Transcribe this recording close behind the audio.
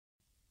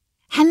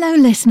Hello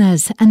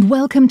listeners and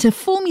welcome to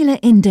Formula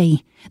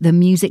Indie, the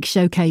music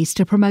showcase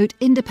to promote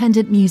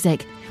independent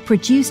music,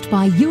 produced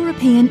by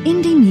European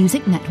Indie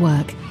Music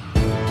Network.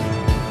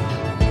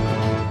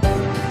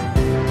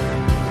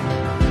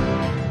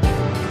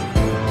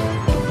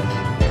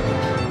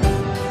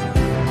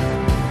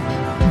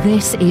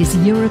 This is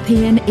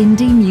European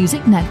Indie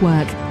Music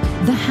Network,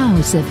 the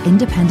house of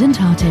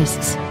independent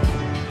artists.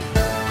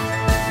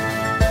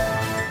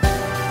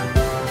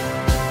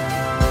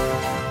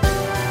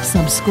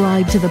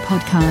 Subscribe to the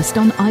podcast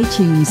on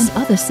iTunes and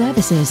other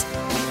services.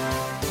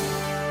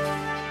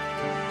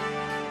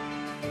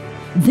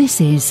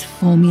 This is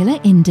Formula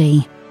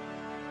Indie.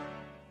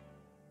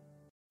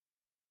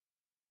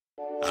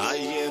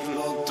 Ayer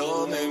no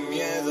tomé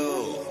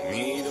miedo,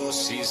 mi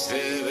dosis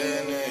de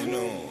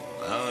veneno.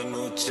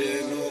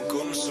 Anoche no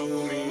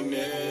consumí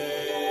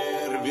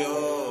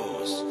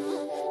nervios.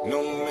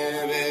 No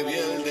me bebí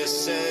el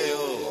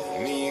deseo,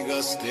 ni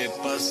gasté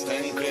pasta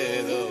en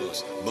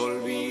credos.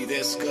 Volví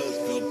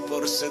descalzo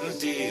por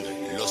sentir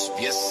los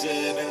pies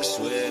en el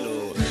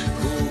suelo.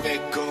 Jugué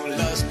con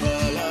las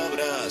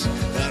palabras,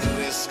 la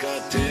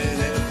rescaté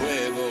del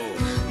juego.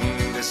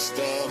 Donde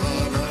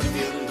estaban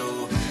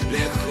ardiendo,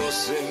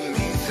 lejos en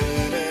mi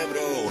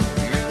cerebro.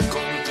 Me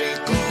encontré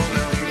con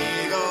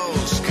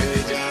amigos que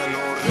ya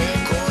no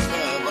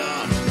recordaba.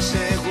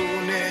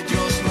 Según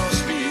ellos nos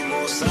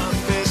vimos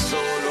hace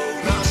solo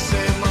una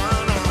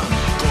semana.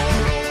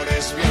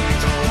 Colores,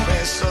 viento,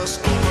 besos,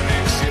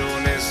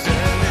 conexiones de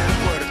mil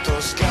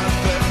puertos que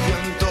hacen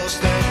cientos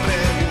de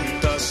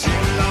preguntas. Y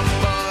en la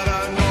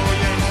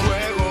paranoia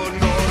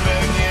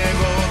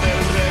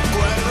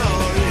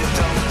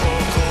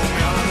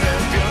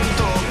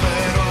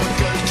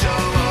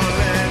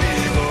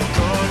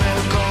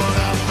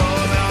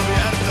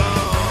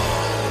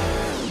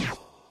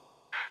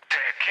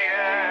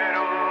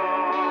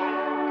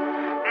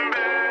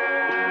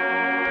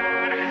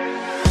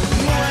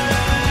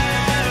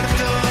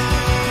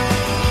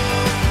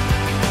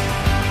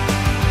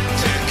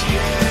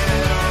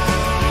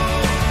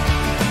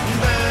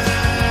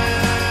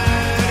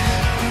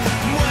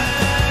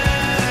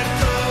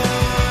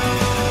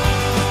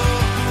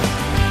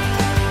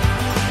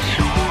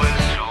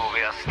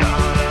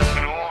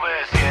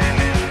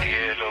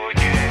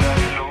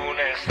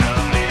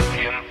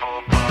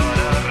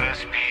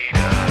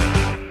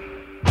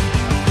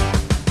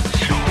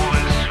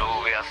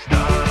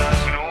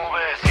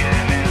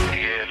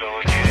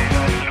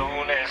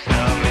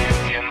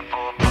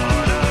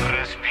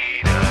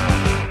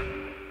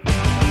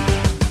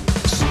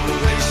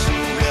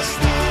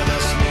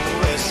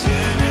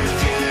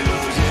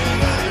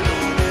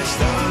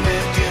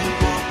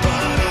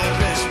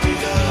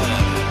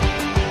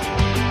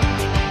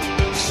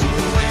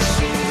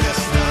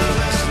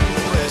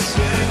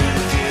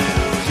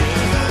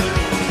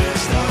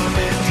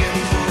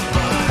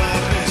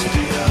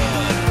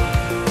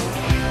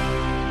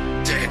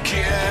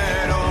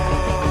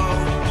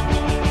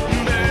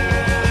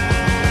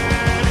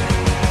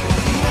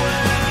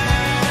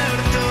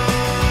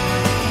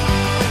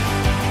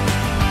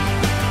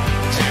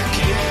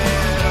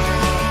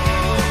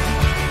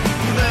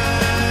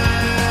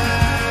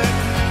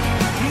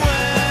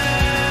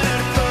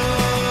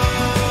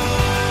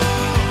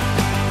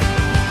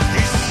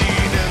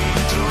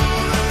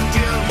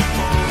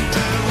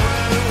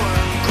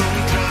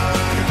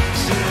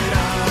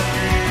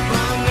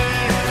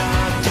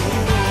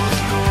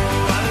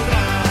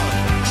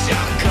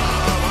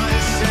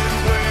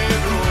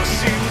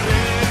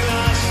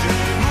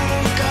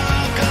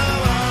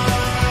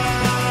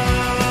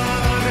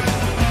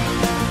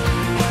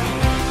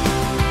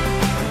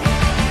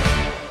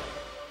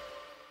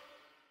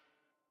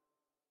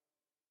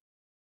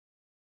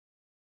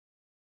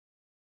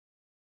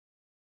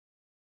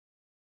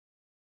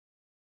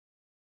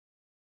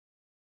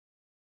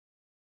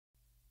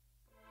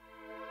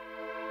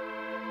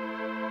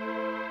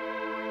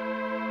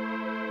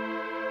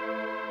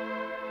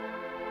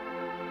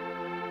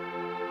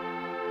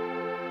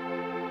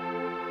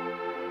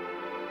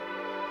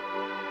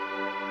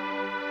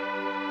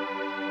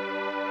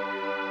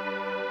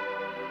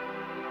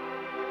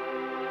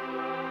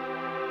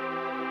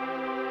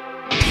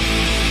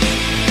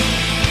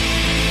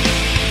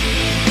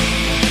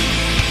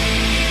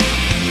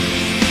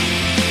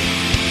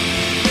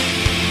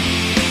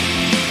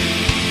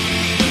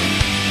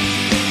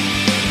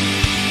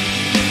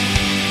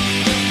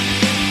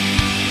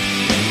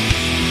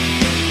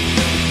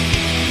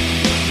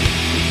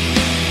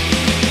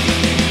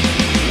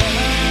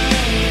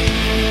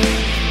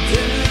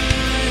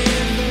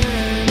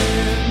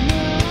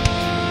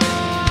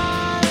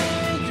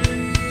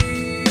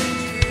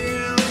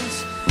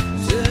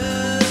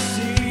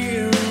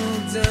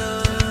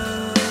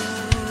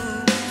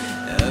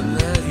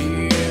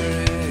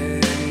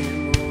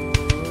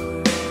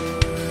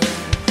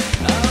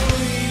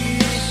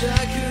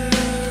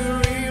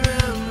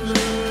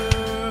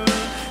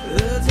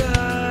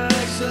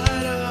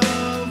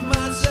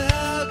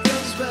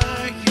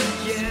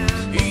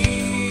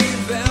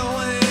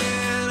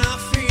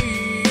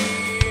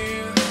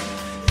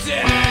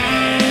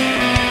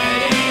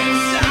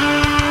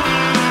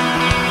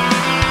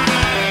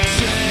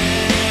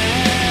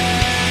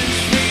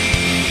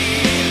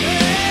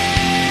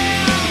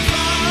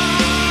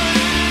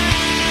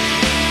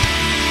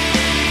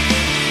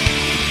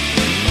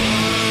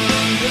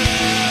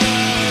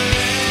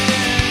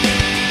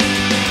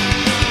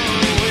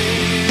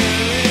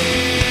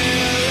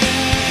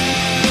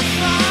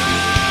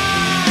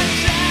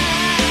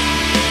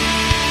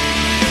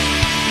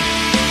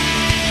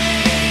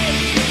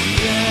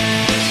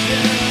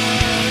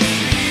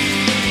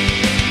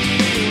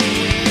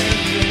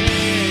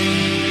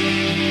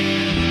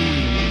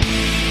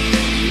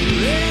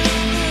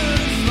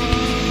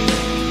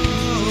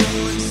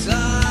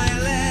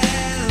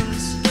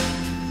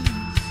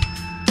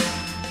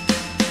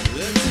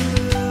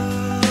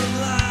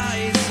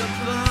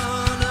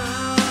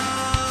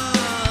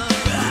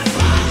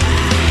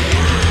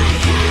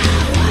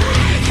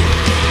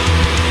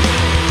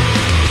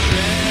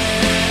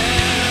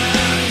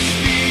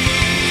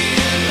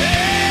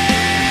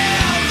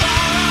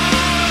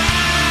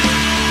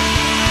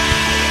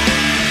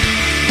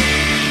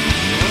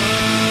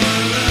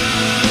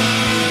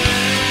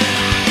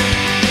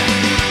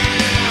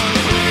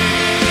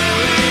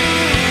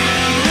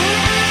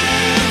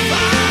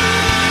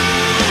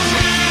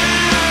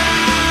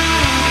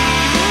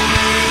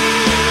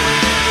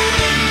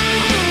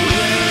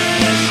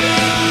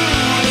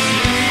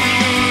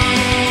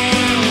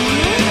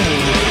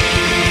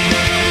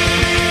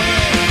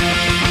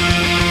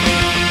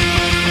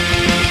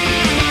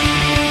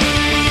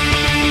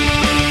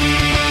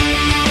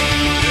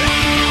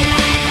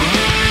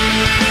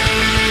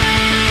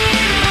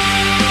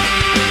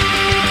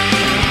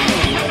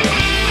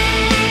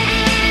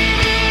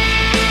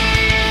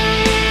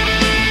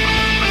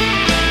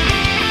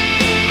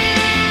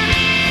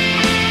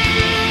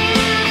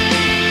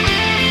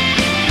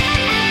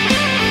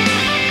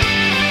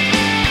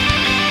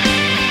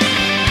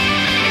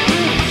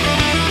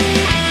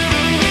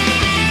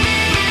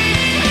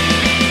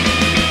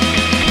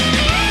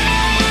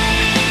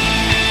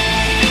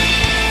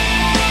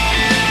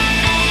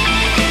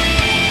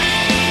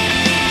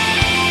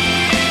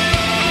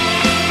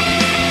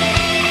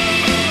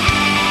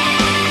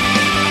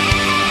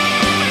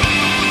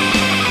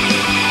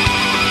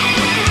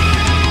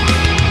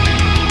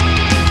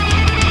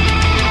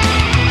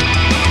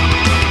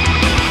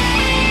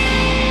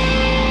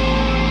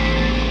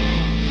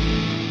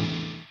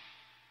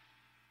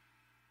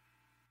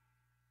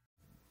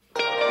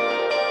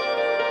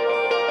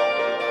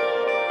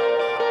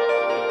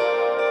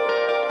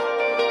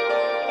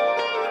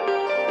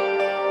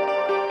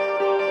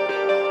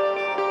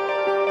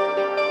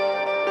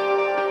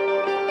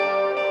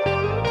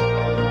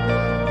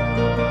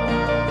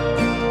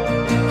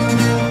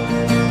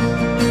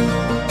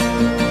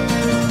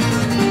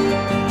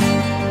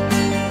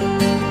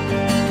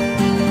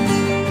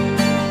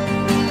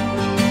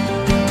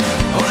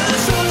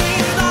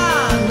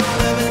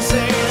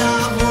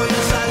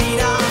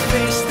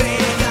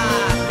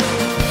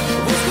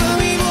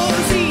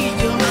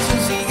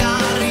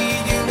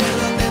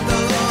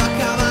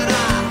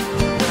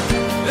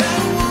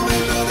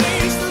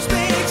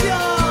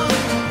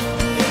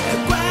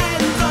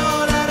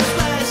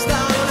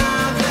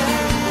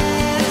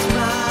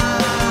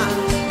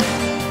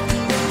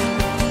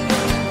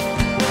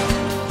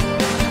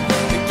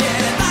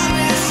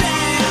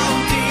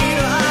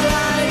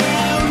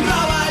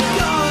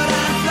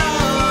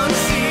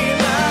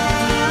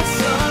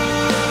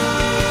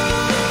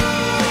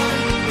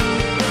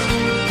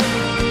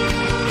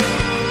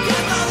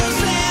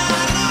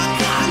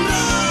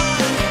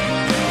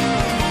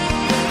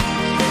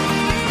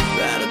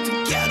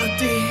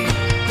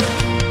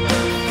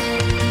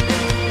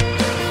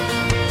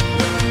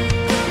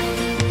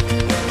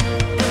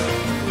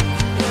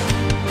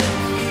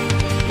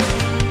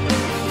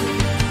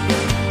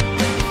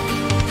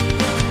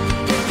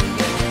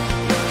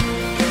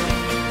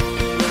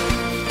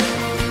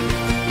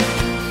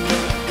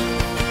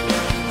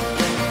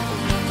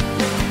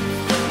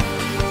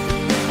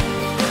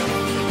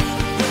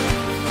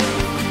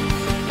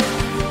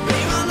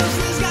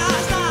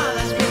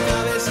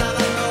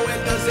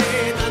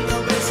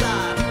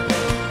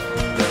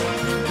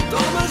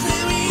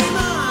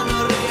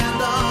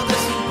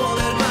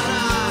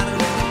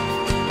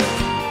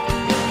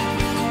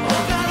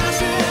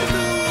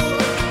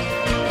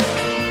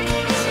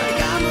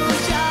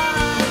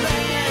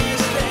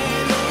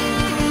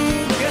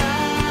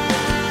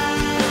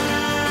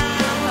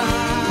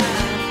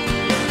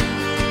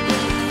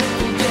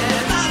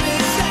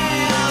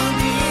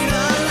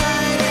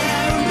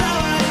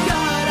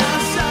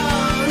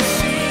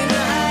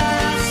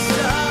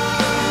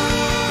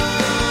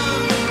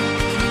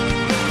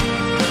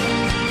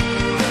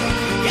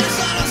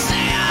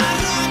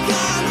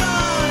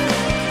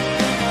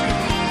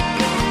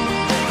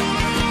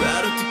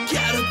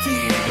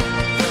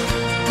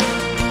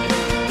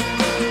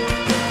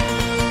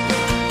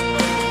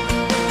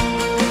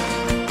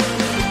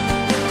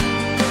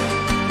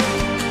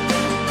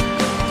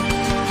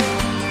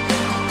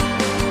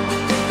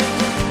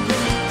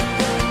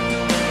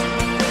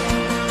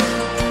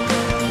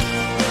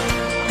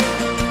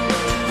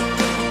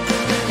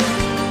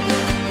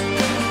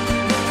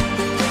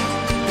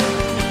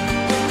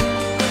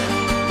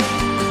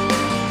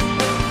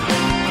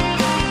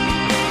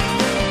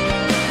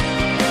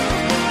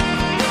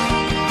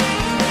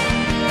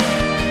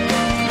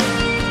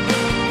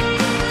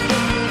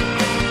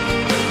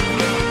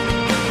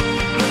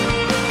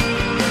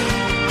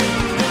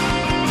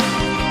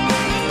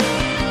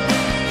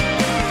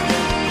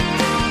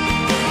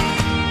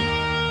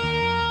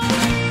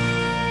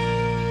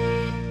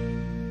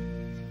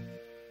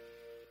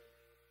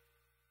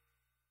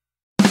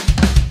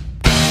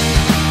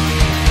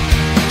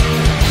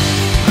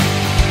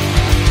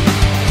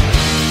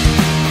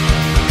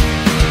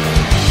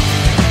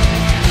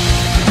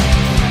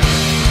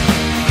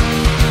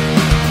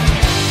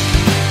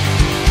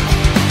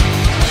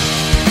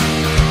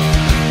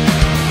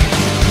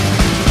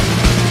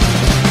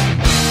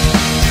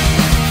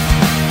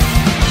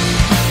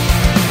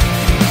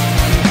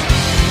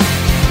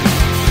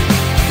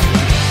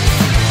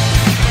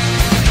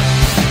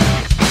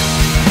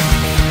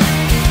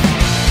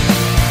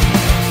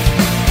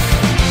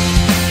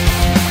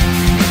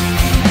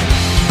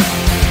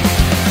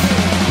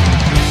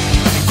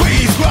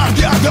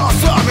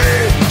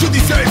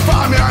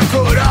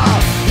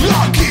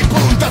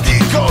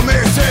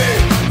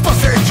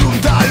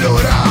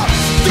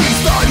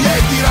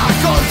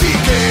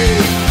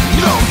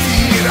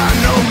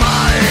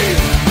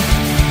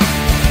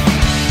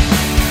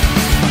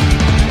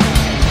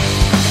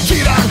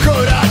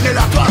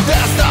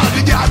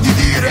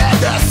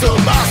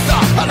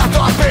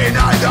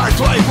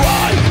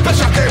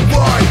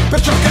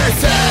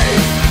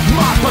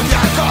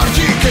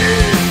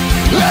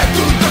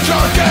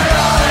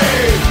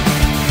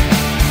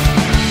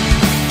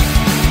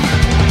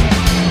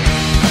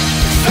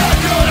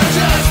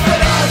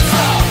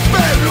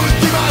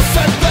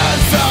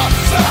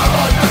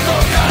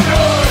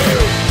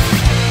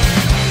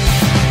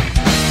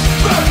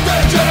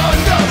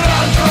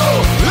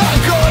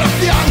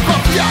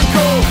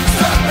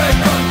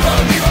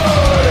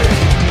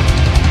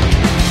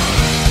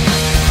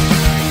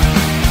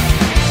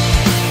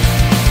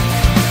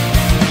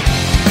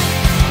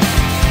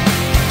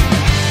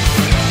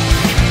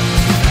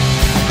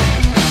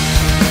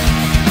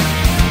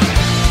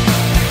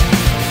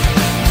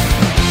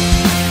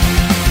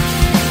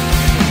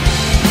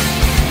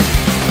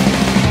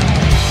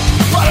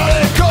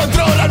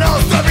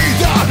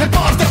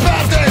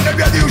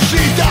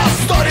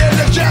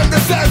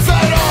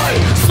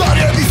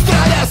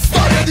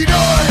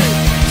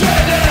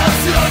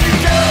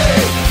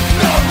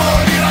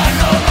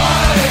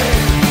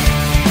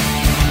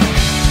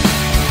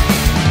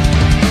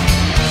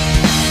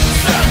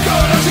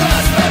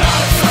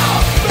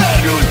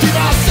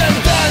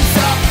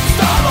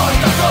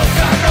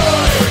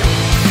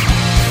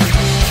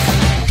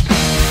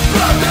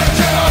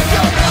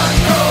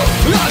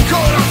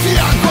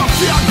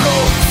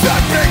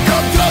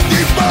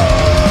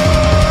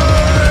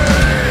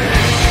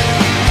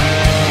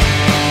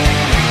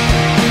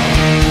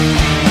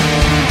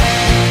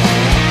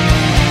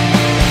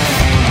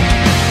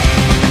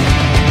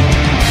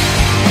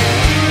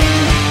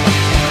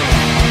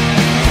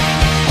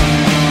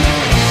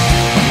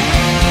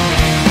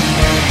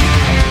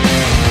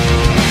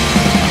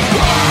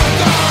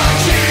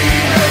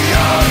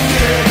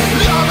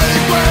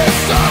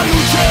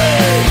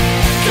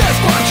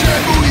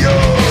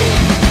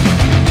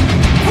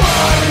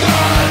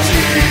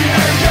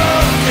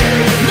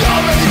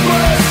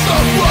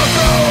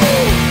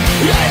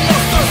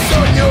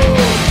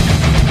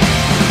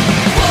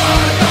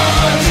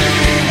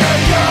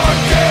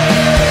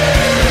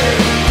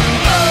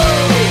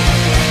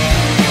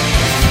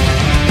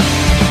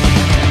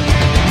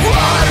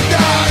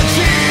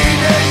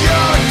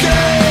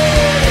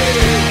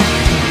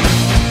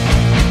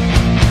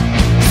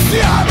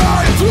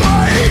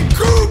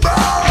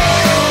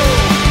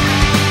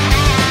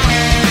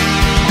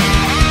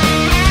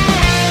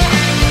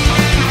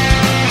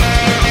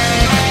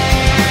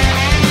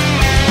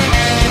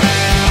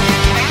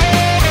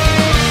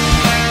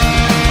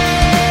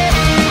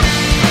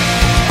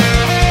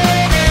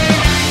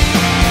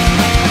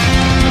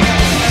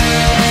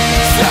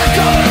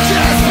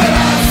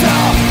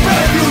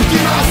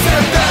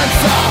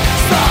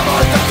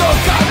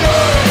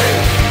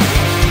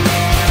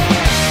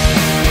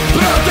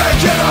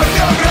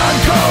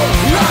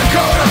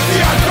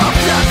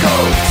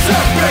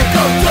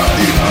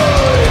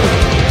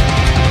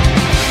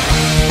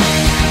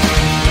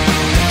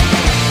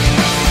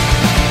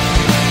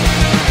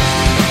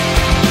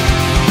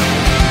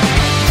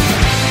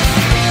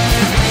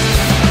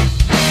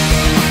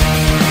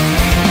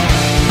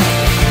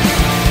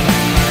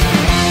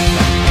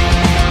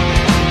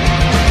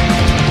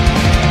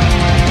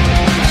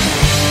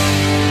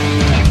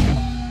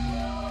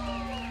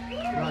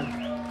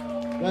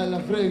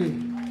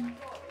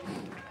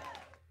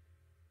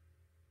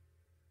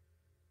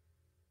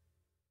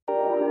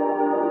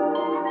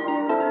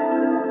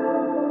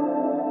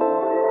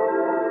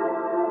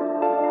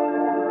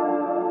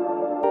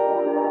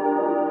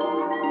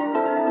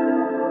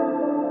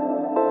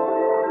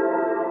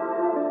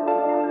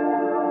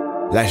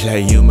Life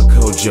like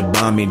Yumeko,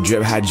 Jabami,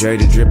 drip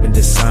hydrated, dripping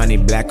Dasani.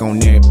 Black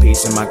on every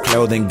piece of my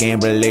clothing,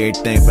 gamble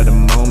everything for the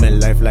moment.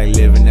 Life like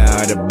living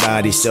out of the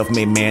body,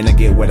 self-made man, I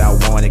get what I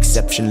want.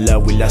 Exception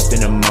love, we lust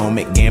in a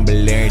moment,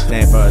 gamble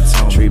everything for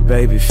atonement. Treat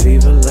baby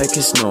fever like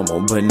it's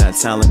normal, but not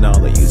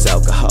Tylenol. I use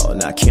alcohol,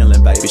 not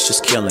killing babies,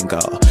 just killing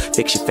gall.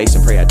 Fix your face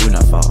and pray I do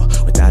not fall.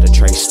 Without a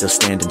trace, still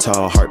standing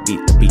tall. Heartbeat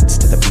the beats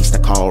to the beast I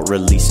call.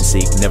 Release and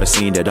seek, never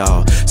seen it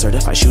all.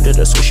 Certified shooter,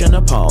 the swish and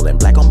appalling.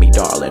 Black on me,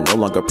 darling, no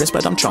longer prince,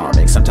 but I'm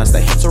charming. Sometimes the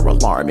hits are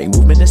alarming,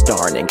 movement is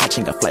darning.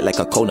 Catching a flight like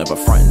a cold, never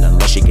frontin'.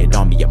 Unless you get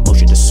on me,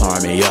 emotion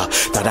disarming. Yeah,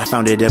 thought I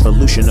found it,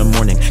 evolution of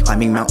morning.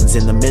 Climbing mountains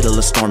in the middle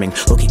of storming.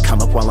 Loki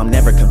come up while I'm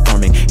never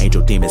conforming.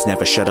 Angel demons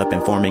never shut up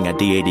informing. A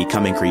DAD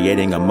coming,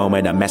 creating a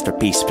moment, a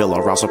masterpiece. Feel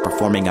arousal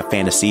performing a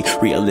fantasy.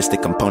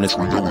 Realistic components,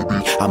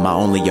 reality. I'm my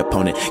only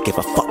opponent. Give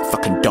a fuck for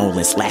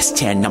condolence. Last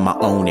 10, I'ma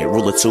own it.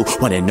 Ruler 2,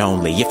 one and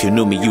only. If you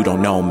knew me, you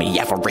don't know me.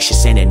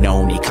 Avaricious and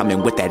anony.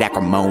 Coming with that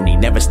acrimony.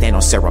 Never stand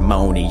on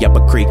ceremony. Up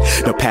a creek,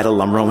 no paddle,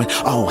 I'm rowing.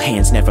 All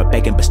hands never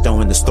begging,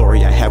 bestowing the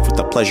story I have with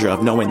the pleasure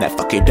of knowing that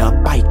fuck it up,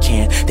 I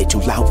can. They too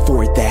loud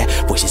for that.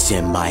 Voices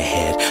in my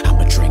head.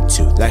 I'ma drink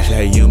too. Life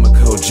like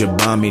Yumeko,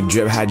 Jabami,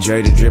 drip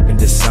hydrated, dripping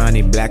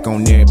Dasani. Black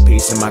on every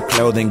piece of my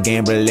clothing,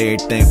 gamble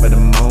everything for the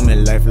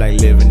moment. Life like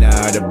living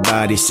out of the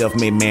body,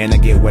 self-made man, I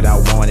get what I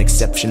want.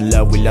 Exception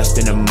love, we lust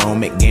in a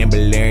moment,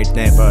 gamble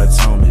everything for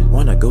atonement.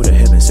 Wanna go to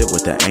heaven, sit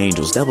with the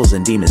angels, devils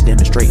and demons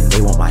demonstrating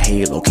they want my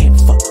halo. Can't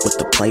fuck with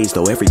the plays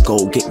though, every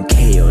goal getting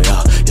KO.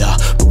 Yeah,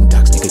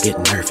 boondocks nigga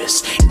getting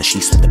nervous. In the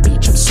sheets at the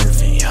beach I'm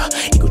surfing. Yeah,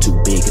 ego too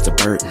big, it's a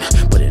burden.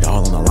 Put it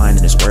all on the line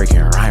and it's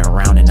working. I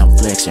around and I'm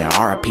flexing.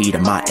 RIP to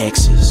my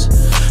exes,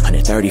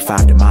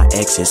 135 to my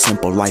exes.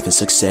 Simple life and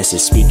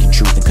successes, speaking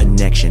truth and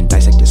connection.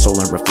 Dissect the soul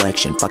and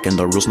reflection. Fucking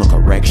the rules, no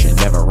correction.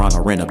 Never wrong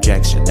or in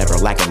objection. Never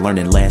lacking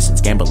learning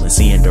lessons. Gambling,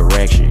 seeing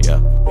direction. Yeah.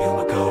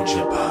 Yumeko,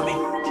 Jabami,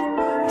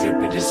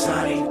 dripping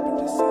Dasani.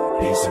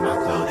 Piece of my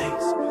clothing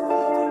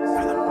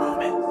for the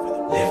moment.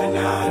 Living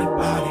out of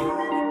body.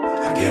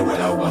 I get what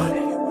I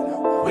wanted.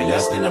 We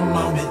lust in a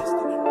moment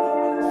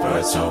for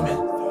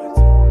atonement.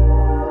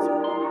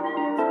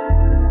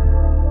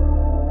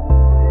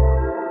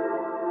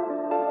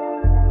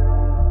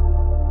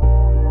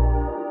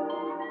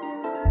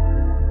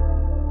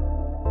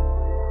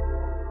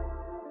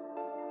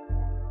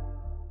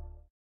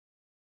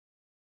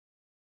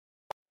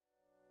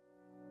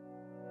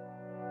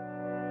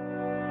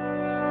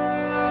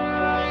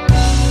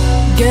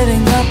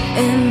 Getting up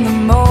in the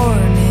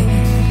morning,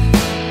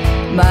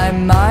 my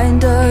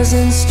mind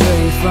doesn't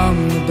stray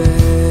from the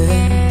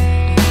bed.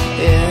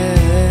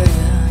 Yeah,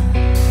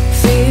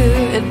 fear,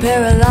 it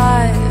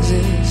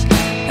paralyzes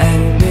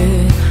and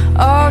it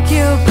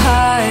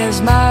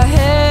occupies my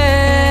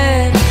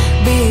head.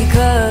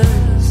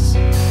 Because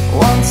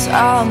once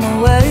I'm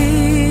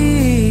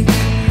awake,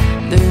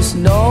 there's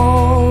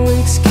no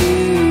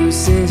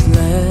excuses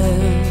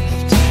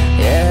left.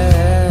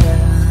 Yeah,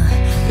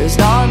 there's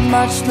not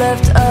much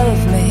left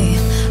of me.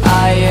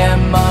 I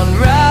am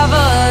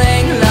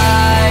unraveling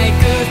like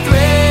a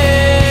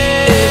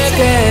thread. It's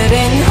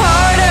getting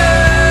harder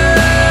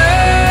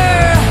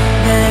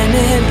than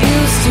it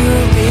used to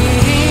be.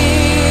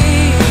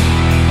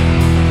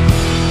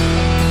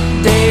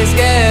 Days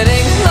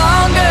getting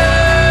longer.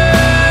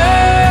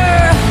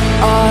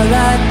 All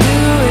I do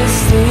is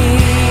sleep.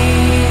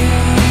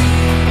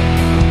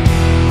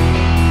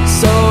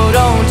 So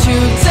don't you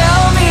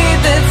tell me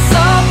that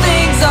some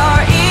things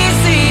are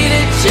easy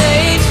to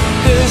change,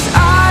 'cause I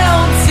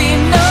don't see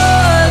no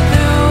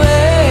other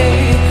way.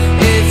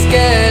 It's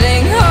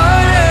getting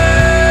harder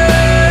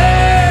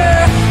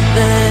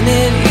than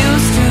it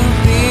used to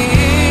be.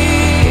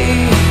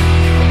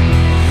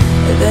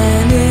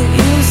 Than it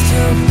used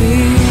to be.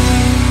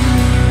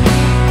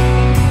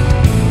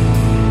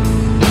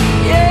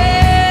 Yeah.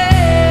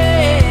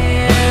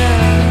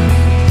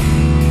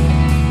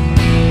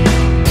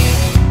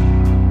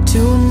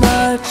 Too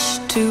much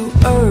too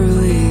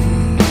early.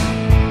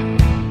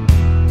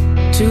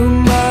 Too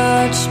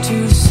much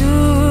too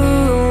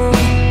soon,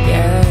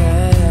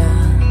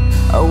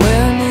 yeah.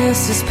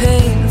 Awareness is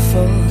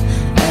painful,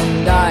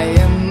 and I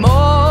am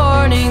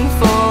mourning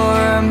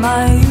for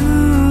my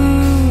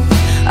youth.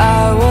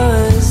 I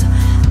was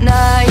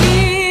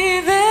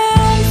naive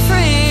and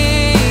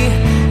free.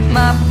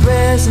 My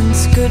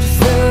presence could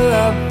fill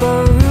up a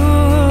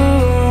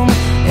room,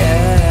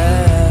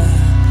 yeah.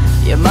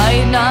 You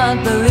might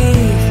not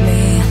believe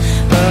me,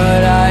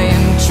 but I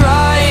am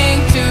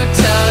trying to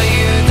tell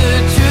you the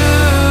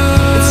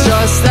truth. It's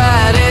just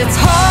that it's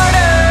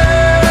harder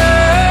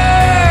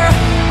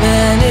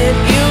than it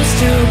used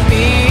to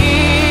be.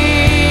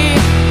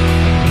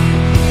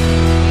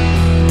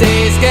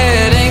 Days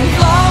getting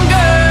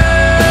longer.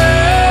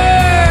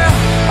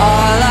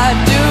 All I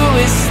do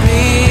is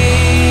sleep.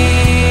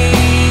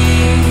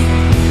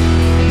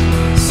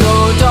 So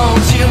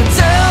don't you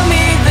tell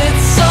me that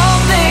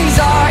some things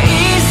are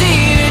easy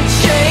to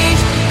change,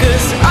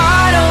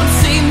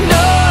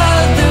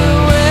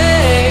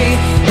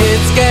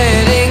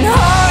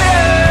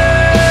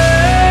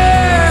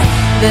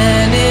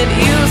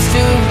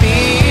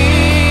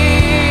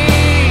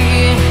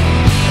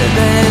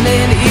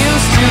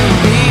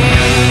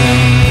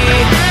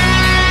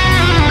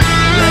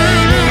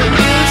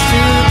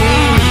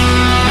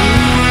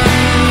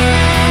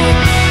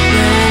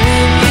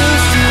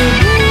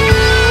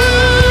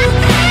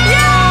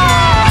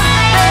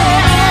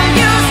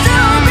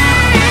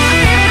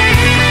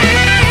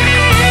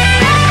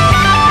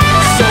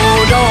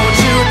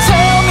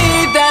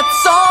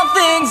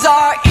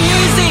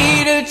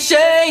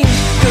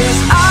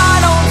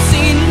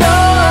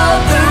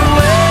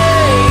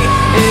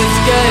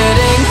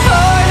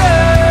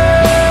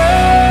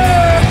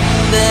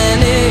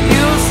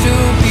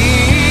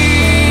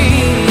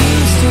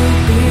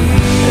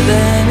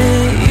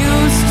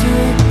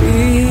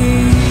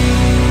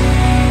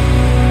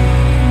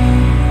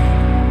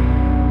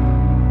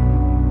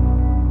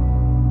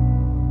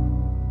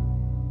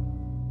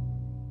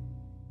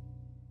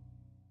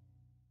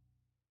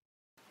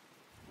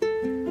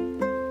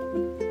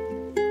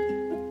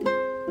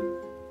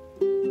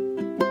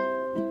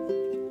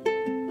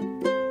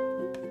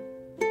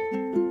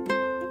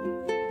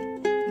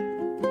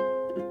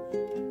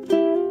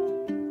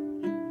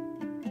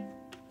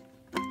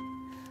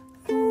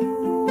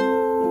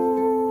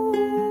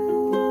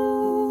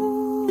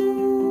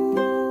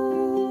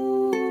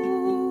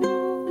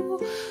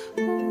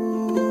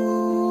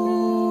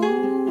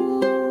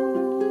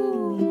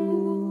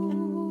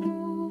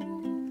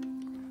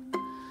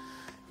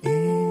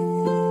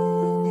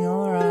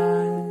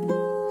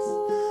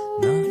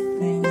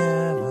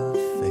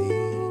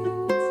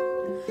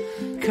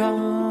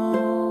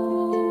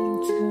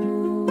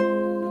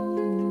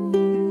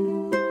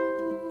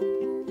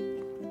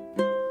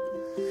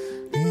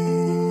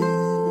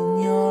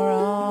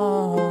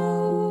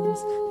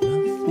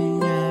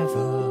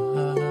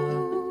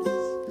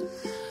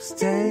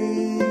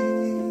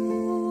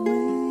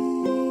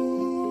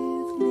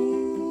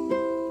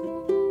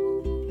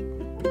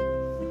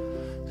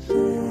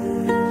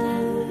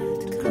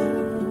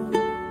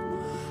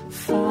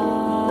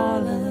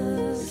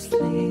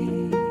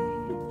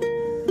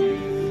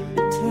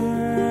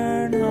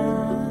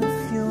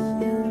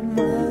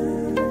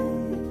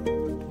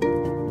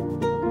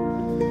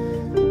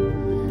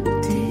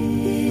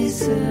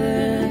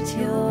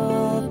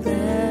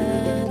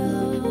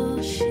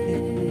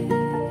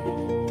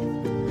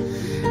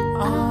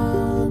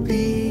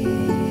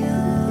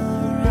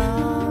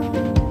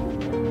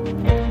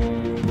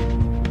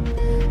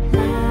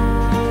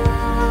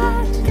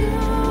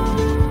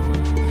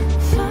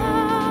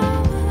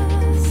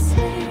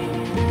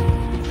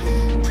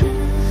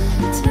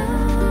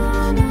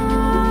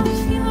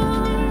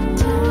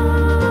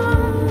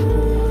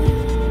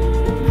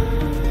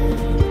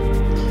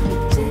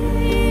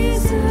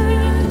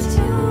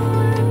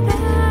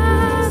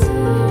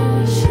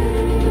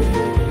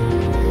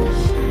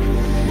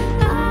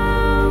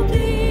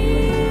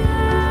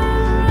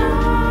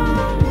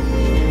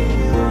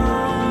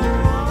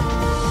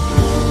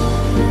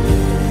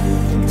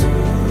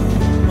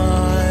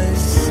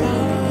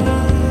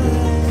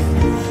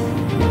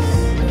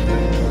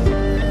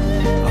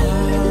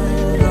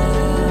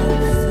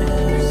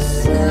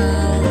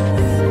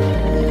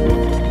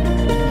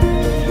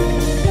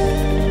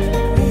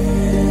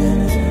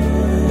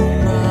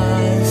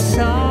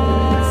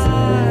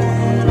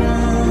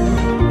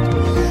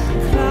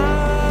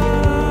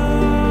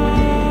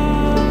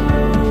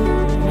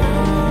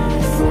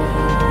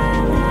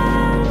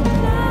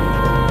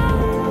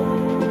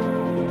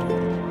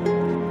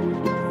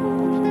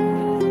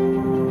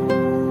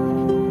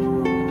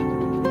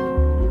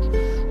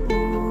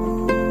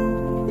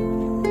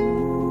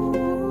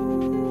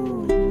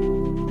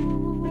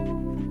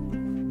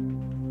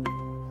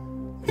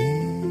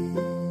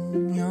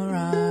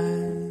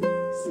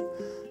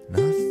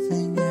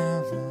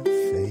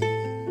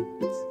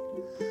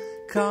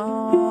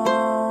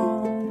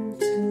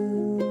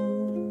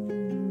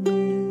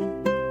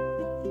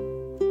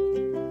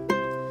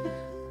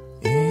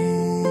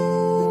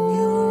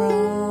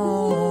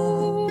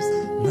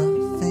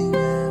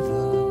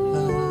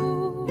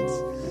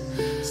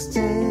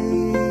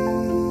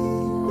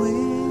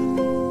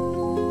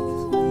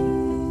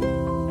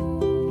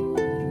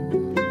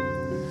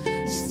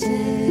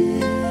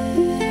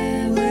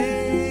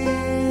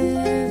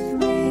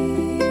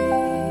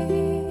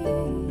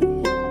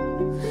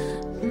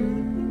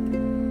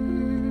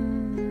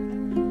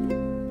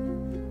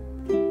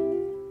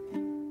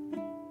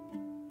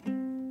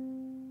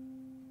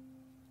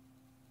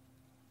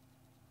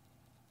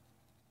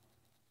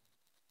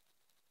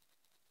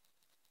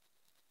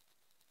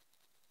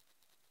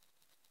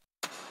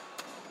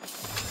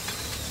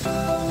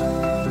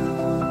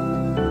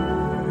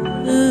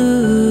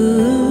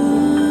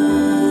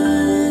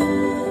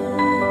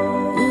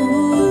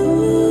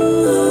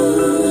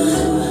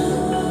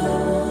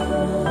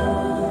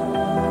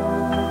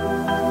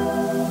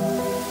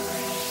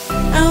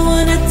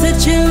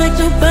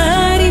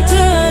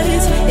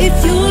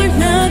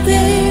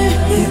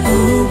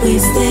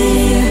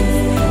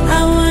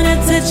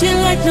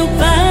 like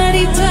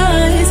nobody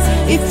does.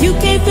 If you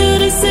can't feel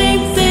the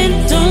same,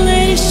 then don't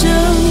let it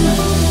show.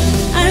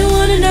 I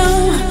wanna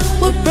know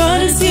what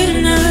brought us here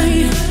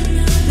tonight.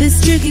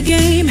 This tricky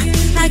game,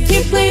 I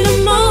can't play no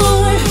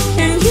more.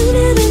 And you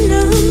never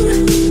know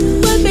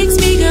what makes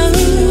me go.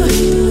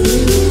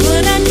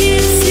 What I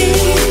can't see,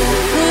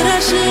 what I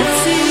should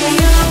see.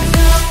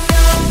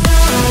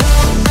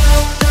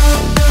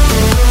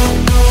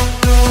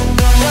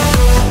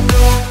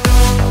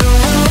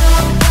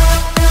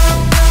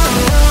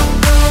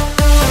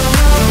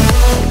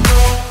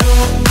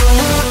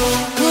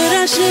 What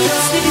I should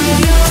see.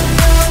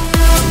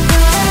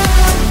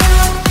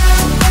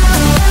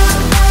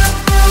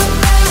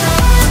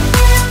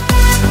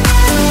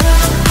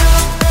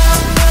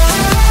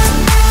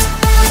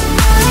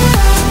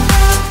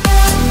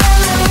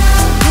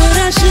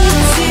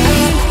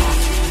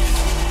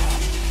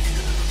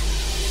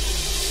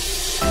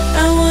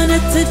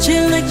 Touch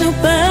you like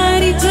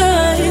nobody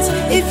does.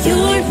 If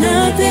you're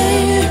not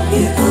there,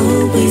 you're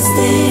always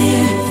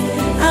there.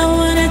 I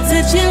wanna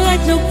touch you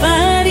like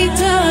nobody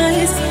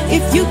does.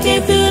 If you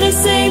can't feel the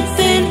same,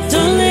 then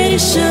don't let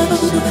it show.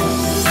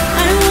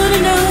 I wanna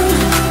know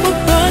what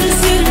brought us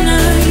here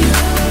tonight.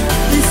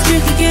 This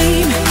tricky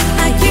game,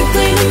 I can't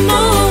play no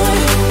more.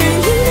 And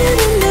you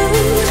never know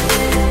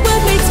what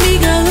makes me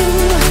go.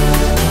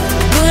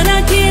 What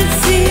I can't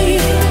see,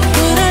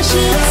 what I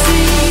should see.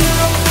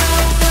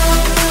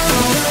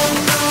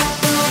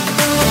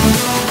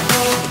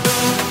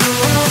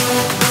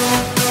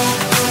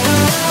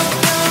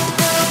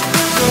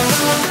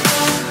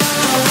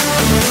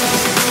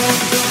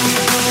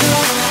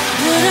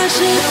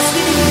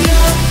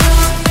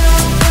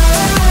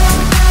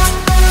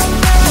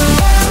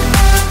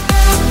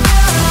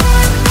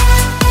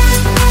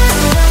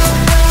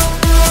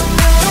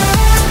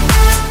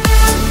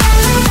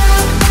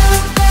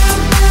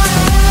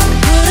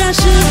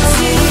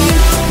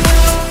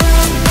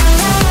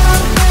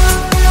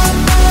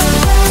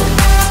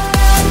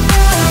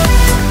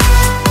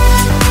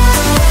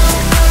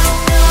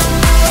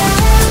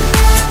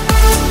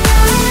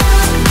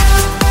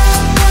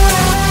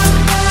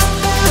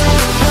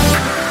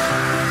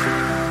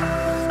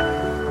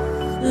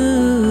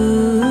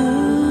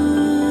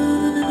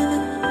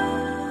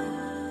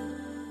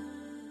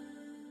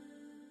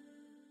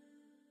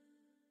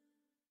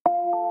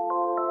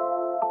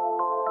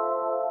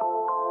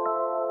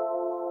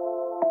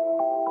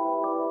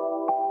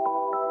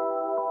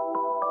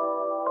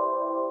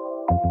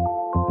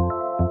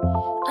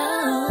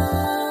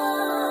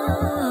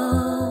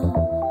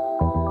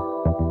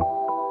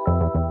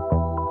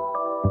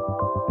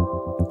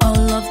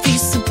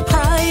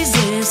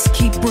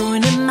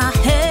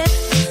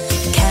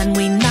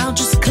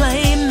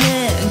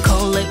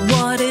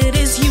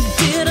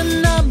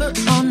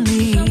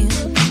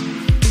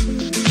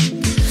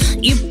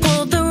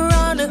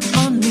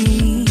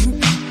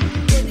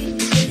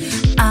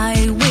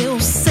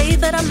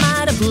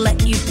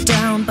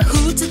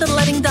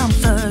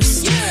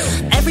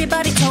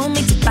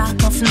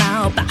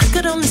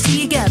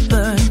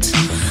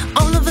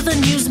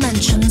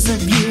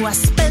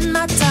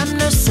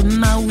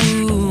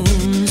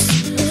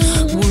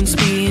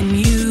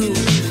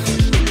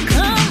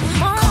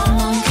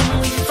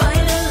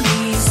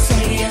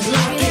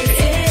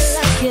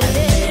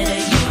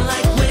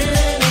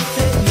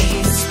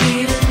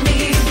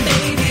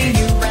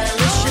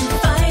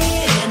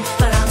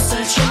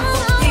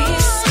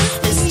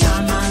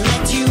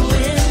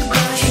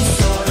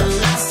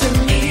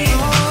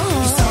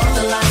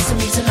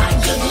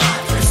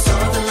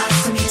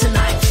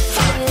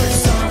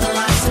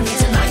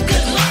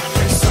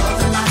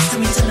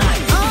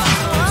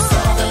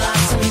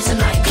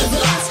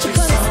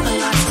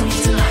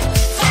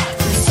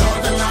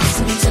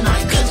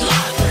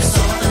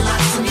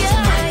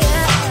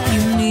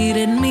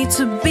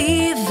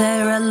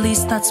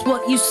 That's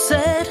what you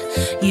said.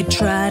 You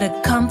try to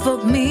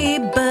comfort me,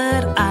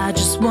 but I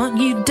just want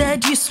you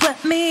dead. You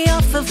swept me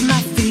off of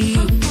my feet.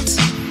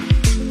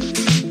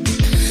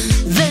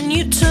 Then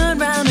you turn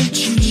round and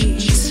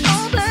cheat.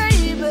 Oh,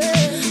 baby.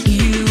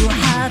 You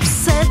have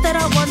said that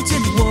I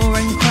wanted war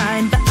and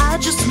crime, but I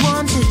just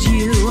wanted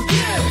you.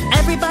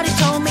 Everybody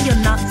told me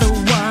you're not the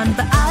one,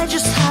 but I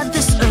just had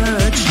this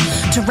urge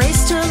to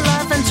race to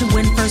love and to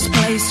win first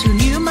place. Who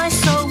knew my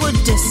soul would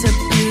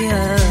disappear?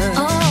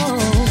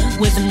 Oh,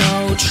 with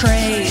no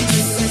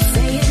trace.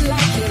 Say it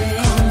like it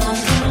is. Come on,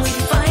 can we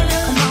fight?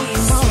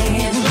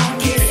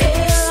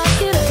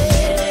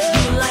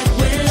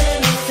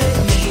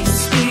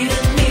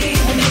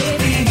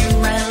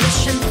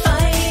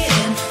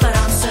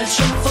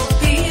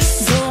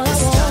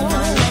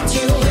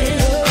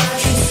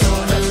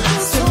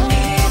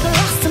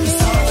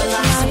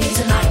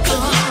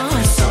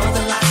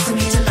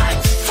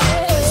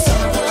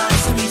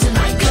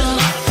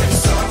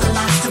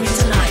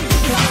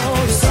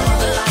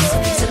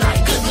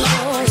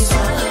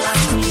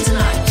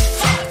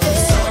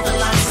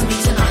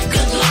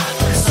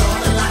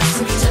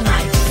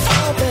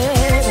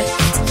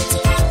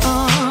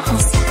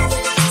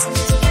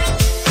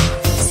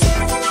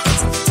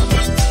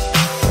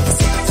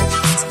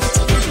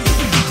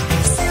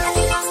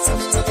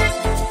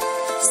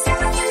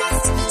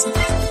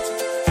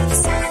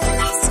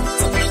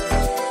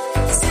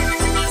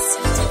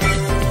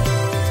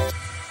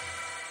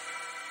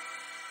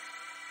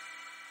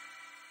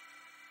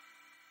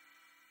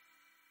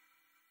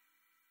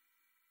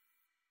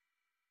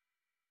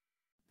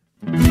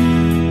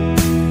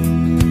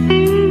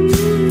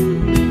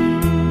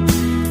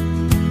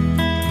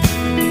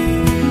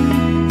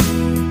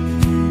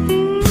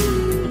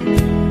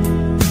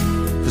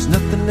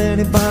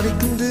 anybody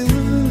can do.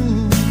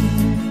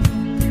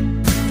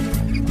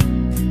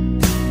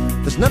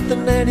 There's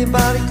nothing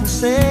anybody can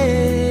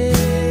say.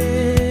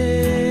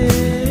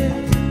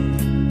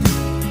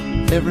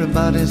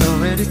 Everybody's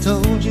already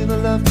told you the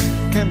love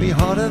can be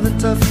harder than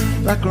tough,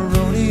 like a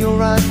rodeo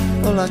ride,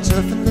 or like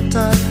surfing the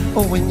tide,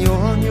 or when you're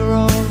on your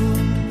own.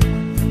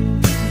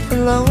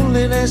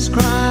 Loneliness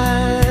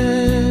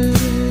cries.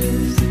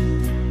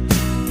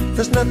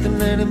 There's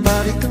nothing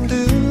anybody can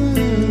do.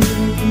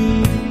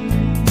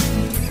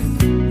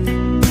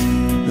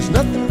 There's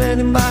nothing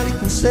anybody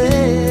can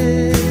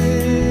say.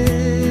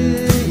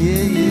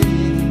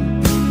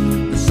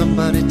 If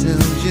somebody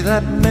tells you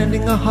that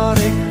mending a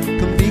heartache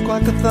can be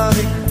quite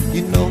cathartic,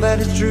 you know that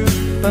it's true,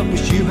 but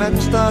wish you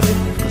hadn't started,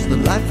 'cause the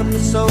life and the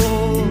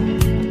soul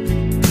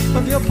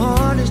of your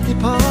party's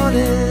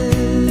departed.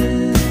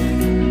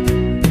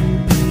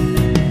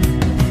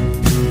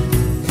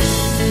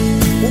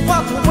 Well,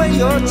 wipe away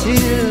your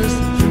tears,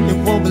 it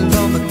won't be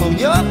long before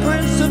your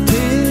prince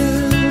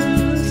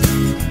appears.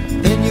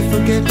 And you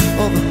forget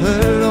all the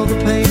hurt, all the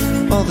pain,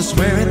 all the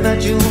swearing that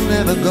you'll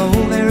never go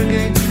there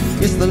again.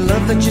 It's the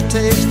love that you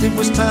tasted,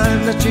 was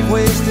time that you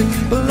wasted.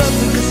 But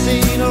love's a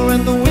casino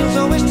and the wheel's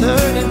always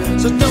turning.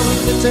 So don't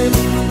leave the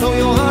table, though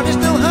your heart is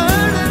still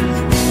hurting.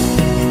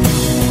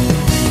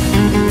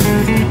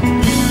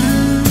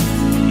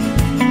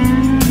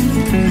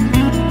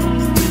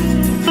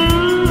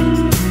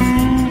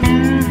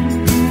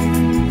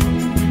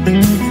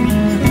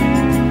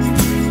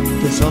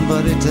 When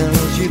somebody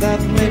tells you that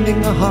mending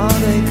a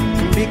heartache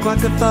can be quite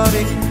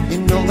cathartic, you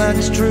know that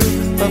it's true,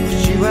 but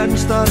wish you hadn't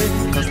started,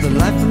 'cause the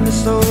life and the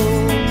soul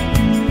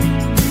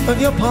of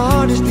your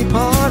party's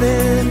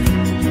departed.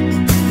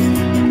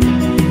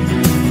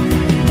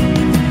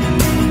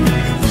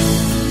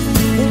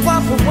 Well,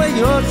 wipe away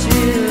your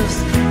tears,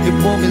 it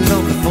won't be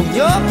long before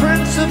your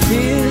prince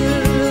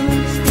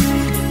appears.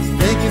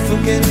 Then you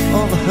forget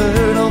all the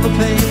hurt, all the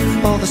pain,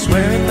 all the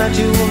swearing that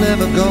you will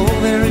never go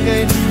there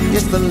again.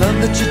 It's the love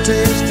that you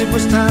tasted,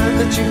 was time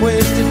that you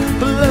wasted.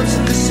 But love's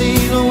a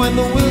casino and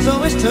the wheel's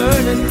always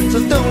turning. So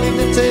don't leave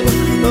the table,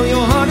 though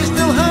your heart is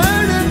still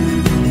hurting.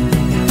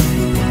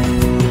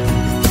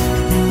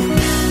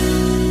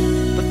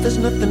 But there's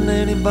nothing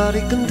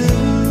anybody can do.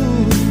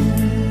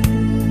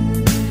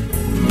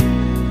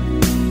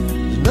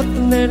 There's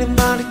nothing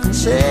anybody can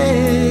say.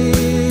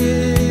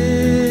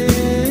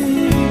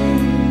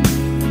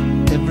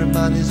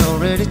 Everybody's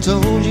already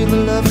told you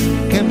the love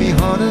can be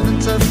harder than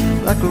tough,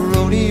 like a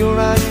rodeo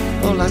ride,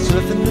 or like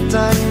surfing the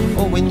tide,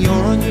 or when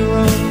you're on your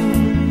own.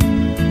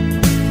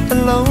 And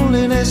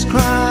loneliness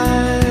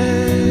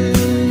cries.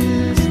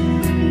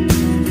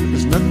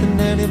 There's nothing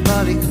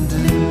anybody can do.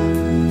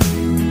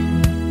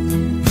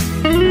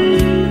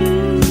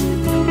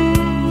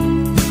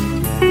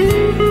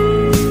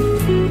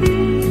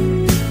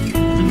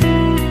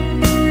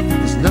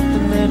 There's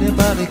nothing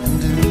anybody can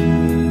do.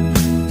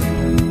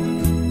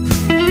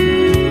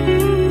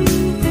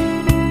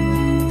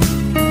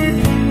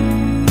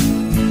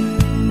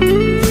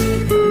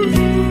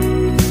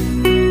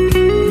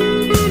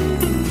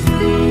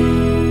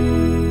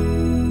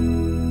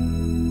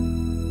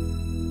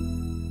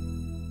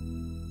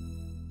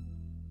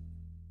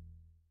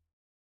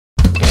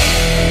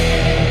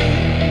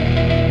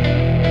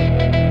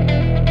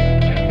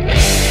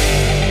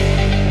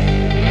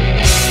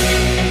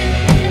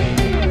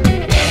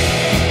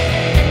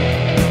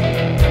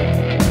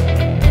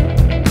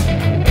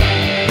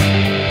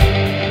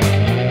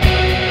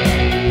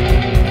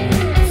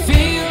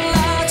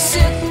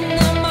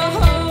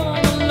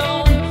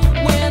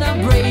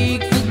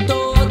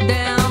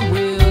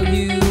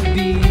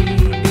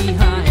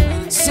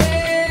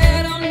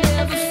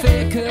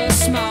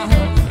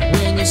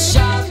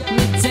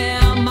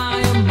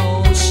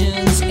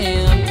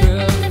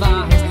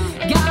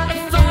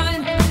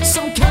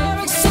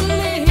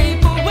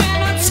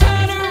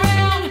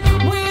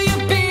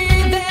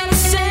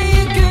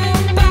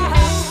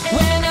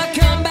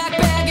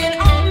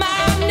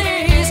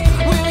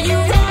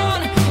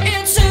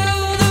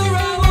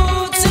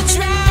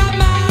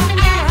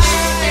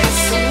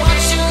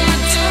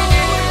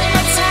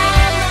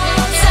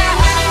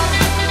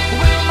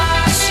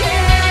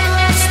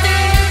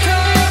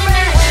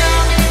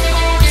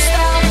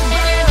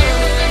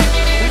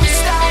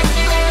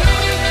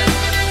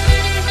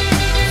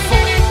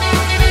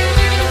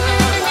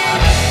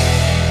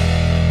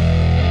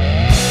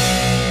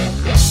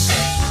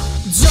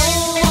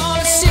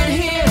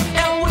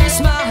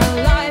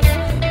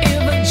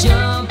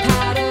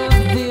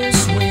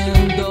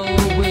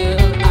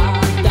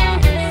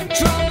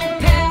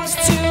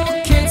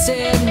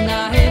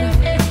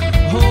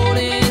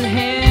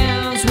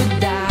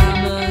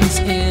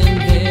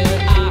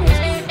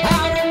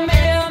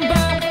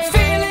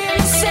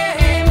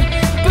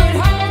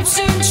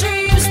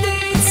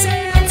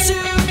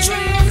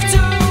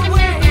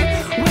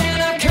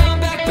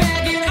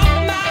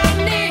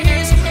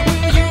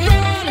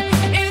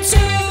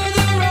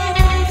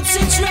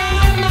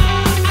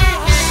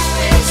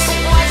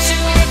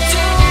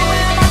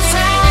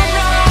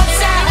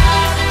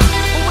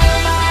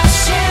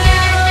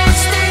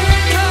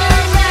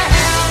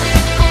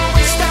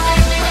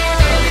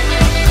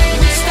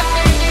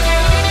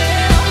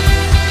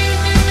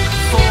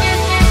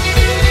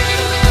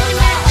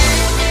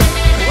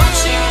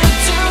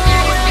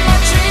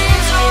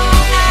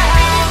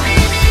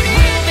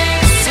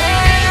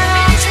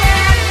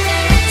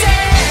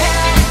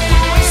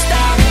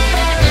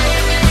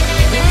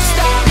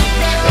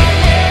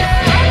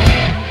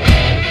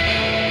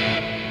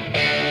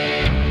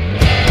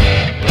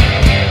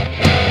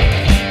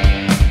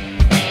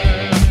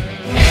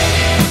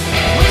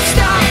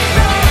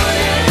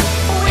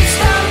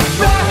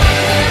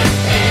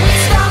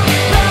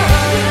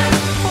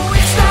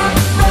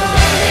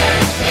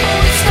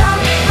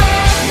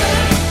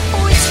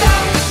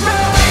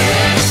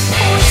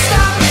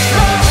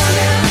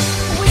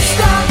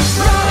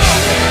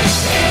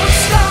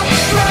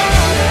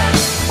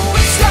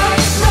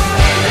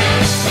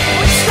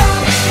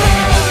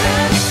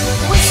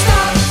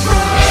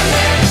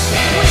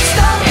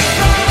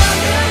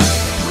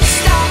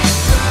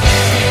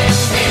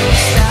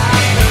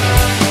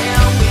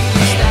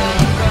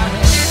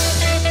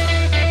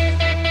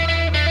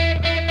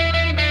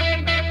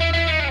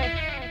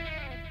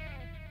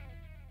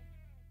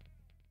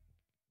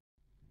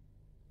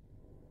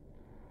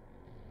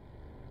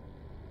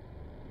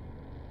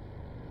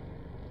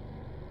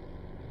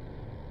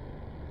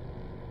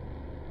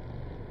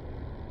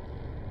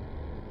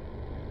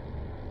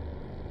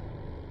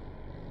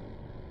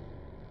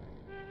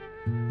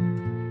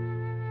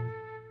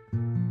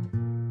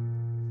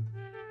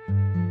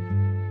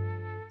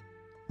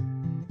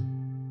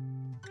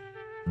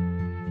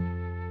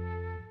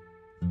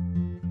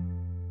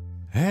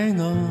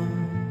 Hang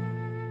on,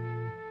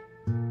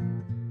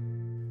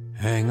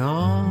 hang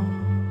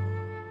on,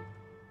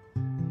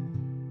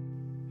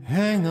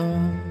 hang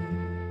on,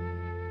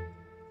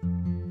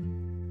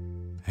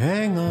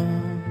 hang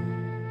on,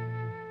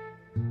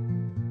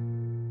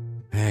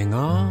 hang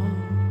on,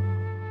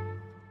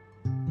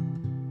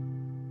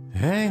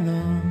 hang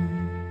on.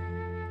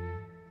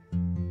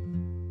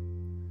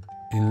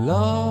 In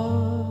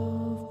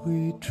love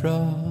we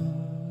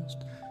trust,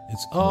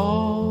 it's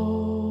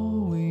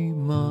all we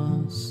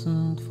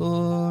mustn't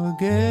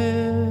forget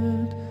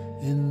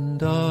in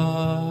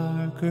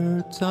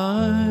darker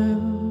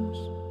times.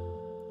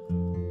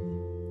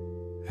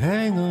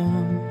 Hang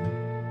on,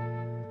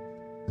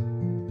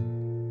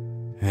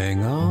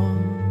 hang on,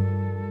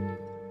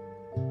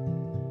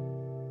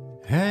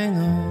 hang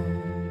on.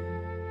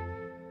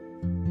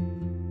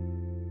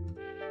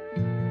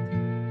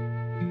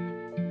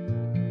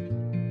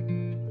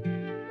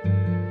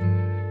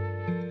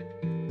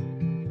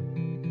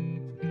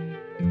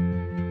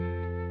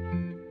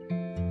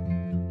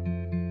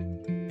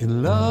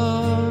 In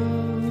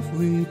love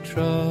we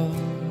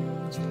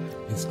trust,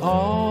 it's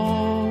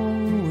all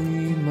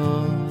we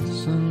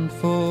mustn't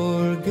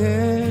forget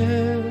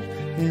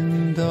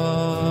in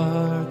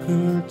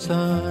darker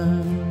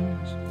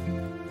times.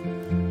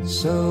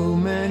 So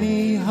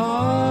many hearts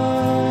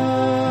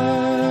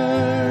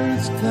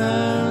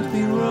can't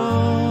be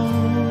wrong,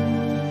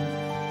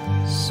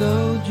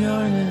 so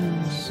join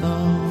in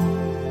song.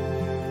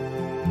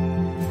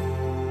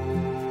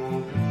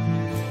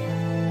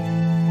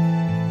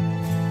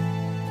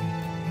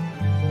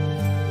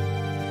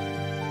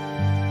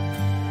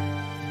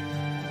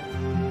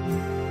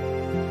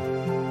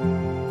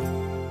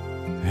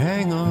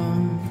 Hang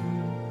on,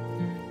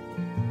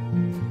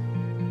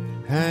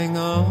 hang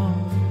on,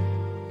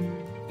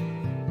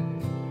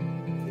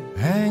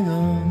 hang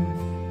on.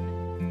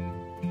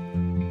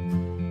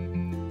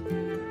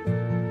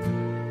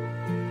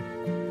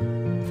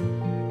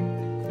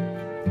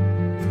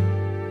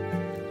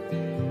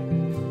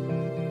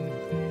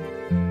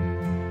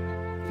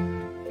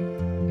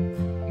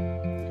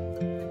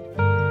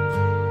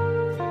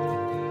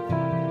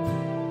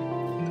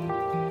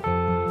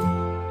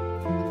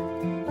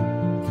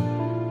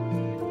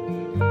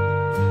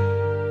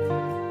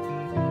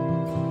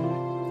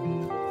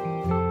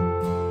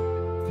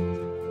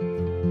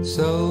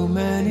 So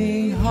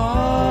many hearts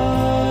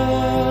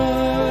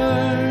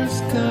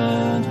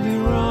can't be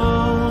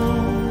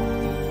wrong,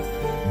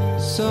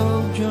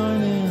 so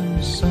join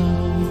in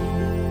song.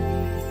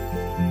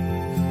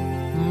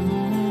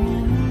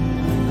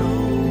 I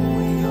know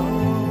we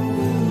all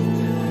will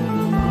get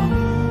along.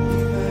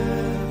 We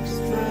have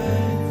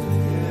strength to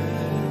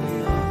carry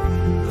on,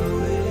 though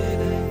it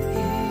ain't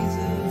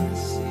easy to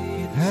see.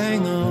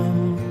 Hang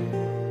on,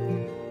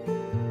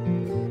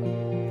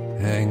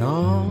 hang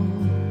on.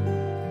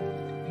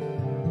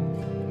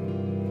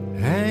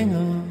 Hang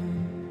on.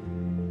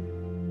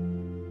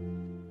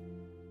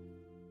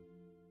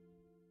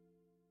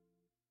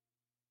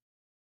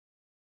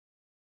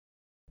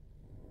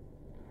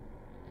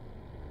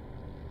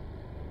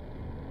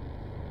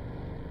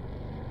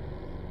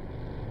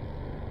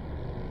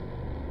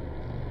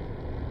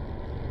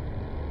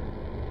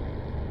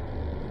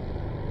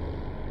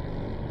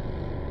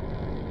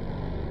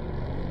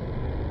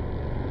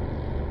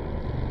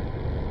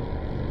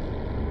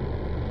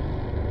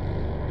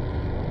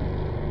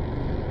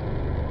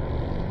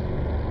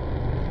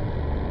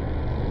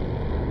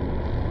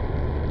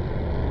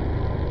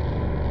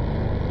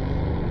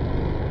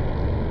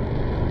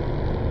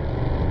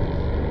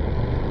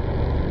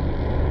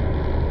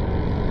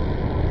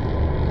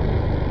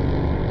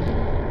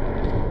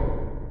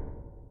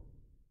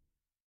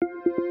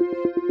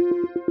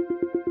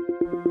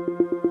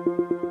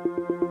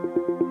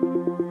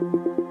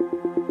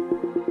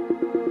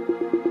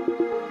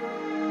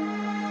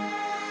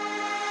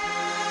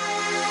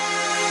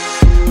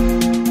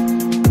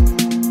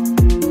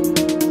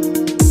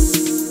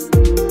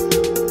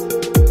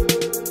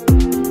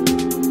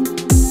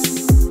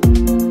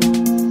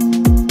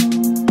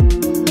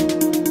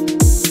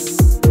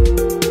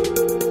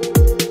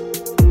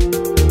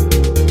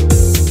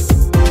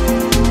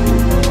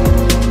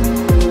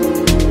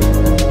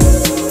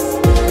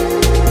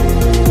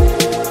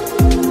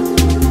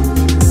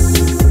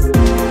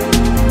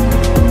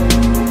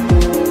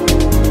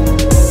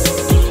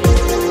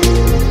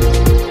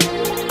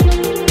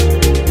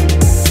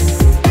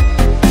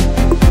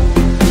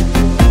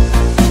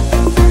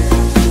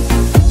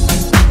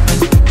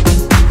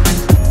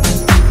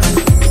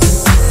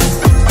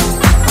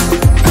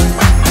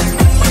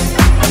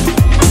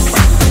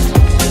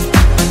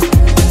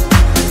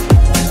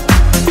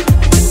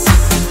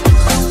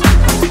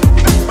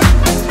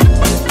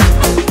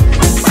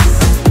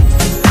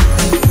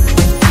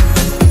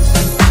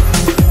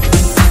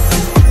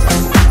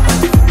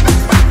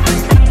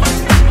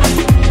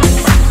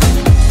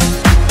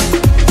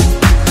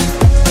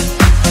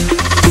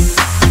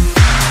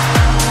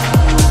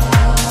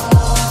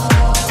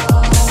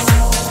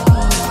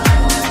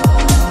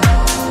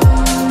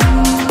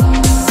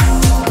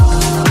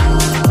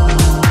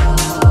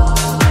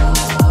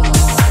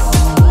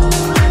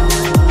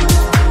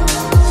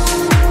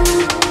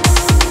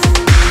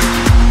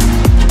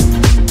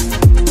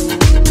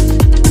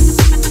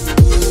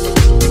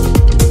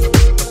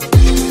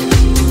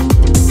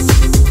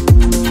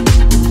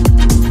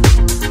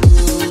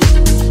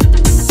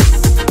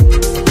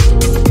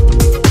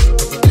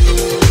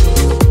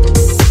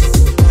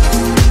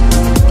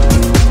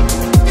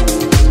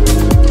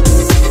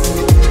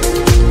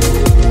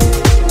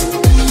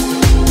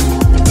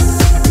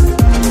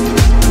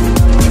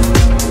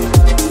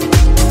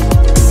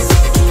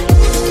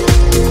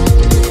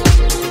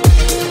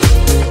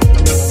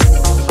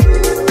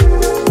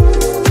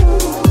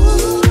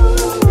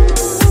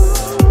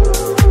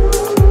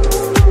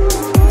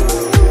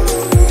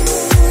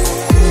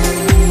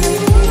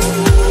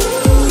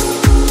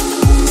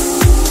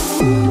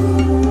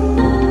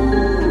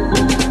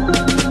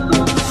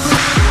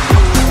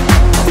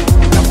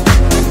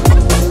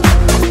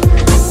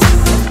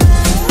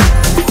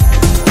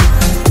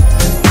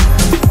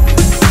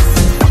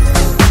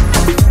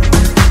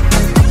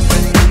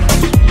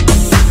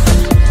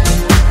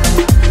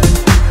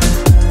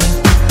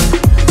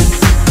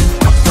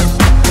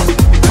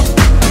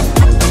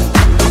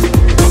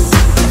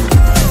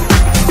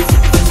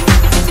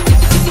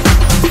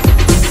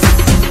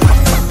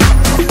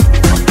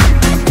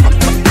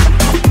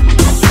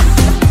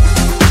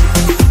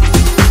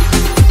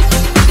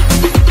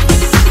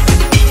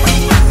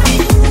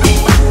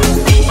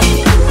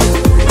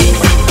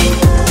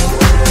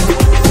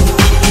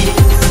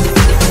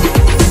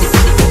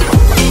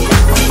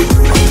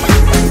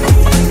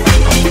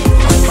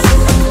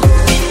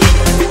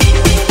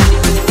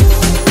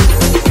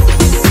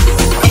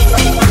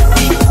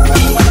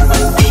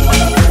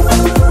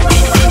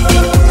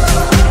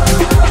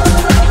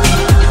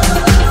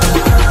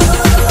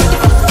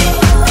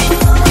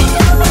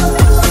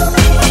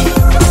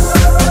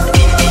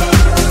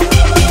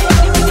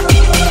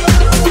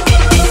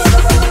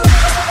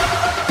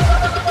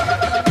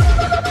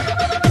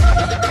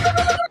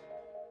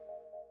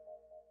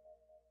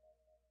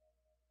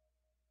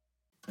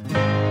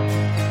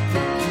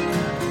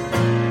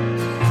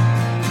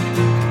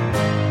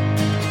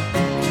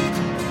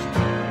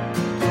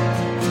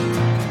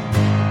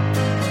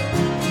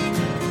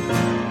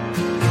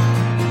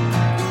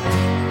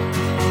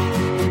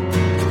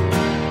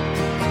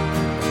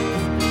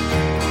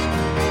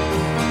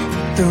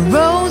 The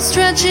road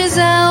stretches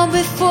out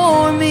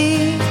before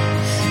me.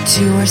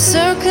 Two are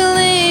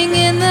circling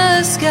in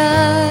the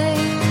sky.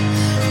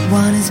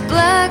 One is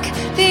black,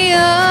 the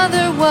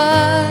other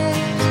white.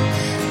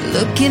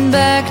 Looking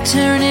back,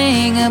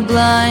 turning a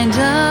blind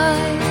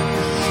eye.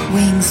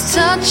 Wings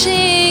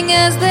touching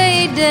as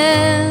they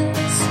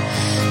dance.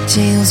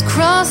 Tails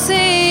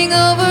crossing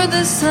over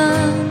the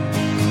sun.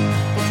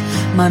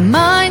 My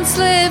mind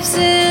slips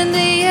into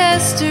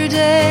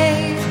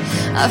yesterday.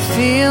 I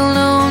feel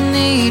no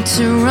need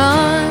to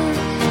run.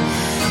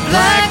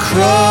 Black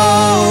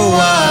crow,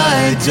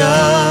 white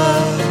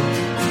dove,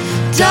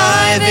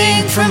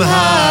 diving from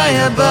high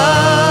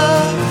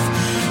above.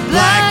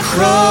 Black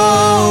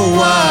crow,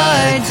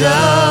 white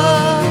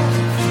dove,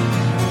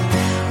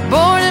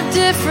 born of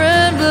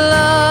different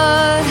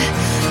blood.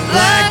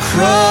 Black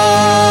crow,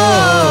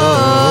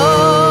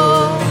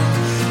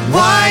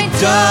 white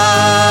dove.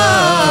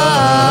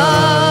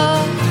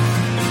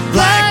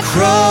 Black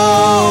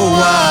crow,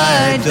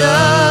 white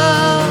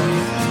dove,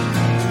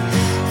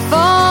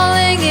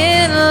 falling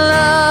in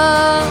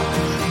love.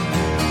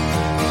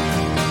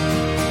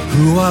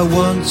 Who I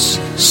once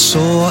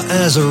saw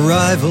as a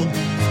rival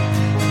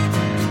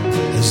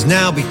has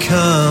now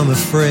become a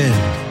friend.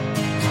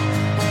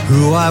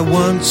 Who I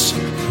once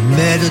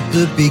met at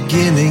the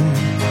beginning,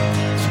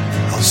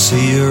 I'll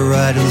see her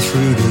riding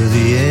through to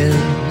the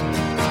end.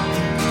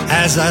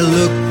 As I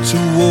looked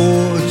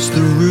towards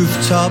the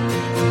rooftop,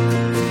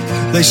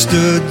 they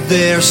stood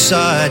there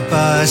side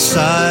by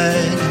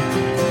side.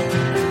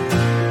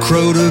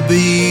 Crow to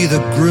be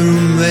the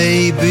groom,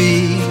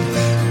 maybe,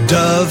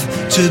 dove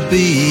to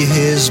be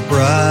his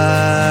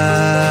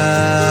bride.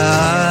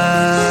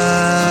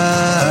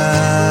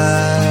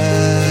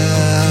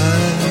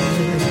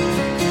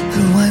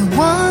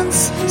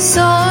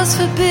 Saw as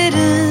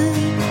forbidden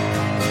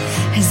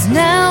has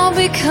now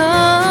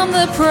become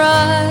the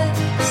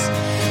prize.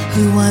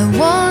 Who I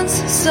once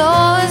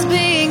saw as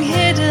being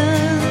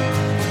hidden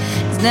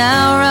is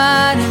now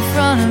right in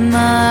front of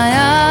my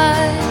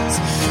eyes.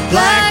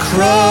 Black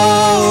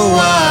crow,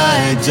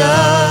 white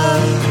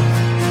dove,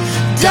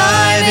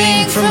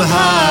 diving from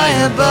high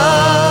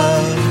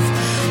above.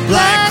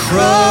 Black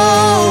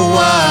crow,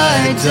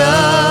 white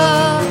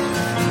dove,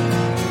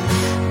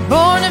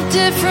 born of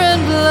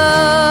different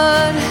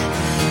blood.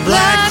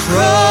 Black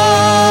crow,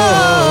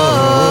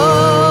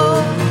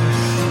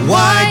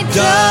 white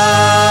dove.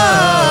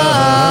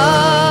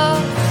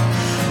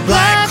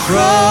 Black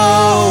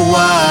crow,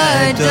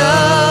 white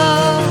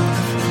dove,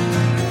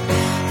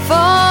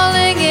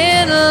 falling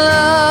in love.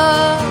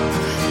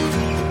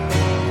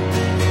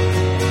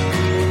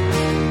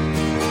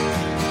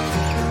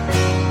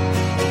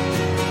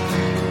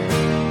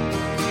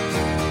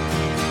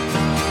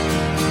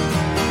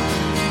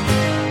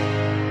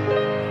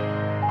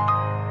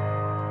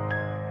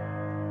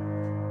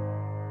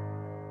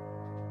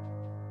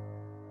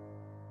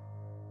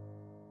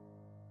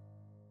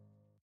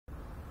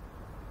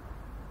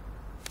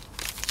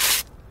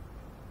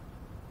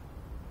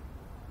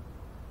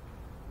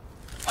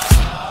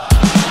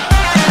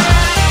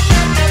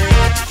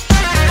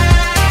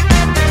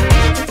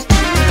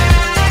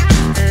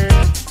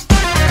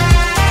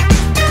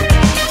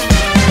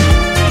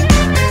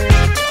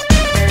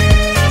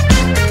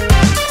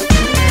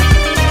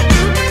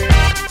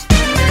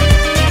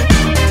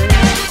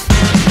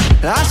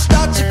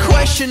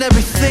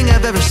 Everything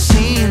I've ever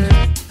seen.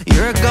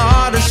 You're a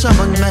goddess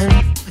among men,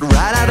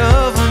 right out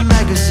of a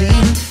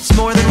magazine. It's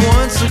more than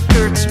once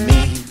occurred to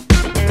me.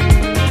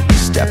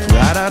 Step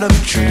right out of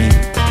a dream.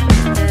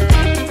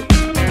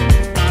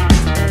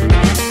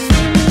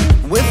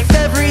 With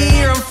every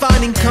year I'm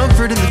finding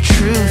comfort in the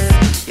truth.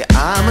 Yeah,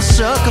 I'm a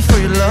sucker for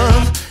your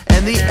love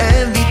and the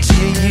envy to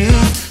your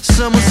youth.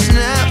 Someone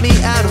snap me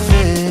out of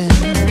it,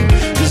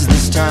 'cause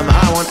this time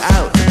I want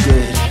out for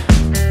good.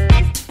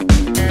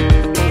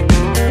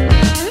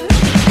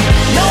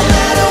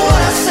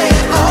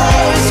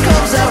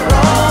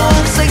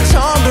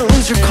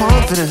 Your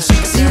confidence,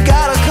 so you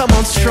gotta come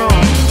on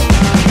strong.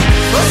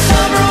 But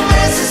some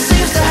romances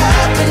seems to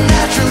happen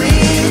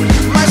naturally.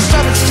 My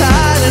stomach's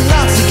tied in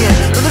knots again,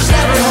 but there's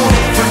never hope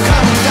for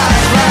common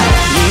guys like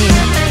me.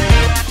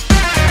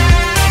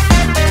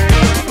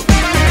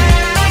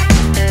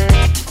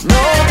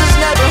 No, there's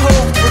never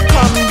hope for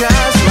common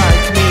guys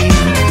like me.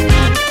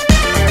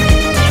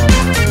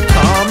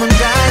 Common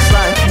guys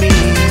like me.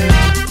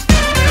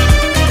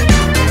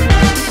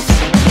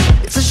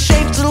 It's a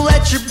shame to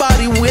let your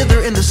body wither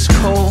in this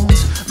cold.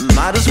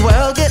 Might as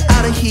well get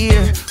out of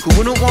here. Who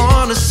wouldn't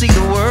want to see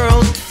the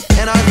world?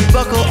 And I'd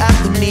buckle at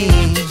the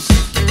knees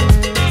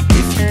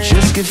if you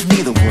just give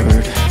me the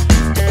word.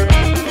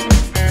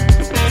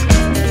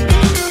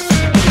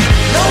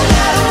 No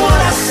matter what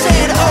I say,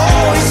 it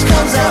always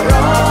comes out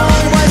wrong.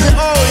 Why's it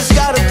always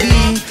gotta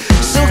be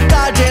so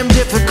goddamn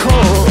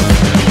difficult?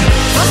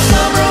 But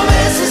some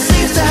romances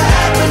seems to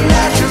happen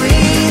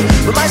naturally.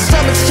 But my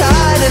stomach's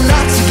tied in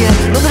knots again.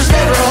 No, there's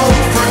never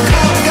hope for a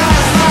common guy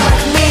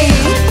like me.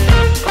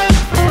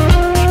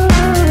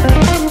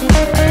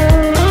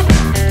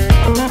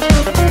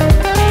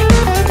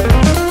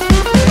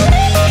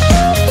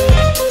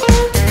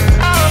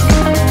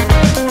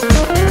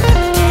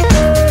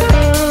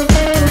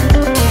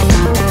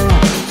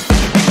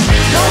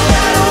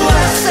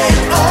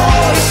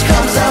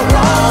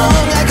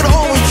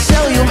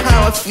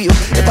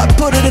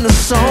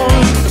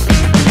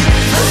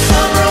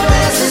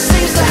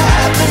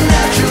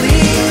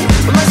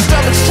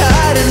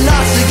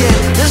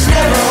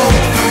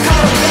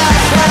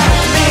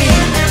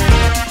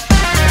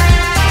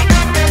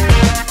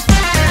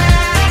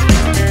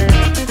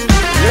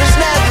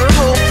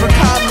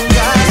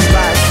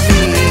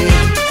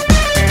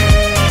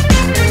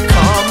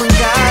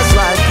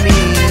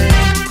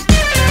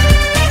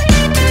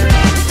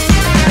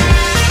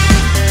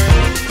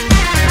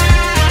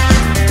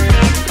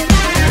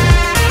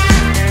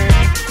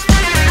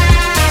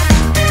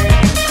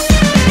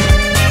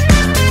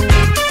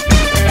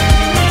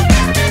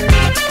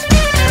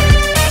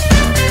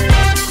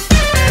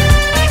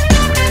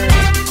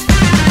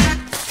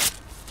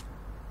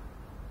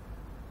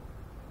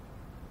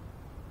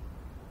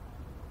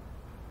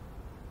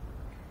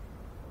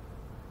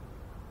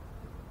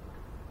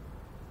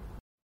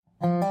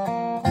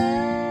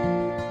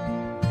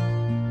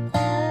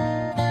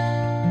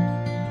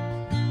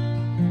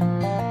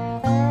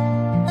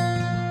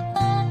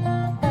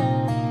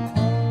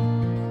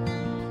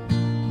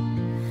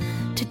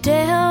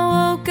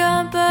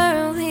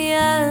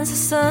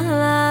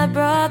 sunlight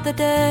brought the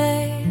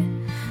day,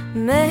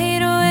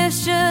 made a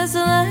wish just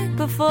like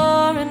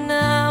before, and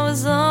I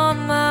was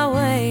on my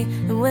way.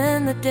 And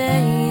when the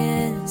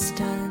day is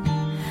done,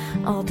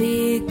 I'll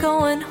be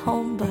going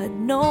home, but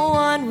no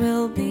one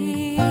will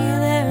be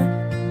there.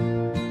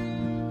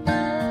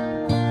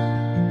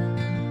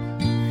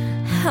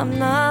 I'm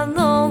not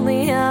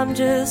lonely, I'm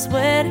just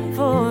waiting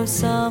for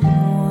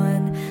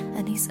someone,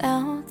 and he's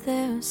out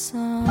there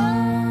somewhere.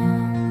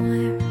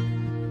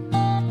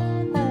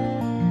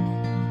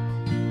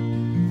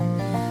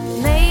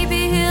 Maybe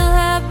he'll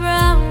have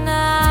brown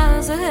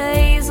eyes or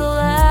hazel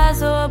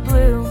eyes or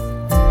blue.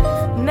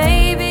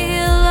 Maybe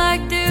he'll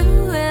like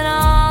doing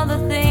all the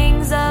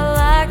things I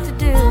like to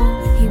do.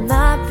 He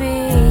might be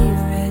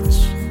rich,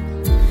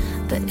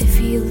 but if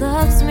he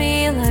loves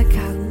me like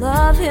I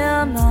love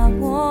him, I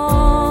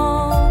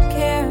won't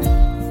care.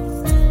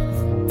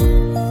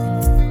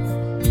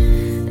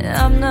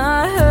 I'm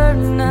not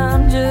hurting,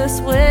 I'm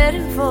just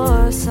waiting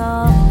for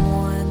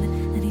someone,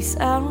 and he's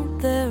out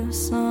there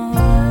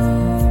somewhere.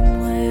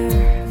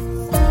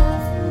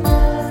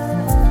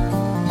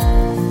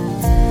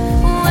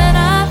 When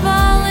I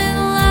fall in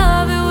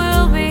love, it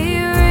will be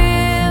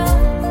real.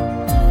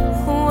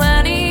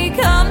 When he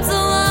comes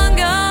along,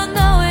 I'll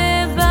know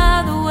it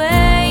by the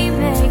way he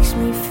makes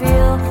me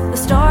feel. The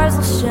stars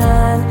will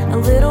shine a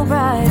little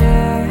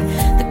brighter,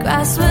 the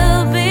grass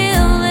will be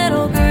a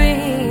little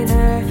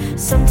greener.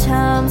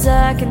 Sometimes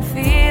I can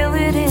feel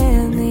it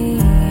in the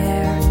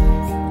air.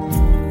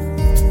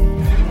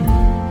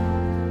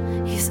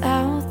 He's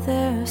out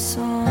there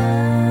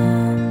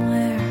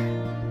somewhere.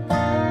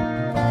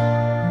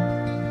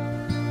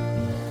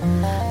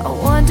 I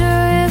wonder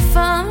if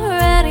I'm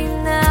ready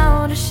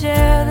now to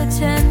share the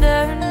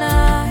tender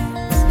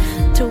nights,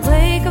 to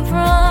wake up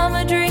from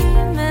a dream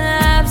and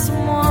have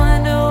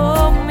someone to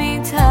hold me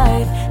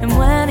tight. And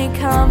when he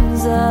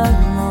comes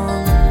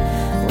along,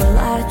 will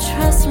I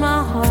trust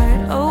my heart?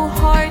 Oh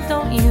heart,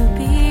 don't you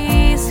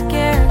be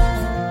scared.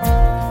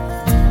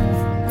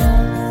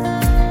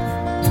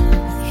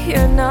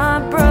 You're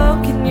not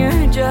broken,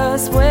 you're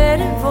just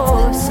waiting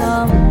for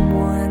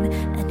someone,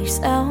 and he's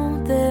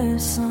out there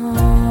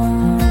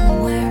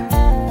somewhere.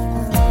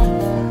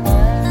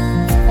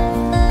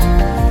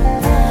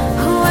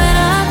 When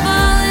I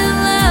fall in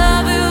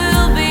love, it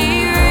will be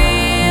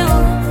real.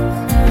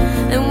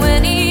 And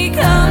when he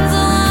comes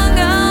along,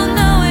 I'll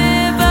know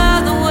it by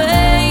the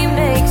way he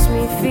makes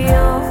me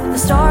feel. The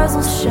stars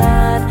will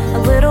shine a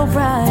little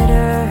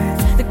brighter,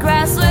 the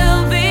grass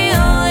will be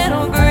a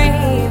little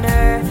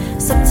greener.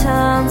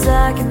 Sometimes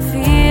I can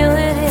feel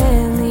it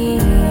in the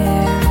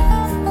air.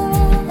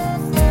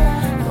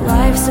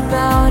 Life's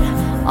about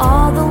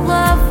all the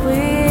love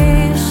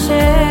we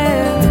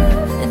share,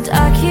 and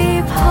I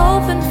keep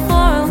hoping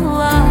for a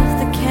love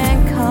that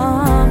can't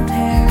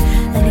compare.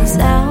 And he's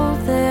out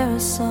there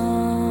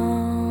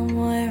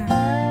somewhere.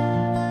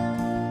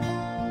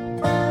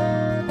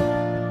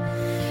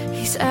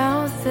 He's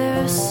out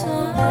there somewhere.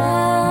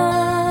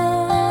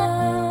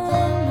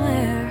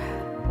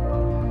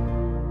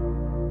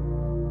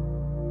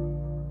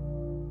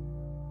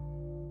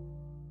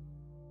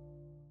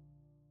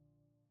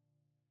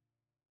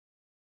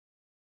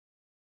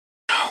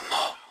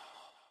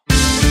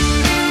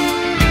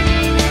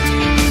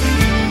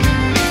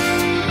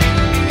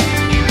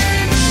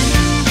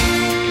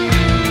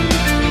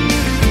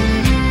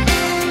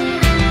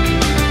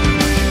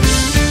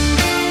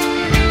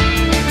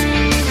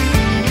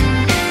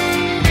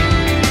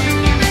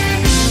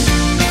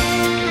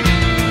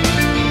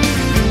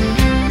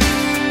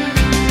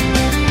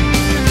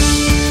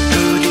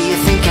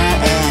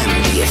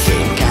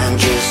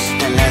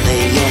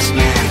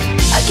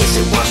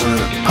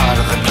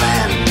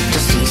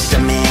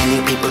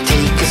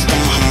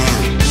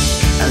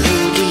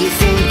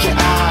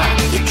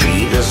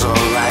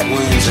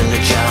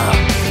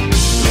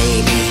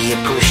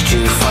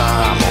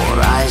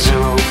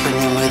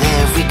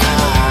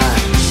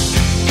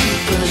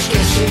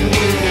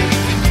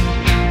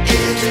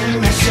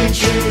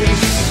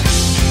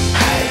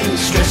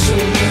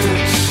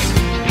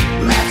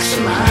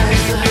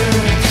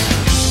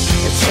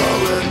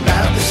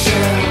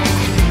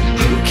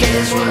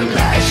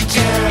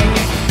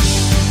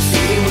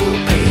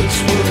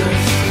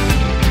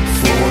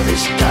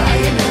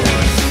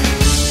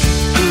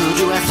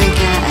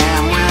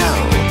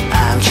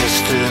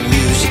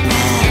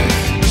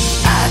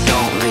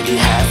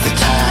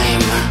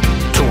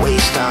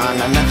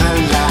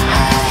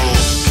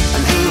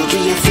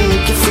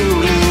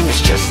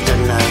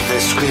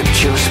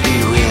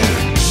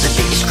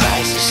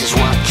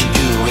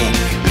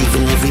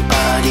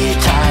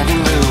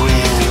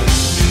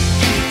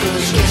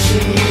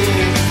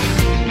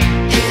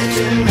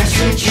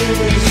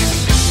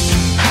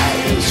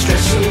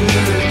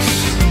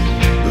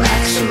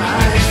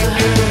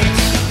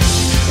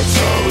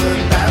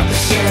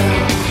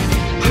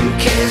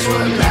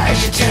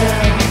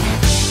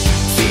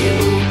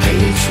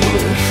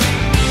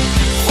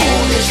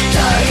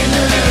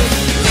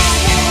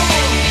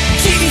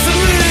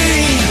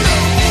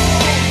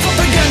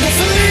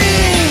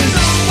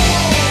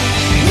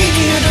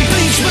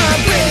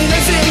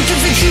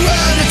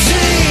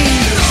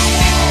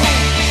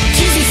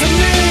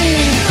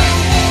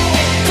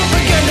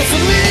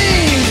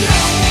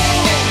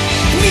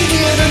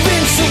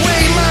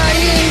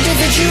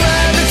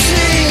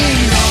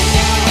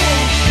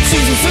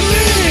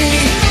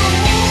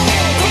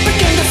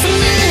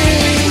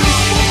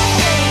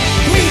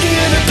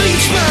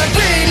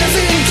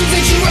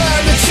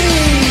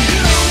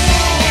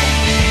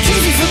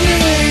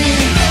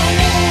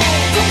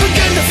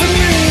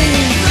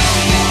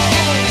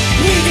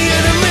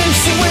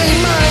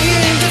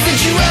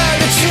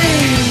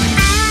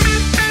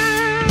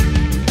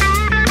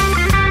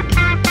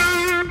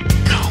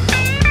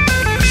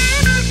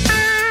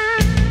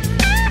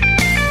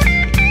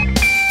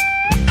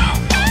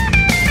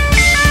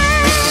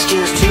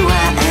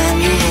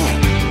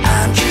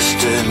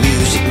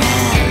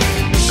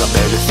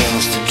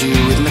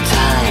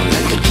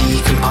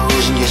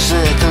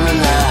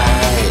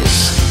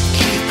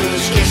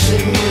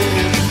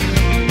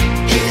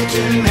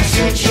 Instant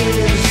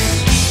messages,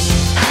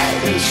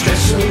 hiding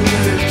stress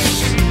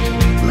alerts,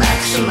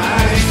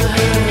 maximize the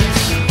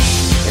hurts.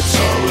 It's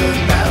all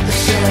about the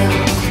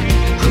cell.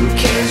 Who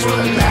cares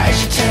what lies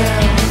you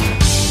tell?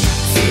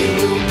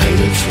 Feel will pay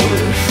its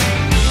worth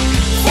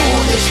for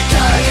this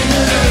dying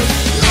earth.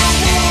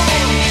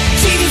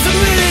 TV for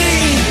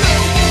me,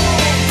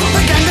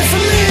 propaganda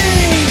for me,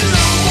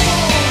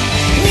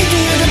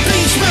 media to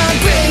bleach my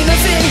brain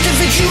of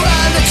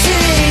individuality.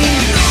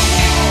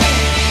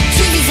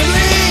 TV for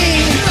me,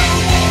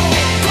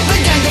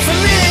 propaganda for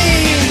me,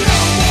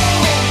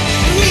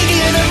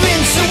 media to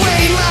rinse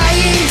away my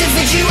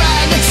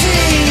individuality.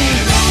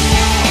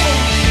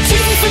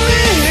 TV for me,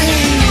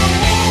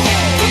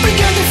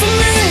 propaganda for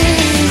me,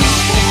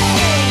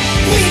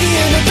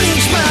 media to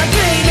bleach my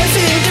brain of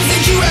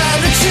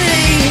individuality.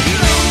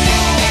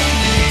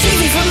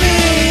 TV for me,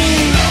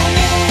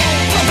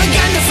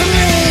 propaganda for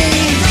me,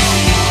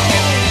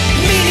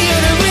 media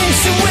to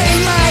rinse away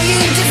my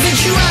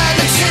individuality.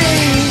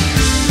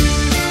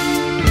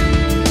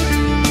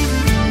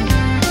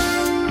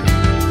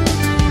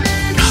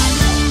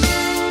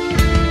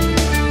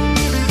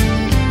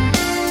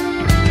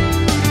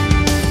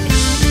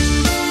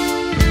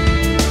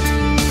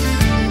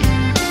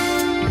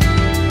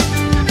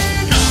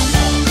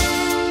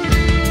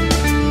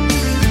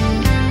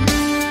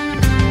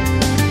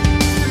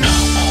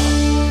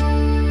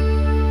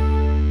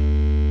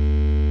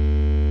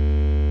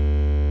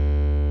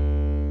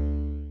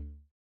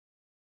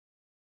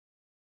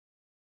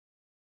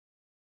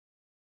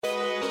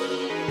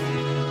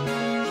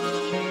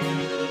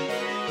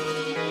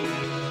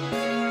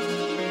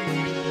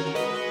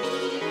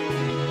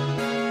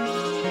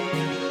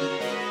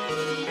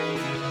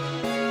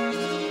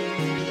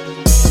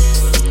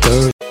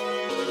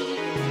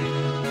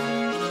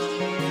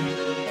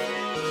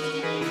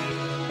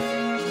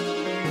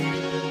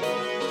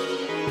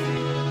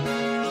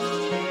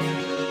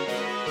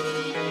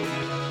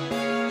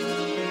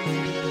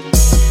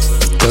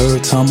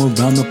 Third time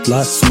around the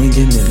block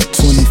swinging in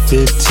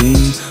 2015.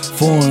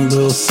 Foreign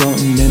little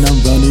something, then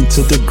I'm running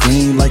to the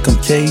green like I'm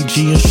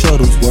KG and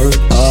Shuttlesworth.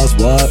 Eyes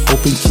wide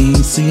open, keen,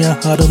 seeing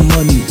how the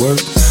money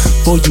work.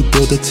 Before you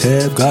build a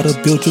tab, gotta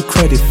build your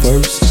credit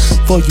first.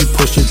 Before you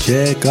push a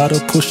jag, gotta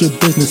push your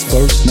business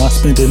first. Not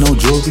spending on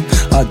jewelry,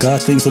 I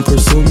got things I'm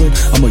pursuing.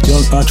 I'm a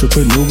young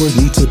entrepreneur,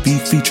 need to be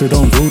featured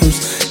on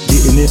Reuters.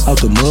 Getting it out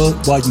the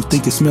mud, why you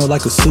think it smell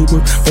like a sewer?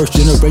 First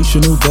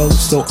generational though,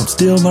 so I'm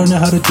still learning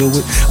how to do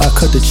it. I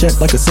cut the check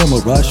like a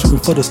samurai,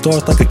 shooting for the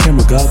stars like a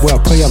camera guy. Where I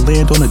pray I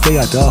land on the day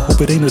I die, hope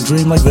it ain't a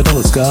dream like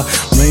Vanilla Sky.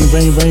 Rain,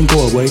 rain, rain,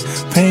 go away.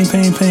 Pain,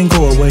 pain, pain,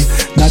 go away.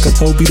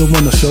 Nakato be the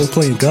one to show,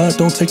 playing God,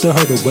 don't take the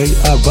hurt away.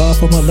 I ride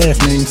for my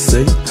last name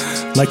sake,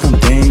 like I'm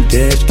Dame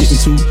Dash,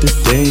 getting to this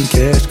dang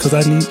cash, cause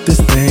I need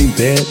this thing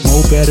bad.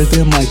 More badder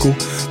than Michael,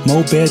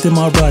 more bad than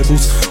my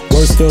rivals.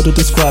 Words fail to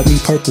describe me,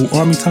 purple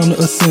army time to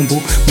assemble.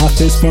 My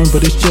fist firm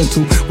but it's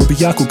gentle, with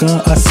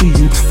Byakugan I see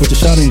you, with the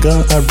shouting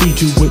gun I read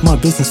you, with my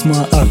business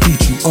mind I beat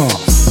you.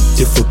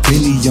 If a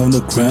penny on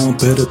the ground,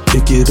 better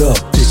pick it up.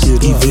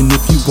 Even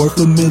if you worth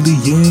 $1 million,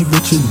 you ain't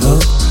rich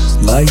enough.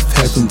 Life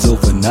happens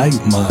overnight,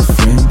 my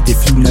friend. If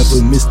you never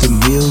missed a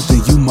meal,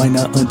 then you might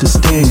not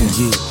understand.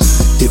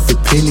 If a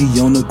penny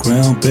on the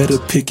ground,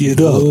 better pick it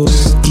up.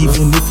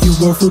 Even if you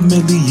worth $1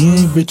 million, you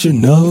ain't rich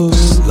enough.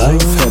 Life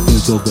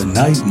happens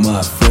overnight,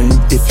 my friend.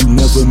 If you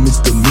never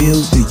missed a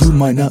meal, then you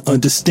might not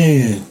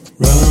understand.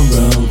 Round,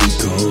 round we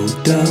go,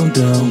 down,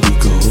 down we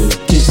go.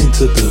 Get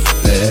into the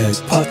bag,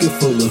 pocket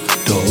full of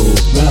dough.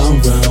 Round,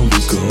 round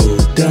we go,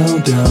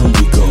 down, down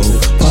we go.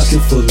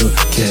 Pocket full of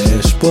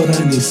cash, but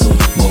I need some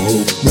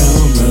more.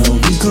 Round, round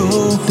we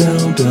go,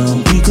 down, down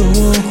we go.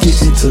 Get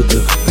into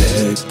the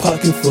bag,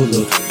 pocket full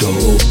of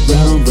dough.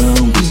 Round,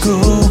 round we go,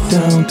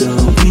 down,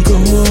 down we go.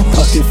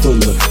 Pocket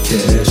full of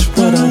cash,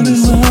 but I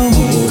need some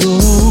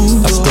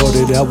more. I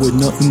started out with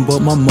nothing but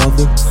my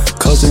mother,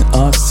 cousin,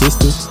 aunt,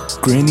 sister,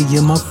 granny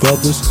and my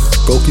brothers.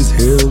 Broke his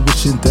hair,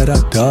 wishing that I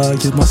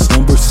died in my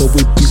slumber, so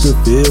it be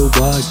revealed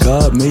why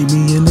God made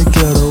me in the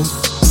ghetto.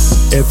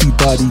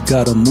 Everybody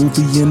got a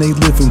movie and they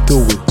living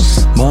through it.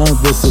 Mine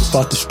was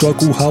about the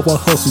struggle, how I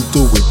hustled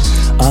through it.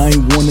 I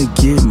ain't wanna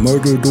get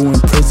murdered or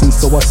in prison,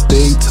 so I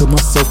stayed to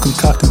myself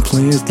concocting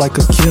plans like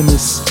a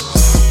chemist.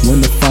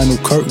 When the final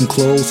curtain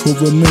closed, who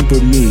remember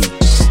me?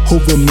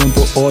 Who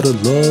remember all the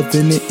love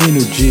and the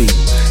energy?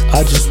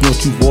 I just want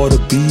you all to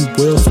be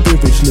well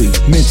spiritually,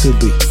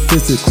 mentally,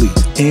 physically,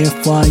 and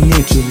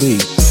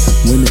financially.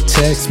 When the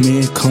tax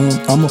man come,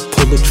 I'ma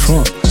pull a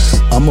trump.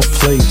 I'ma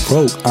play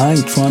broke, I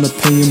ain't tryna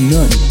pay him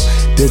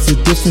nothing. There's a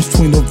difference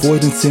between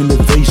avoidance and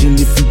evasion.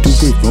 If you do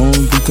it wrong,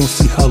 we gon'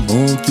 see how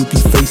long you'll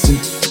be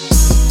facing.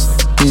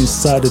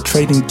 Insider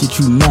trading get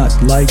you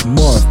knocked like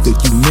Martha.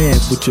 You mad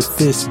with your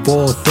fist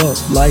balled up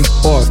like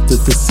Arthur.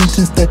 The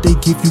sentence that they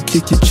give you,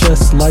 kick your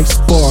chest like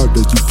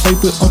Sparta. You play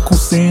with Uncle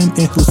Sam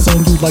and he'll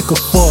son you like a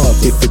father.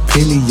 If the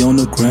penny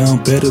on the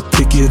ground, better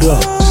pick it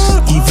up.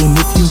 Even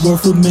if you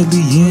worth $1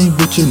 million,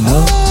 rich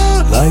enough.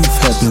 Life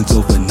happens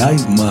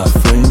overnight, my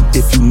friend.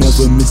 If you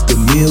never missed a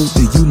meal,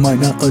 then you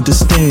might not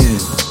understand.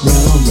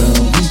 Round, round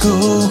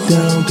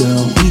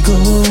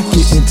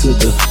to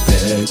the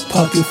bag,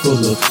 pocket full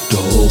of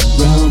dough.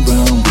 Round,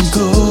 round we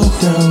go,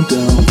 down,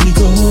 down we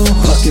go.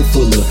 Pocket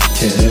full of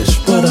cash,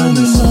 but I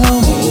need some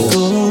more.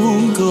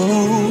 Go.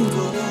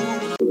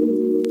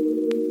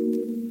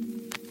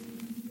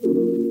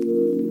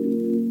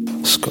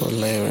 Let's go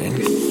layering.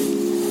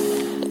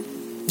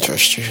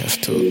 Trust you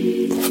have to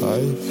 5.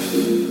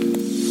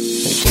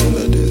 Make all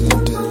of this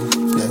and then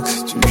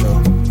next you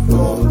drop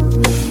more.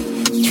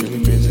 It's really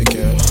busy,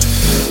 girl.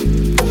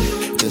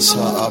 This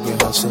how I've been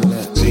hustling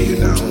lately.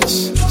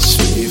 Just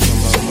sweet from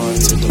my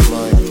mind to the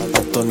mind. I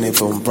don't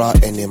even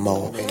rot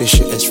anymore. This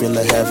shit is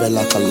really heavy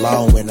like a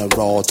long in a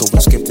roll. To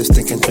escape the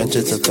stinking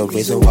trenches is the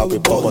reason why we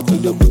bought the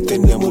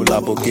Louboutin and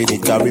Lamborghini.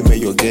 Carry me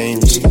your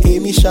games. She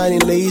hear me shining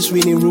lace,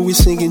 reading Rui,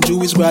 singing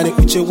Jewish, riding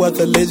with your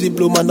weather, lazy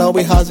blue. Man, now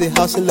we housing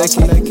like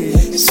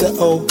it.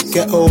 Settle,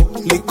 ghetto,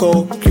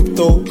 lico,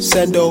 crypto,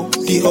 sendo,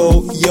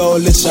 do. Yo,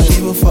 listen,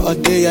 even for a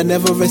day, I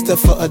never rested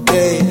for a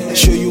day.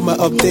 Show you my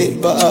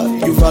update, but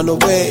you run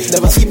away.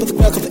 Never sleep with the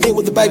back of the aim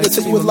with the bag that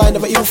said you was lying.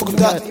 Never even fuck with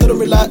that. Don't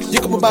relax, you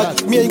come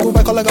back. Me and you go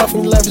back. All I got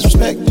from your life is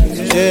respect.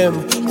 Damn,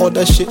 all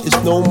that shit is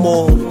no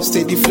more.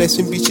 Steady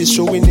flexing bitches,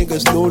 showing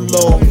niggas no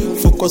love.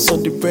 Focus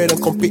on the bread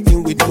and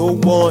competing with no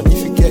one.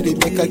 If you get it,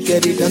 make I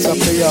get it. That's how I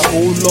play a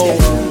whole long.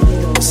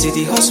 See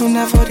the hustle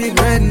now for the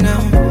bread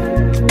now.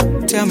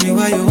 Tell me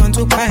why you want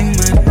to bang,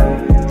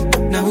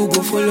 man. Now who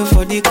go follow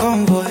for the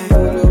convoy?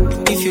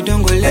 If you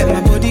don't go, let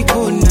my body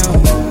go now.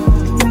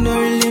 You don't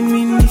really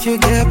mean if you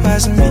get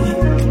past me.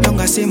 Long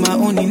I say my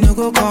own, you no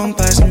go come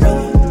past me.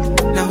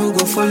 Now who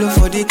go follow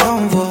for the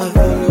convoy?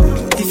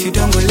 If you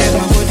don't go, let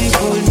my body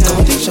go now.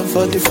 Condition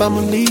for the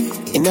family,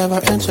 it never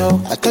ends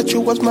so. I thought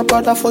you was my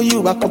brother, for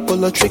you I could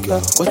pull a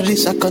trigger. What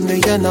is I can do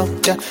yeah now?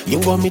 Yeah, you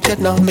want me dead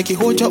now. Make it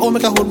hold your own,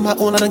 make I hold my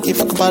own. I don't give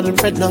a fuck about the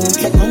bread now.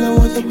 Like when I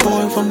was a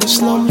boy from the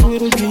slums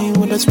with a dream,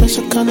 with a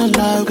special kind of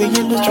life, where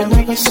you just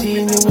never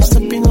seen. You was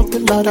stepping up the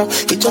ladder.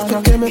 He just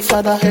became a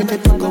father, had to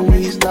took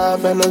away his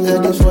life, and I'm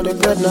heading for the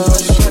bread now.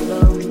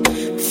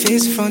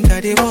 Face front,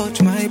 I they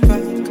watch my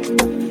back.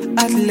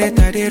 Athlete,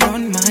 I they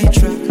run my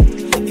track.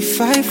 If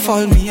I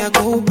fall, me I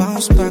go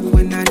bounce back.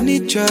 When I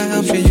need your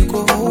help, yeah, you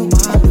go hold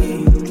my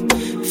pain.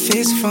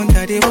 Face front,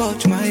 I they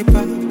watch my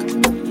back.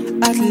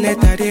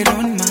 Athlete, I they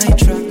run my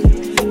track.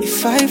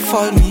 If I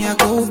fall, me I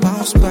go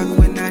bounce back.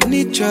 When I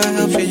need your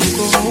help, yeah, you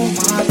go hold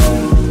my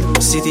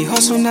pain. See the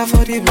hustle now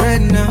for the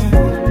bread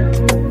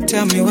now.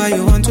 Tell me why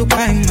you want to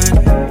bang,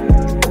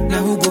 man.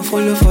 Now who go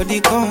follow for the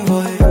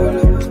convoy?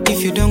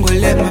 If you don't go,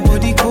 let my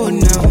body go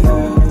now.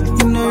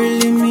 You don't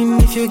really mean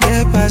if you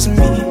get past me.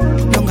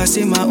 Long I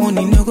say my own,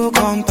 you no go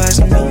come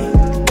past me.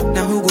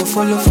 Now who go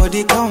follow for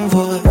the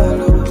convoy?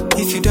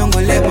 If you don't go,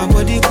 let my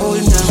body go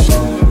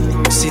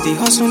now. See the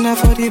hustle now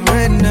for the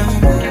bread now.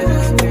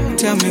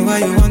 Tell me why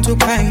you want to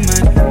bang,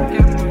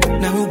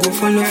 man. Now who go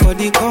follow for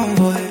the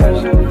convoy?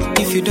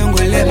 If you don't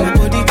go, let my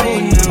body go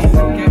now.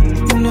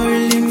 You don't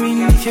really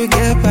mean if you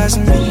get past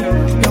me.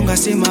 Long I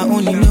say my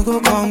own, you no go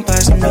come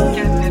past me.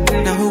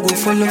 Now who go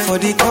follow for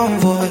the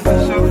convoy?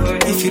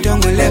 If you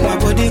don't go, let my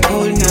body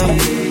go now.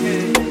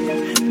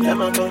 Let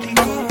my body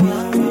go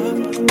now.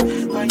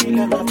 Why you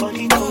let my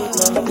body go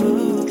now?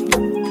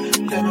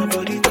 Let my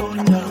body go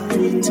now.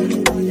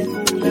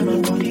 Let my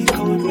body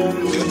go now.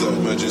 Get that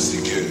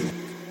emergency kit.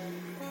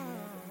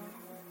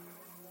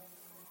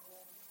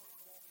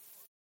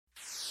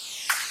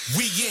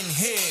 We in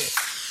here.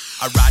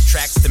 I ride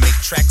tracks to make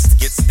tracks to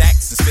get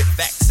stacks and spit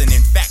facts, and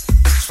in fact,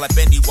 slap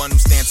anyone who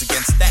stands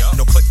against that.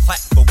 No click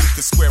clack, but we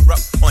could square up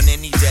on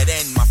any dead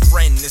end. My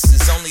friend, this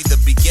is only the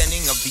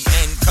beginning of the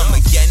end. Come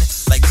again,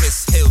 like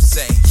Miss Hill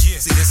say.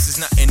 See, this is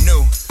nothing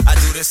new. I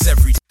do this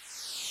every day.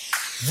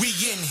 We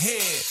in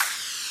here.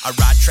 I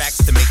ride tracks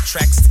to make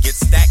tracks to get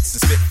stacks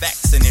and spit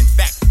facts, and in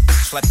fact,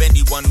 slap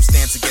anyone who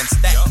stands against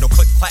that. No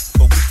click clack,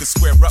 but we could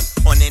square up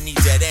on any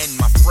dead end.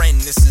 My friend,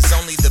 this is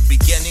only the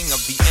beginning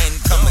of the end.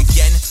 Come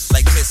again,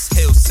 like Miss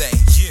Hill say.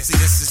 See,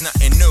 this is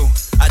nothing new.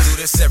 I do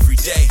this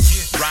every day.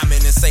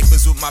 Rhyming in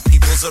ciphers with my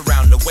peoples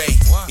around the way.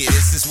 Yeah,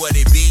 this is what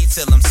it be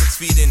till I'm 6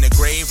 feet in the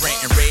grave. Rant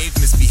and rave,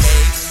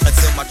 misbehave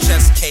until my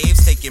chest caves,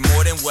 taking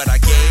more than what I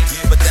gave.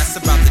 But that's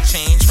about to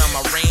change. Found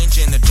my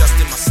range and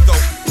adjusting my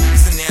scope.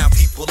 So now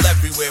people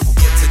everywhere will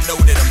get to know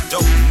that I'm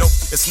dope. Nope,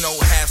 it's no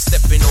half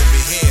stepping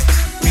over here.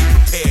 Be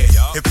prepared.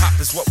 Hip hop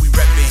is what we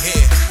reppin'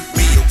 here.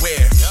 Be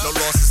aware, no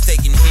losses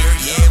taken here.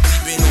 Yeah,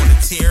 we've been on the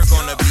tier,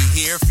 gonna be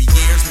here for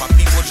years. My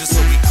people, just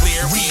so we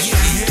clear, we in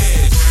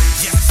here.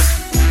 Yes,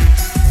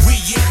 we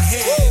in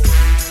here.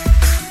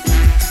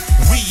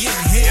 We in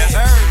here. Yes,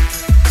 sir.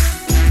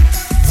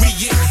 We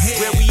in here.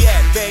 Where we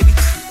at, baby?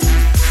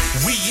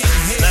 We in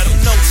here. Let them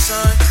know,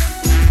 son.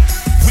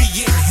 We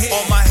in here.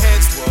 All my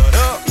heads, what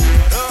up?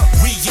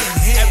 We in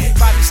here.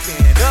 Everybody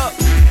stand up.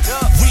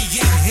 We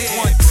in here.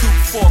 1, 2,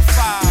 4,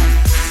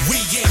 5. We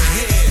in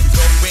here.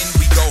 Go win,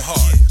 we go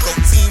hard. Go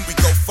team, we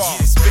go far.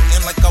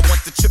 Spitting like I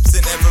want the chips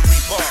in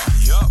every bar.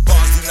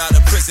 Bars do not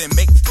a prison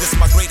make. This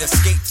my great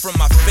escape from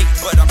my fate,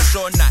 but I'm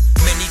sure not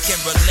many can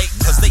relate,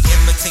 cause they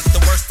imitate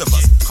the worst of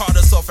us. Caught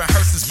us off in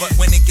hearses, but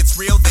when it gets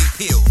real, they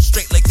peel.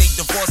 Straight like they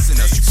divorcing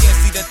us. You can't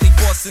see that they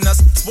forcing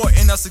us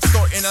exploiting us,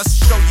 extorting us.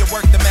 Show your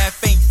work, the math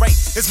ain't right.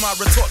 It's my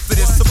retort for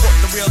this. Support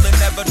the real and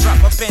never drop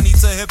a penny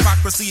to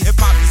hypocrisy.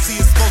 Hypocrisy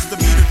is supposed to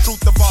be the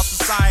truth of our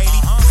society.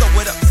 So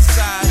what up,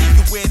 society?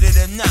 You with it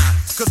or not?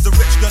 Cause the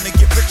rich gonna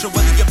get richer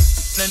whether you're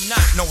or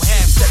not. No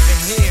half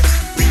stepping here.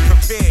 Be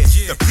prepared.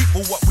 The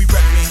people what we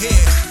reppin'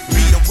 here.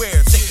 Be aware.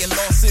 Taking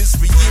losses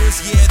for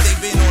years. Yeah, they've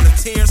been on the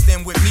tears.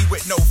 Then with me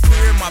with no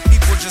fear. My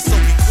people just so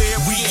be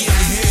clear. We in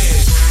here.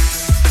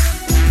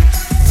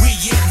 We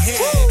in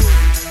here.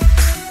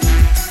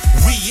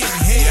 We in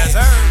here. Yes,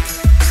 sir.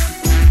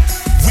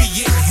 We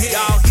in here.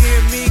 Y'all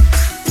hear me?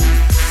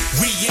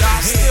 We in here.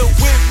 Y'all still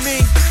with me?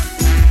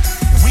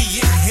 We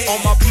in here. All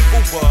my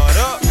people, what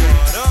up?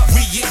 What up?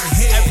 We in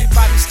here.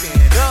 Everybody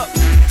stand up.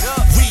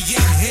 We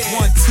in here.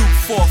 1, 2,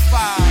 4,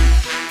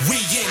 5. We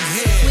in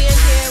here. We in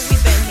here, we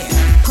been here.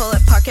 Pull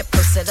it, park it,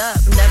 post it up.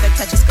 Never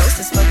catch us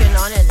ghosts, smoking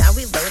on it. Now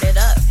we load it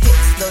up.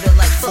 Hits loaded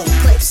like full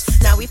clips.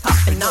 Now we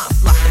popping off,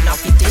 locking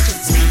off your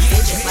digits. We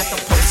digit like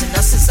I'm posting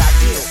us is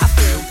ideal. I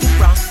feel you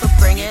wrong, but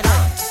bring it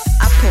on.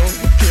 I pull,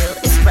 you peel,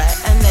 it's red,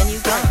 and then you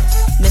gone.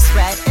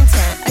 Misread,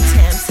 intent,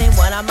 attempt, say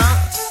what I'm on.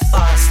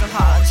 Boston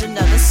hard, you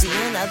never see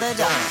another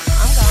dawn.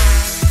 I'm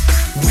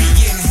gone. We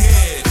in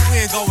here.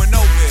 We ain't going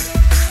nowhere.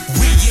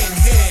 We in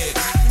here.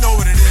 You know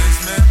what it is,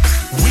 man.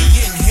 We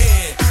in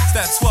here. It's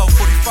that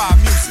 1245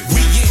 music.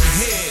 We in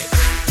here.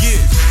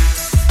 Yeah.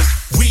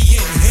 We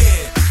in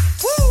here.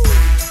 Woo.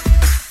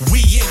 We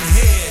in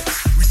here.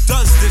 We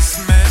does this,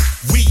 man.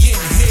 We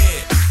in here.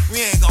 We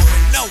ain't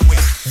going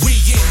nowhere. We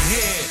in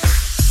here.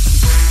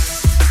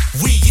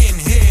 We in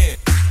here.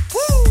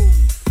 Woo.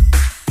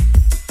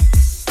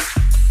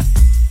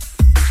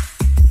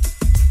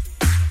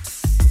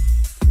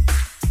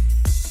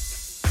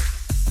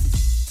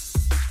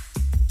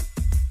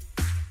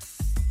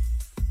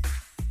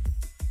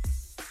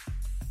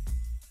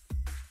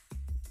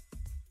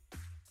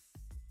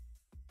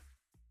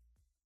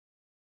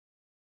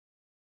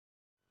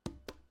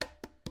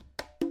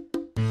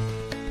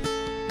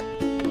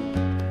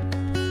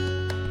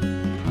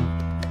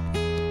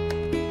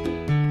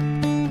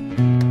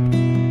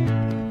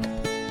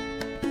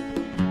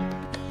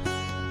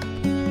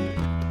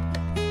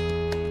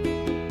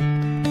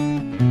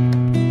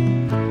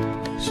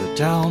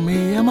 Tell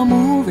me, am I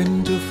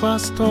moving too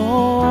fast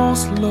or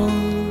slow?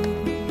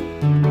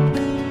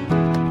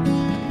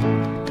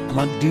 Am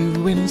I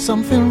doing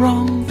something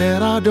wrong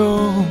that I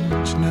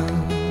don't know?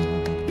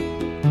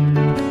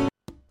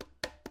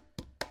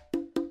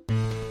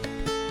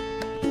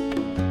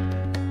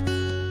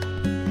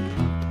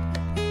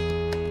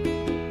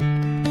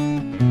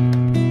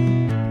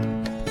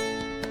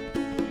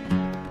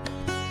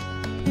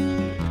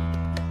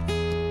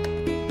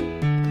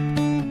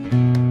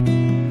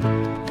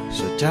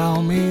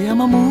 Tell me,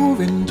 am I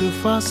moving too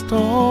fast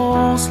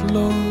or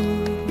slow?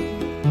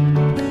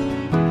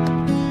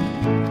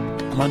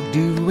 Am I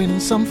doing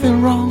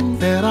something wrong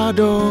that I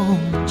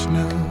don't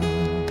know?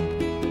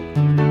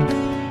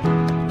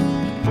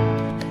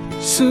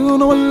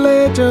 Sooner or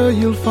later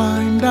you'll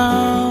find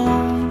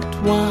out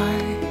why.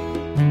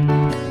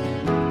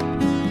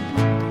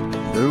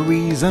 The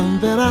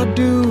reason that I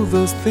do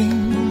those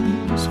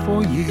things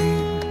for you.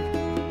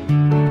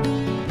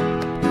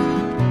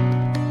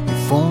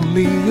 If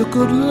only you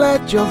could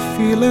let your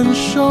feelings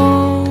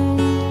show.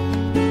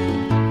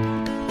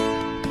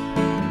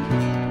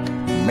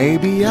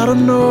 Maybe I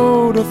don't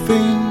know the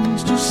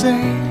things to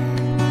say.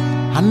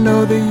 I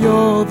know that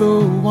you're the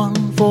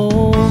one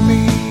for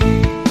me.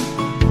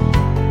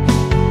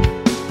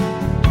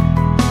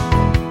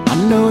 I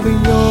know that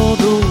you're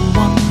the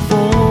one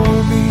for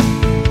me.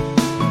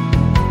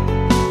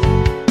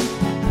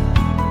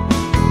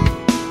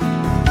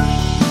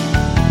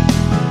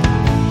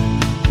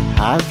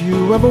 Have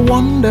you ever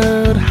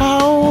wondered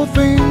how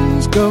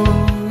things go?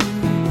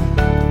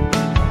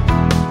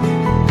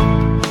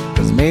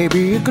 'Cause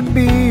maybe it could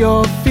be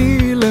your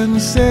feeling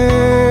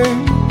saying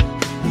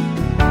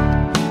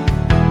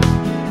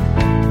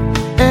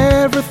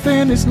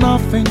everything is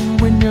nothing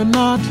when you're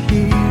not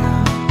here.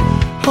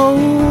 Oh,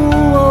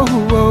 oh,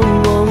 oh,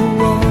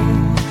 oh, oh.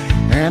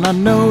 And I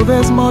know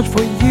there's much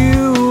for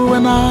you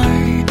and I,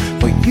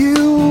 for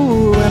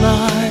you and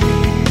I.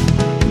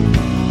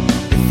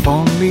 If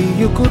only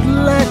you could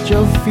let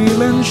your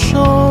feelings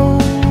show.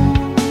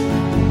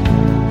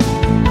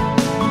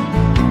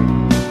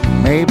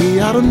 Maybe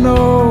I don't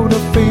know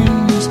the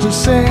things to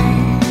say.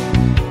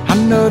 I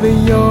know that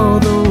you're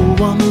the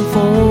one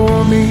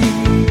for me.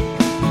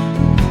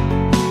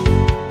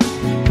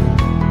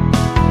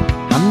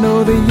 I know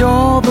that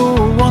you're the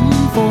one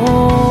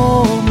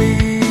for me.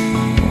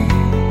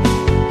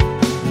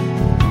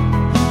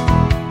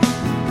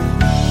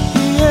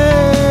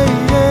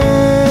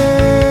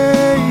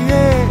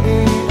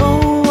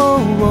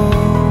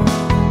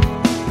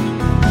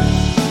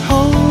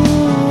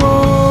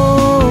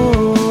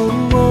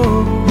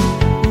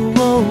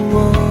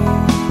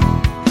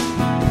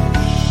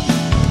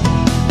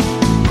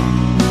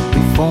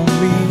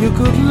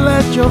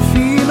 Let your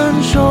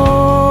feelings show.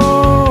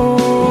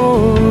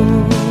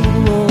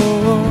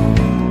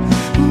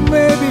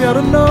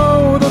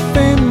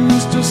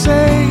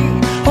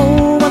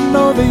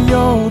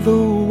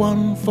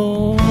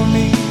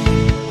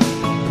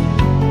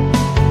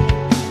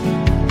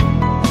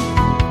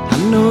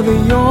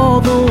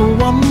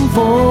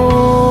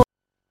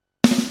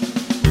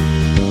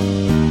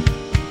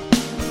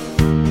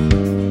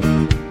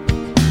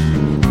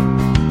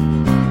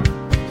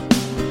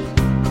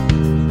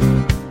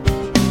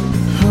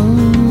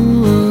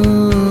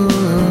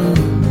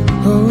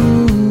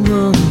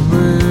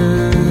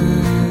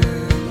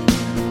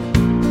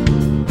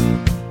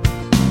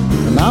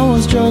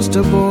 just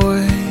a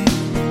boy,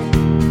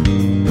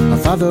 my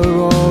father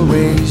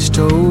always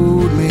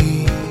told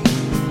me,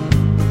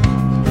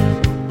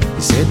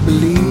 he said,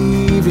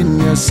 believe in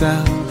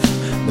yourself,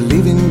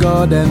 believe in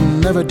God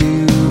and never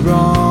do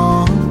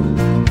wrong.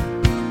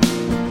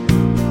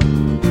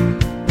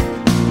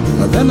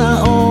 But then I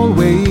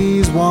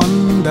always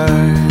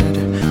wondered,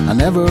 I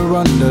never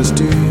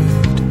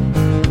understood,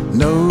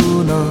 no,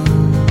 no.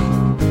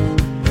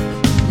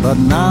 But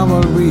now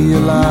I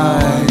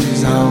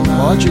realize how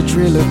much it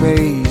really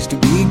pays to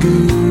be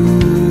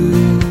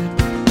good.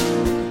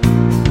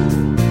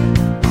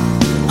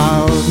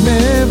 I'll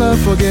never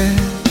forget,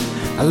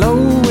 I'll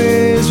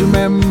always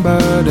remember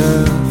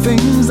the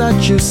things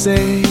that you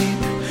said,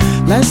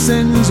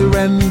 lessons you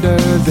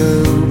rendered,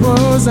 the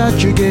words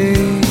that you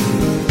gave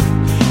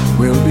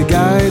will be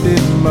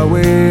guiding my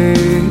way.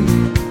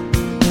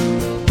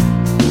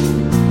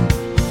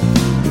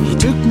 He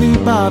took me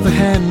by the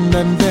hand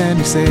and then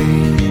he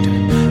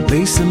said,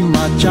 listen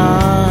my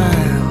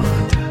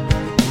child,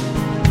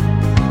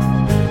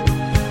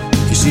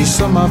 you see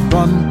some are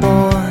born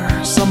poor,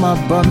 some are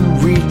born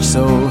rich,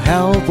 so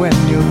help when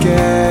you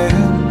can.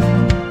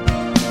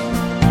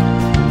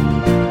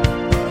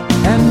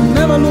 And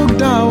never look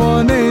down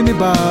on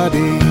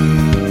anybody,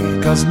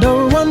 'cause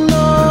no one knows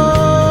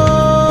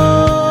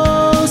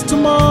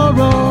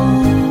tomorrow.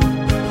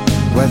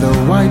 Whether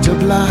white or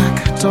black,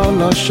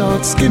 tall or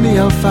short, skinny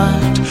or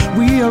fat,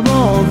 we are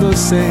all the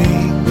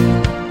same.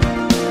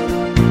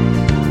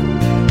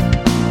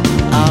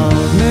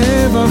 I'll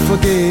never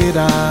forget,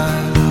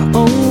 I'll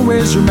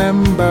always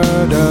remember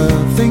the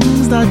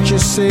things that you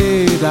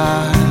said,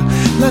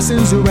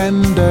 lessons you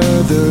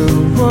rendered, the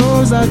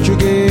words that you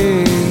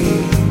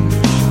gave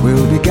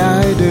will be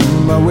guiding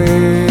my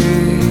way.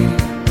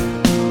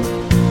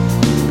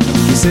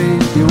 You say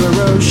you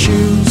wear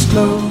shoes,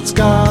 clothes,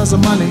 cars,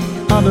 and money,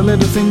 all the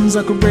little things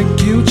that could break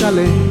you,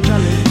 Charlie.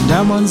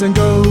 Diamonds and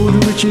gold,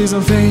 riches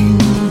and fame,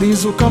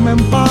 these will come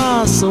and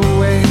pass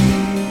away.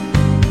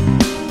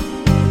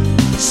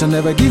 So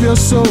never give your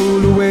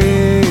soul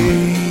away.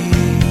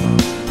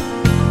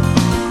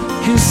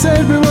 He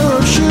said we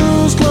were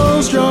shoes,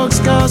 clothes, drugs,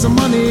 cars and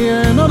money,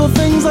 and all the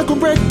things that could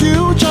break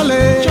you,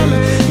 Charlie.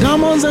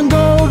 Diamonds and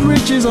gold,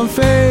 riches and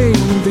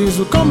fame, these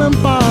will come and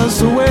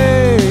pass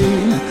away.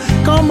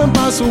 Come and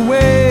pass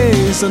away.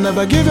 So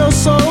never give your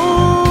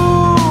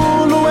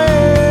soul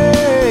away.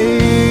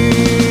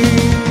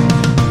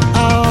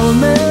 I'll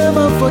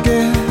never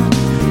forget,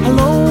 I'll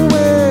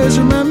always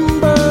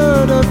remember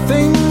the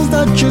things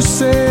that you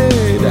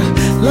said,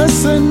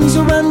 lessons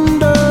you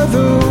rendered,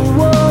 the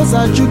words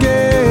that you gave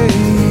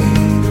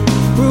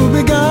will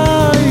be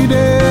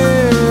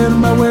guided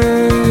my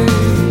way.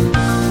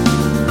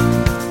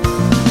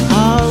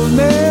 I'll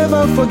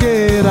never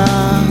forget,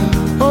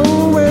 I'll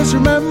always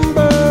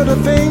remember the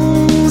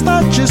things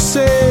that you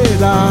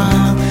said,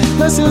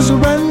 lessons you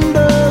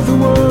rendered, the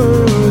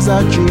words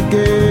that you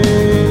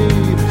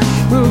gave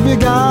will be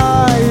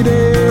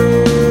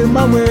guided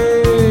my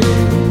way,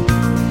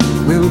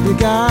 will be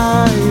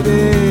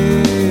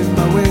guided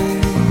my way,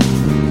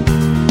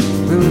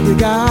 will be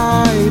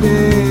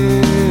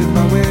guided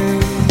my way,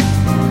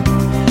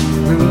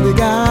 will be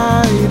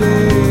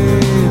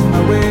guided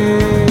my way,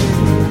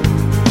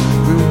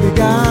 will be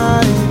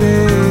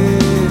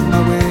guided my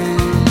way,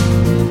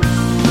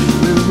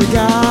 will be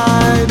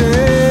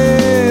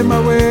guided my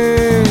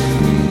way,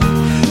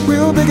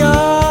 will be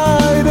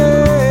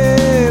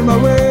guided my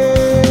way,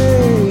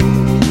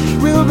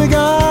 will be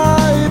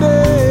guided.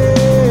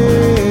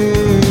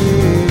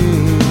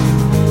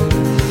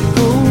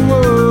 Oh, oh.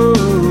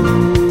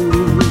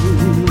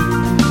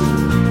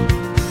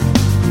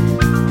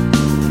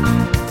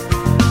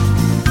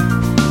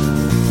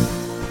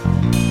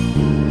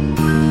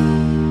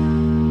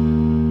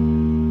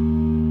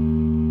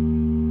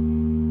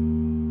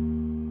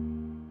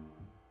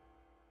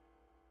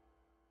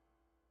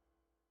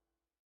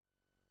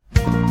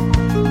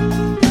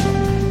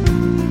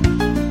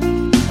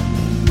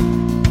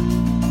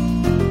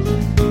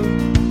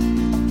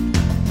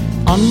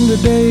 On the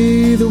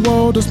day the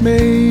world was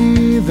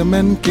made, the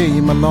men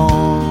came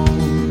along.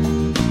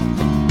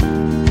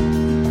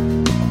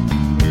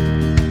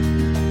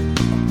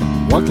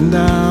 Walking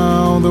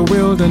down the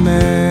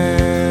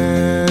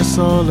wilderness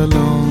all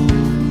alone.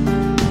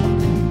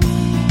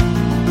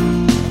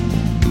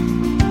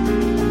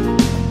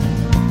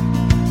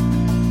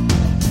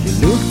 He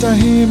looked at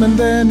him and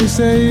then he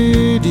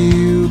said,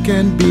 you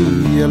can't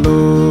be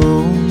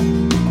alone.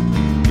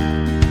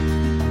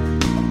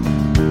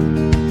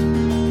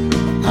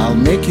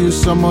 I'll make you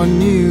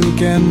someone you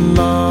can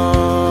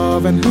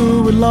love and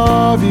who will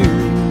love you.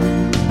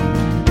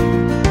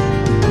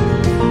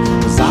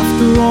 'Cause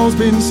after all's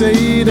been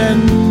said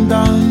and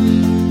done,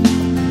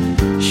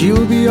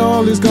 she'll be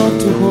all he's got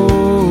to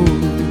hold.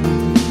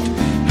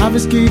 Have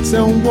his kids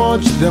and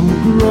watch them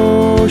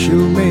grow,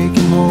 she'll make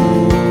him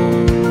whole.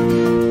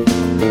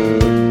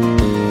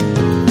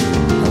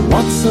 And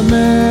what's a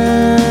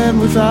man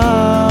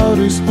without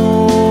his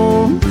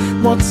home?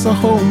 What's a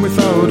home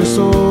without a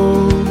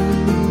soul?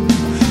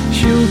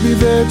 She'll be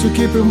there to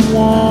keep him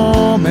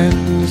warm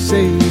and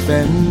safe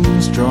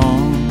and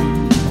strong.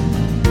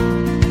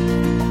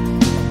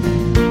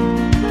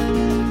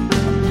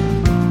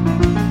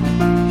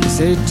 He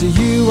said to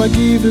you, I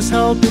give this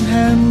helping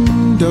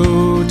hand,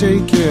 oh,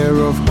 take care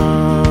of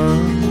her.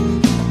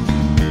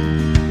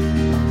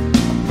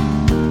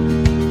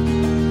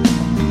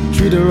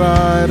 Treat her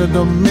right and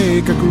don't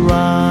make her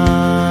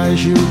cry.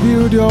 She'll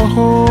build your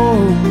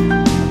home.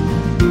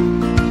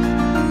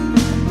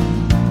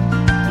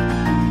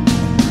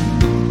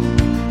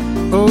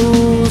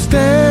 Oh,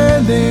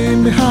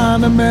 standing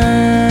behind a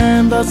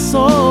man, that's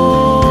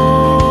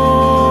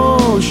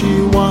all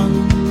she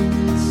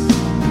wants.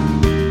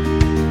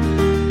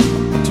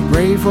 To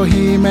pray for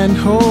him and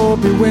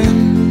hope he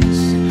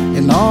wins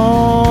in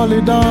all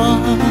he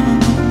does.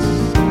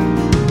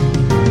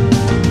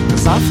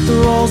 'Cause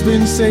after all's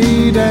been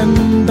said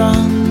and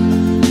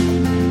done,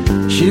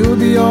 she'll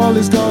be all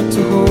he's got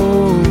to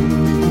hold.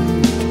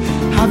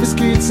 Have his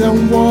kids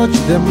and watch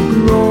them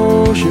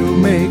grow, she'll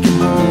make him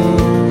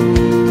whole.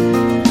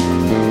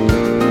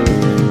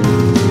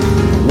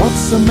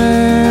 What's a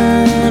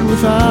man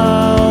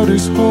without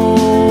his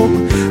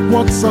home?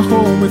 What's a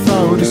home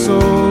without his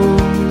soul?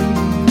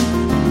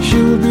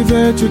 She'll be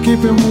there to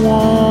keep him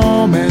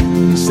warm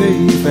and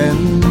safe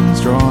and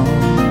strong.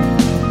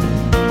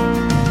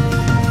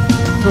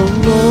 Oh,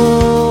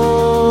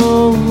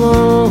 oh,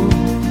 oh,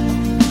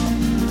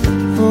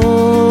 oh, oh,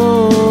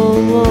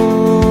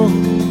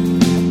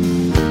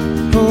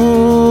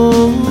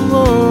 oh,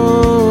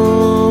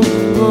 oh,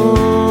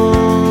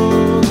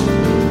 oh.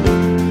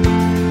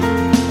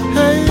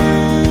 Hey,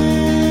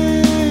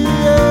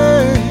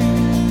 yeah.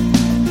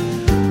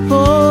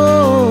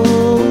 Oh,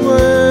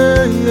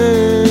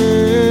 yeah.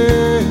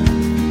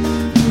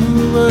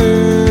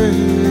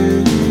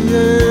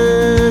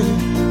 Yeah.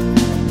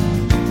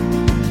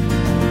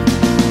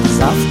 'Cause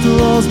after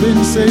all's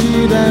been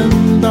said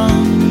and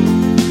done,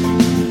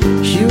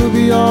 she'll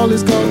be all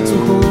he's got to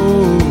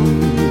hold.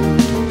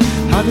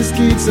 Have his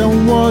kids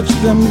and watch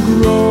them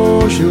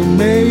grow, she'll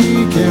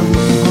make him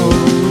whole.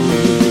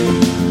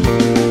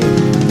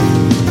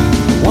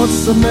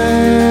 What's a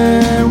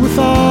man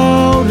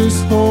without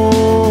his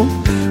home?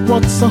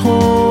 What's a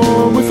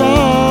home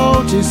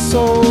without his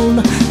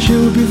soul?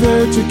 She'll be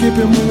there to keep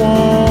him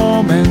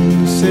warm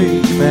and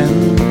safe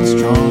and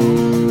strong.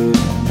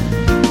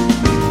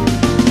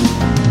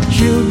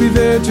 She'll be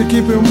there to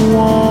keep him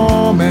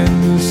warm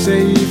and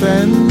safe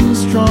and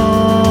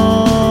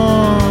strong.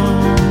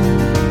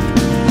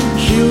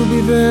 She'll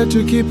be there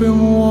to keep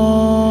him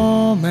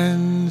warm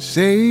and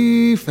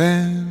safe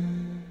and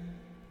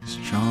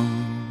strong.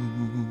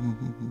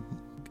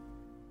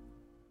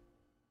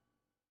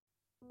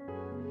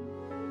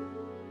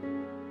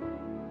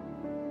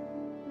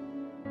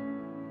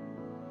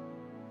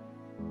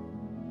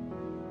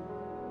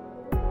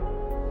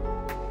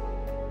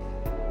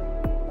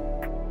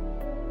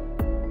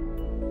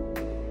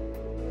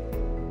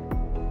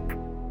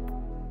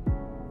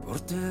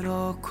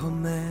 Porterò con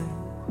me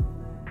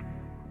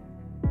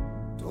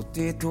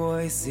tutti i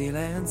tuoi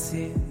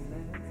silenzi,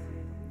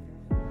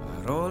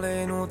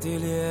 parole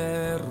inutili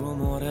e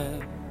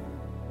rumore,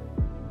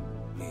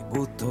 li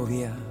butto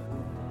via.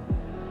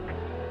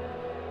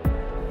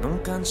 Non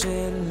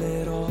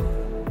cancellerò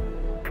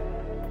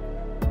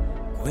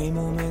quei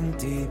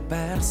momenti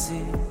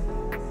persi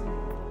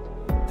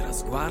tra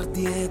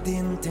sguardi ed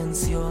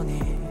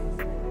intenzioni,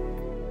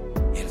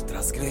 il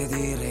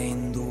trasgredire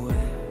in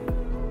due.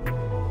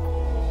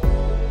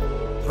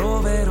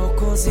 Proverò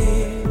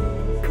così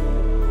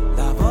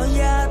la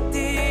voglia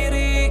di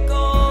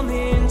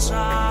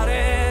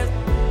ricominciare.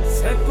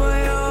 Se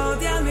poi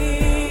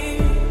odiami,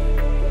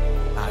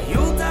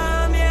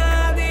 aiutami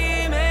a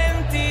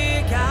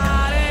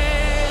dimenticare.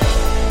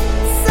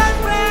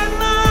 Sempre e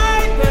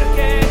mai,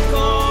 perché è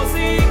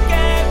così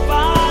che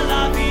va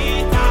la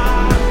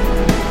vita.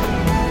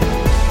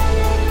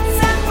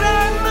 Sempre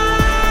e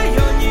mai,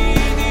 ogni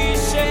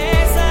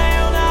discesa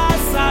è una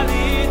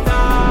salita.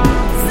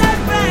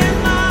 Sempre e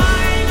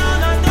mai,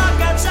 non andrò a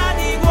caccia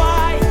di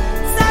guai.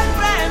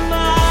 Sempre e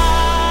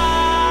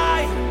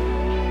mai.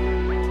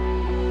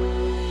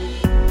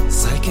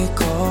 Sai che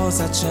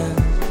cosa c'è?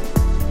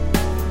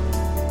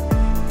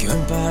 Che ho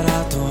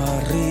imparato a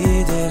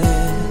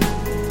ridere,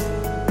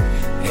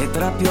 e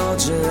tra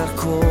piogge e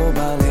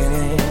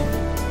arcobalene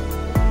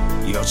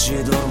io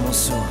ci dormo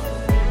su.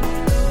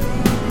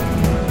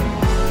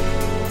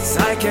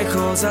 Sai che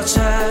cosa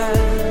c'è?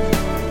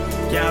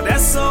 Che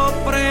adesso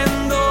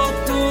prendo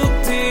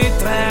tutti i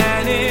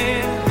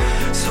treni,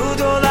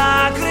 sudo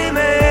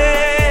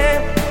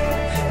lacrime,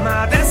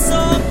 ma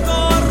adesso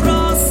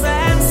corro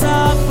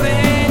senza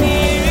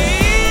freni.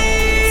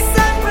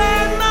 Sempre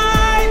e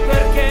mai,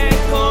 perché è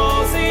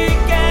così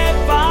che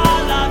va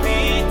la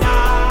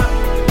vita.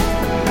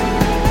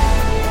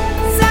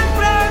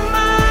 Sempre e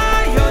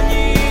mai,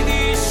 ogni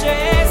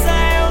discesa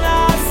è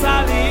una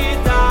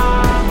salita.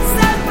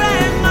 Sempre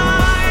e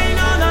mai,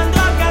 non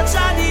andrò a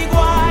caccia di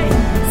guai.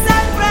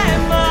 Sempre e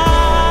mai.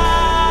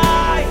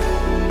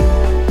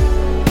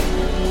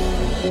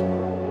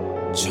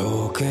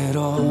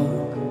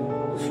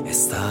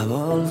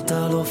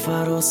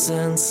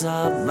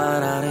 senza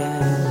barare.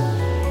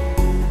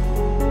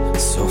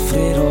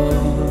 Soffrirò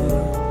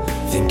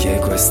finché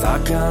questa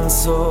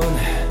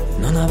canzone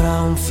non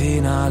avrà un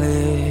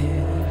finale.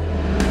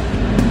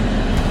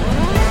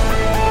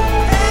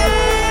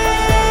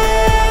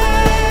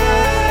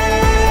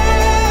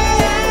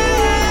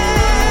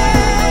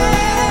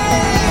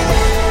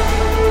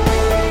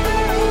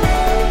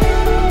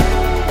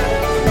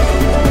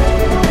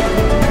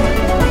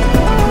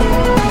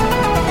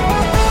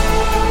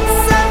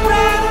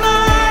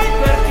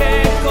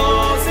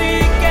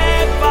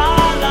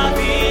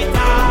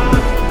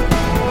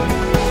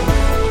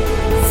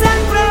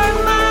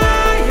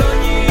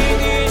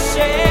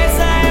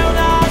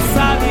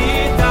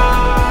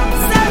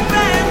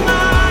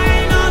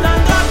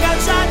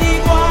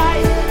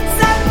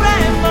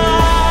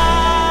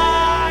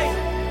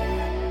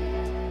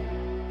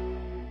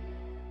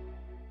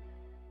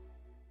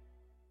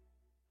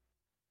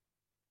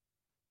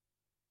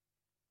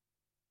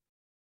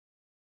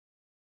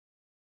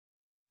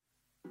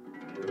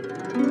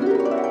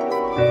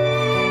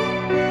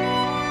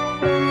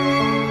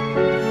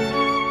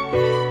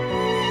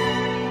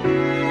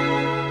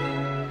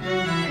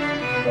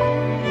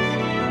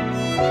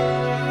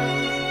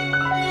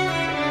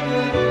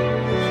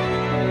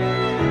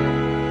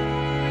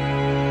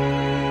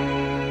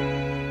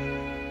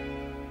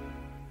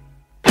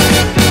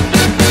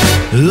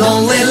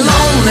 Lonely,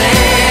 lonely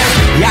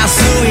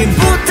安い舞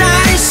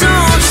台装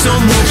置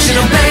持ち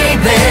のベイ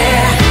ベ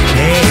ー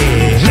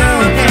遠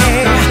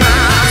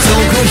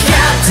くや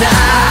った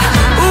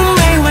運命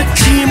は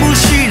君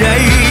次第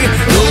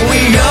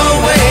Going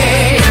your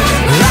way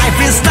Life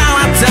is たら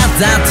た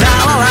たた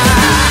らら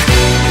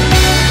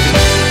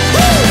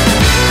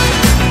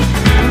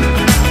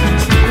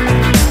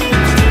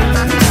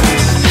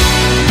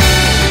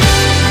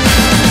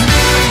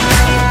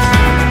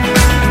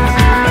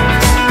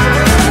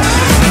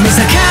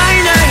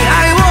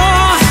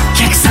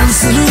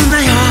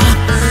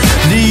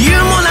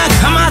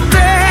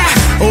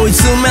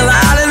詰めら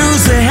れる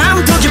ぜ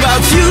I'm talking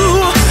about you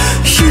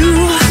You,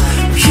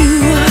 you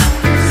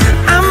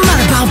I'm not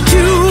about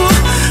you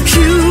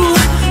You,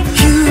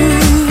 you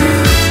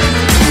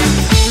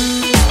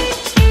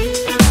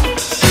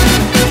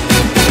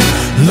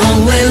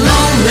Lonely,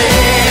 lonely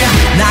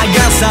流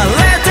され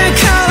て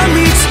から見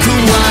つく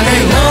わね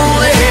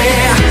Lonely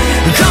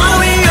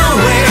Going your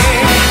way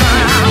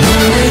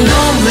Lonely,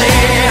 lonely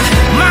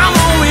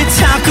守りた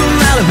く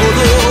なるほど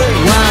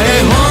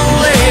Why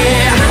lonely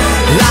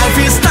Life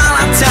is ta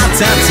ta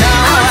ta ta.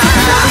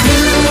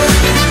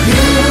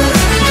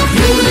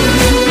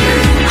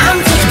 I'm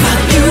talking about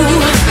you,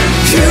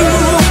 you,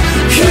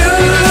 you.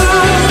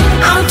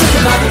 I'm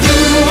talking about you,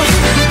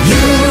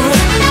 you,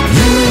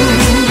 you.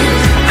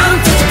 I'm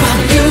talking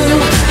about you,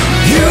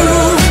 you,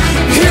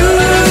 you.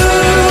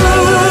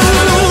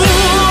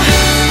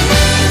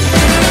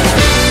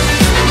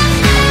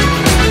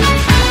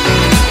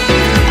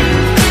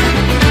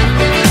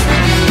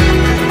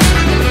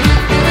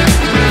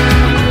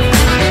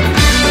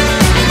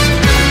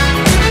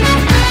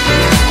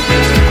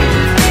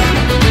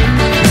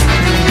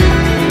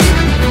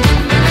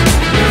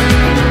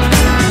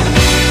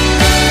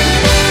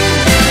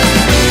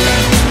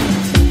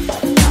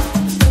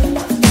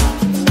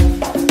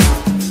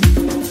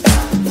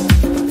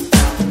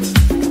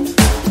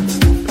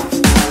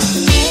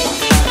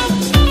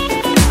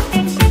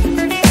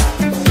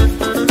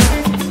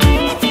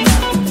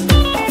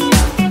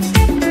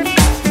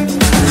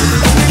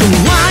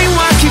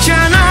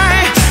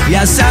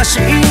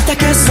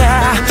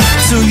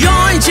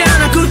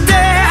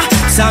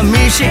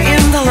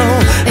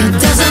 It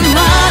doesn't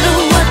matter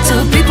what the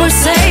people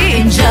say.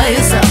 Enjoy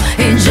yourself,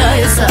 enjoy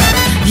yourself.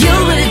 You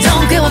really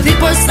don't care what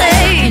people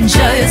say.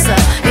 Enjoy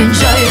yourself,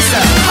 enjoy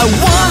yourself. I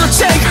wanna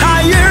take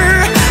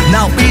higher.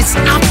 Now it's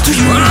up to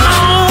you.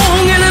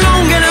 On and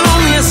on and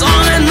on, yes,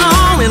 on and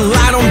on, and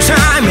light on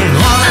time and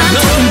all I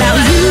know. I'm talking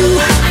about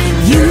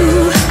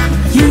you,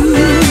 you.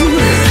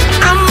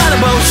 I'm not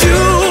about you,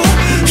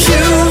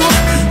 you.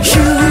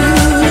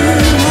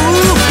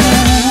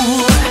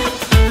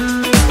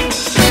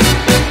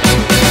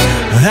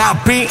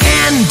 Happy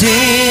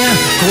ending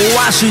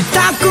壊し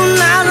たく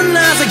なるな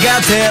ぜ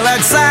か照れ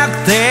くさく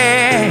て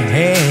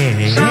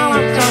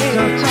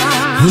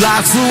ふ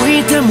らつ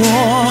いて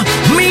も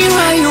未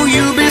来を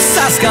指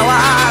さすから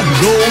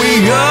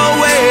Going your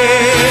way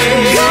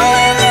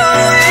Going your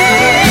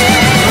way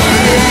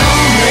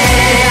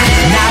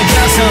流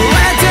さ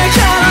れて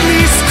から見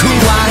つく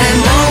わね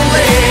Lonely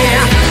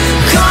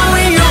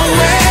Going your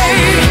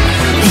way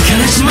行か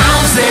れちまう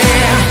ぜ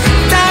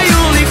頼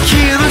りき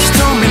る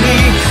瞳に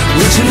打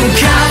ち抜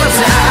かれ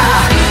た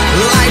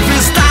Life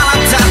is たら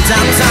たたた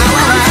ら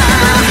ら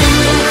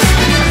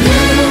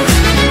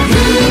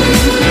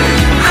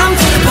I'm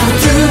talking about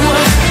you,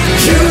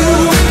 you,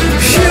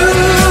 you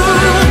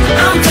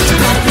I'm talking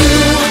about you,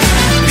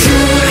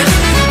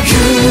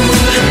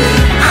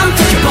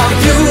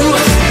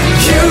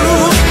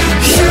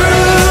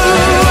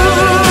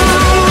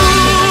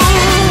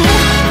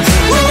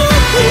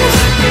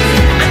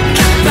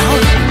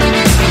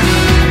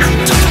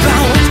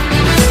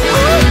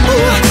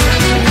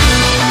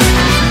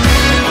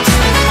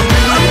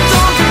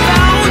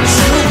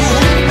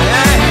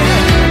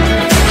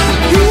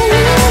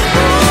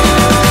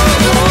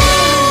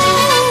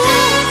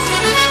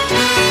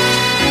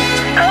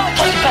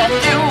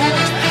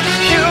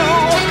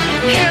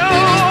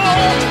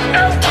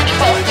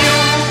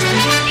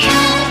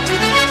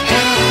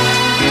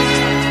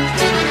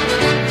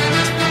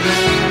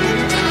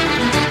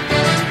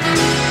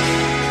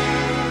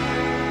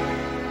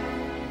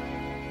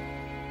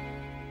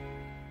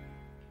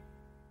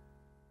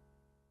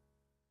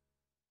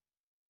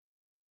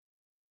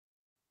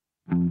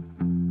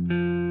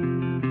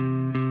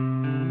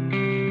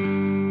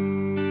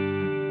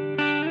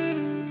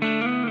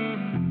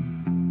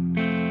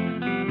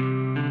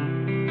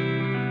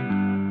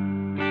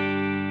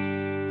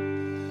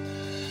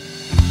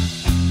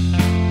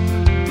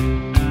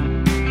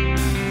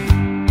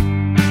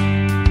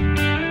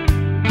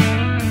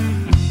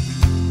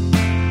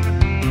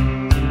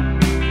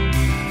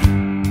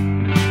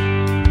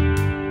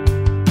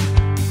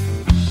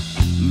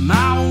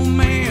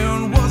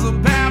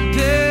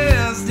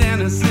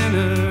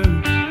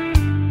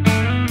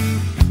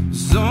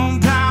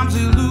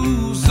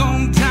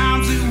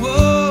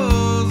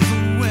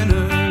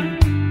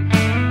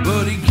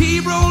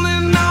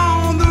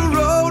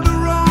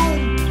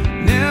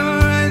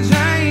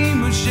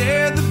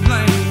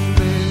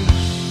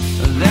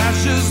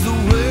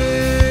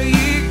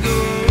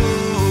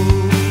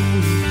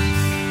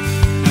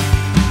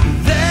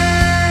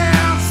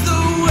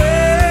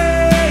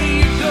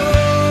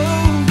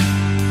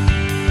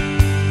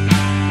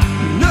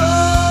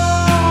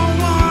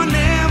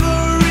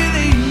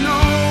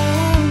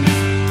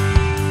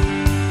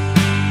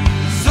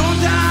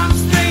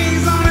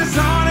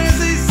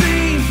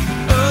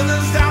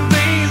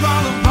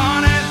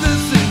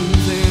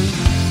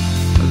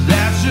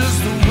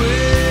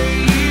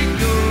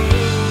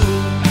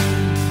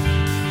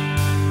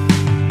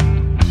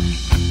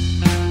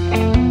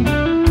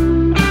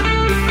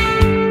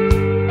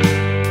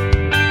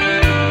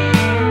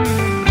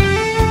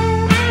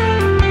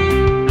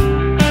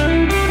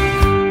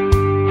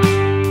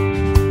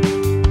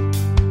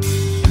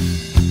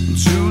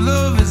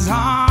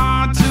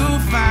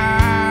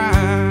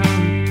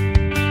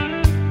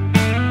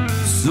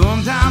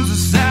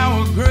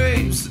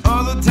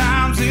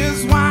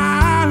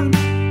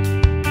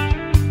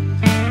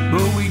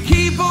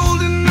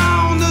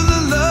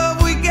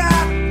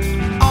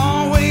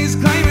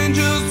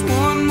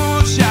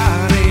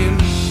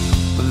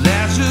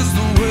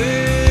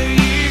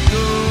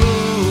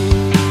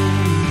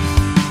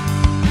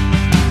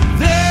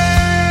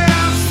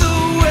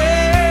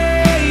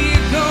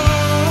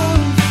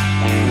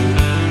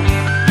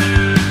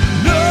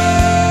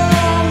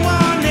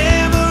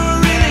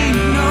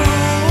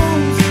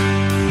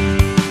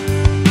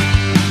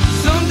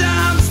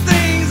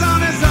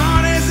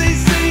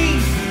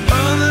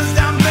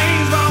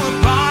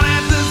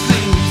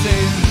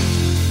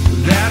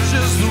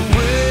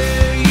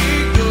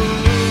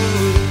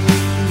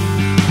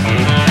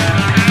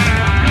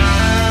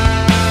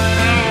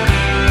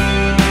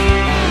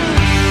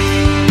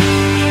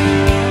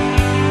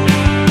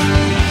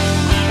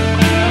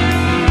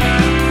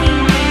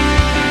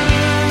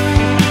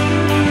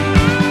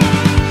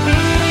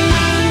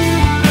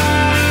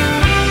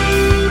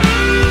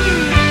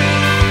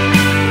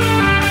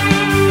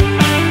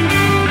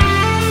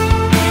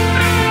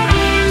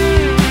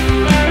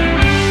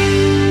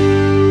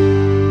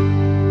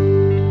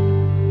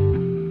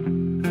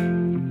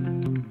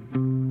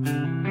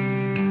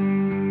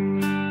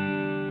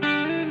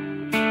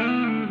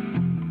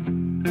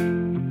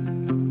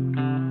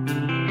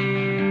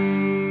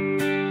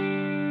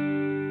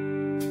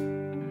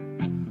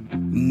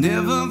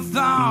 Never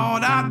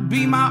thought I'd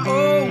be my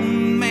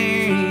own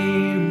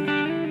man.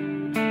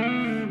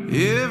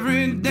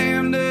 Every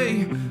damn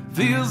day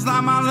feels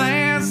like my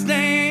last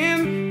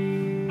stand.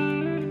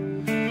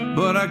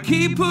 But I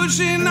keep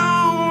pushing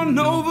on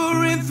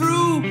over and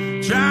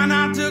through. Try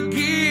not to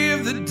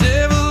give the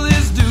devil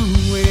his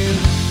due.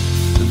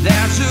 And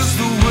that's just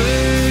the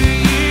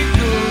way it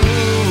goes.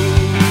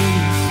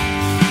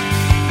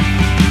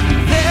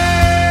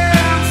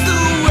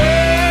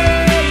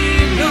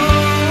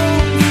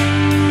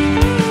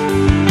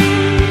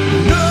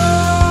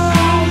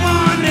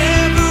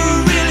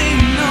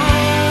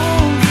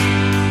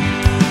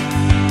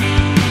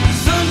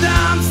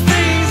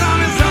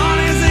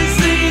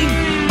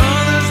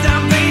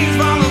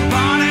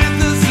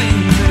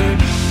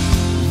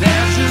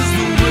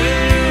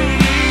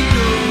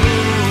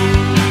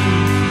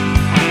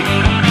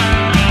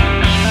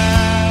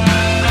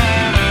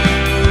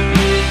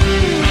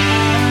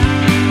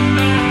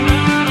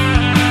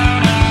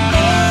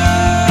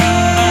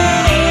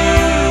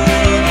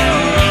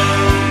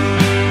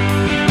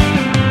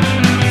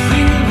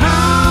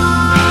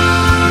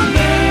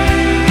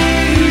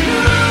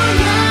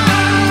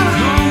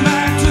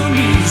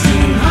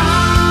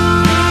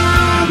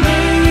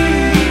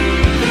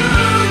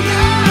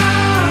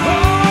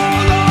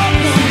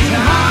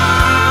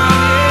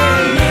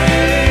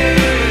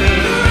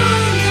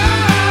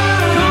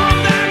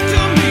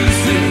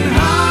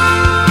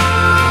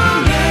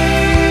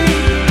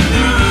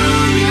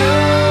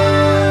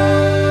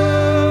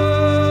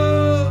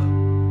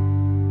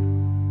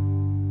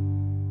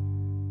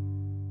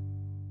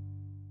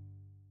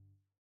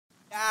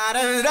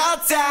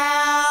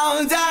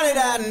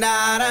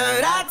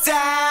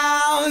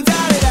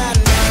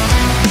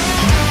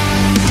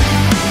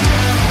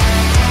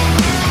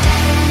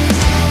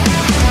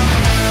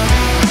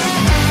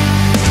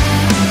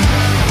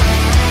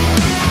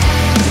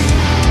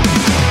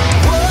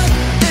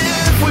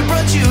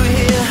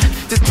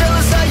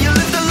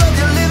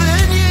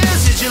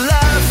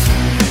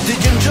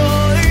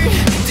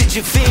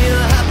 you feel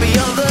happy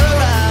on the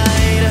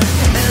ride.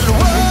 And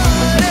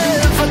what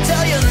if I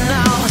tell you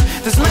now,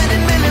 there's many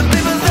million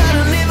people that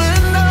don't even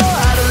know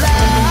how to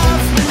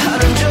laugh, how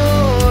to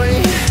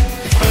enjoy.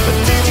 But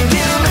did you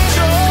give them a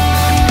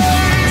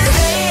choice?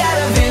 Stay out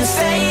of this,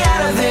 stay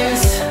out of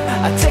this.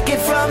 I take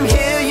it from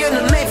here, you're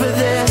not made for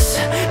this.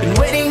 Been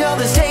waiting all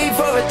this day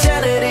for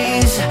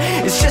eternities.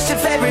 It's just a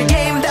favorite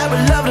game that we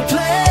love to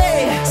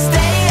play.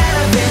 Stay out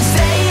of this,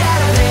 stay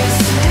out of this.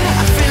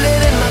 I feel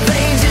it in my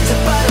veins, it's a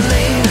part of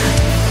me.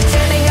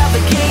 Turning out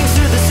the games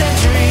through the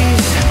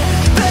centuries.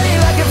 Burning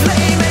like a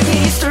flame,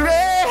 making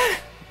history.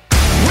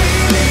 We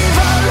live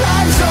our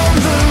lives on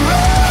the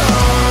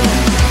road,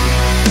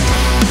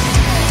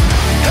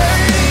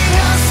 hurting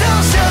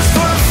ourselves just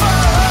for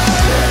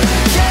fun.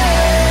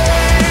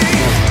 Yeah,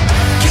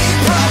 keep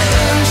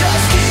running,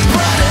 just keep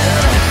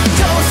running.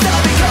 Don't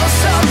stop because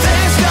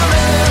something's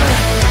coming.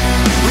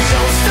 We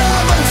don't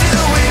stop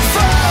until we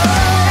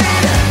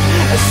find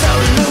a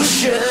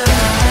solution.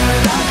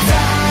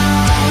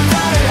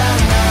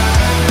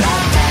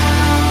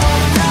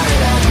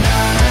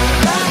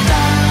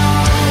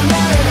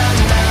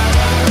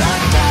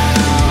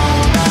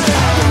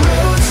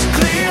 Roads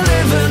clear,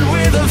 living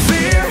with a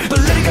fear.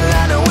 Political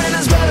line of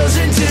winners, battles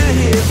into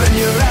here. Open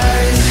your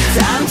eyes,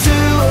 time to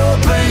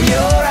open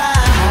your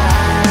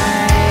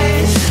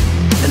eyes.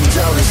 And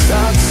all this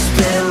thoughts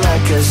spin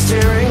like a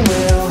steering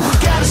wheel.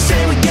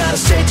 We gotta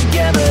stay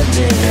together,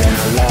 dear. In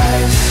our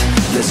lives,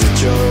 there's a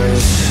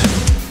choice.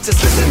 Just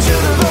listen to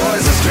the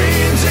voice that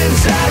screams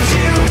inside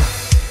you.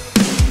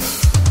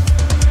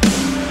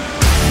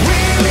 We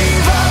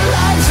leave our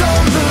lives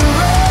on the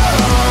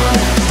road,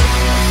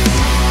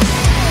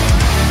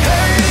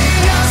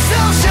 hurting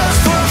ourselves just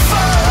for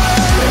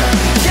fun.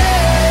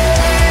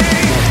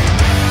 Yeah,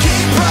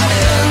 keep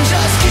running,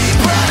 just keep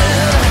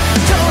running.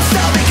 Don't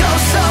stop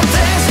because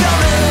something's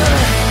coming.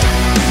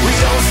 We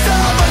don't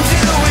stop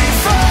until we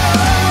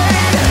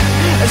find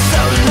a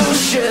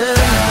solution.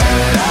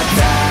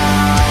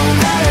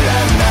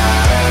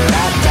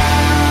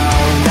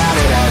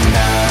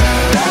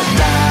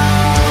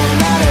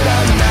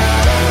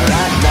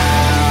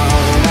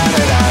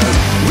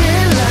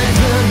 We're like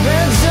the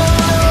birds on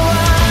a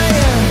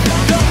wire,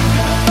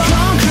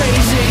 gone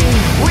crazy.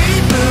 We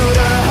put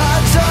our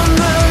hearts on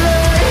the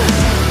line.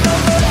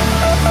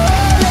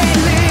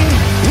 Lately,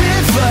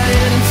 we're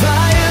fighting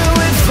fire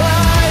with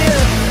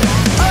fire.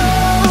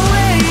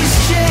 Always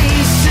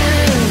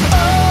chasing,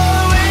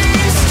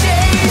 always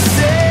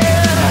chasing.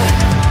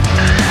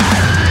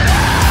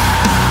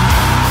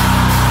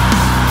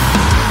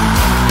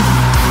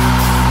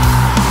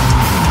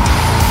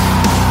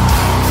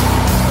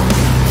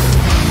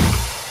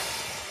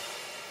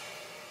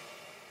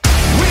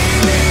 We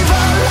live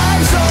our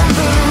lives on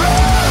the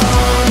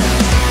road,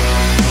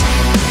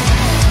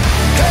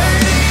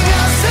 hurting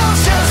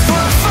ourselves just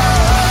for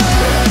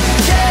fun.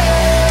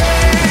 Yeah,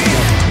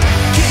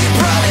 keep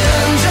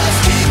running, just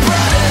keep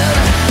running.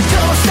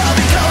 Don't stop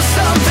because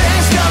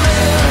something's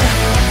coming.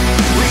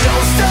 We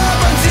don't stop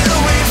until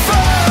we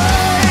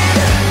find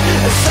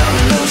a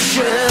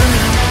solution.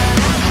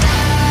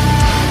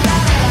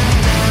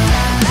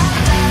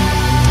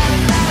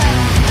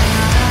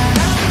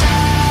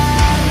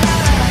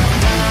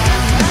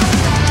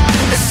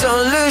 A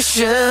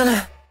solution.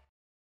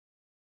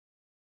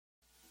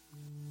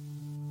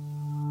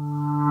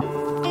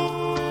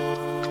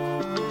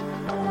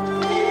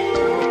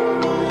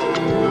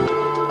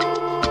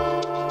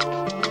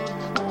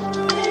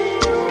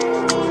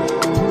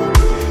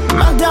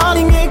 My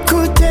darling,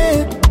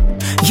 écoutez,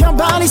 your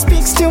body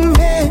speaks to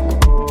me.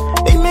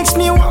 It makes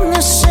me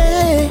wanna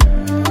say,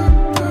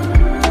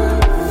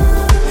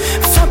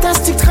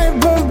 fantastique, très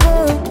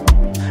bonbon.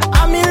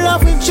 I'm in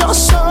love with your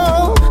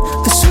soul,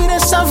 the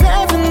sweetest I've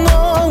ever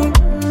known.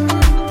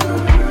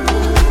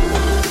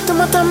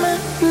 Toma ta main,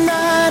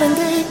 night and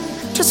day.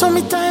 Just hold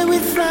me tight, we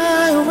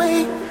fly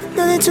away.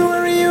 No need to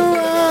worry, you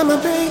are my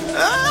babe.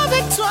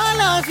 Avec toi,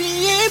 la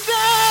vie est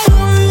belle.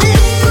 Only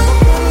you,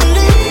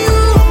 only you.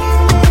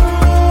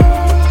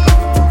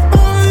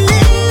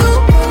 Only you,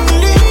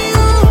 only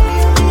you.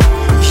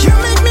 You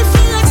make me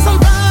feel like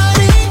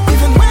somebody,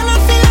 even when I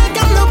feel like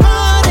I'm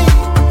nobody.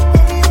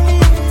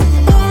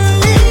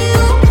 Only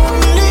you,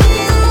 only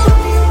you.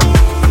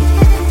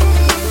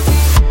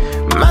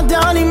 My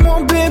darling,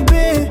 mon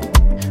bébé,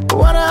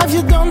 what have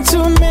you done to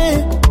me?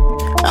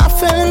 I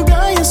fell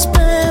under your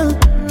spell.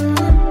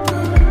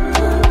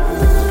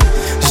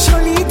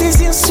 Joli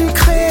désir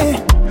sucré,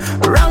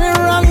 round and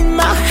round in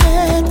my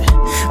head.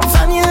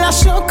 Vanilla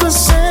choco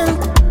scent.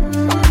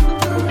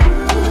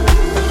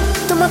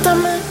 Toma ta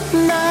main,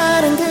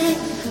 night and day.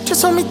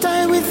 Just hold me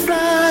tight, we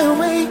fly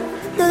away.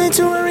 No need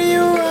to worry,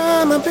 you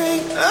are my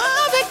babe.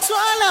 Avec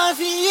toi, la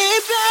vie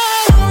est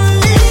belle.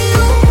 Only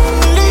you,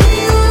 only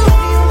you.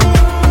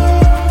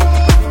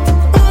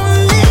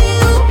 Only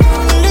you,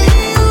 only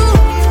you.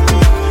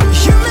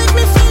 You make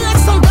me feel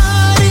like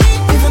somebody,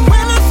 even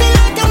when I feel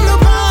like I'm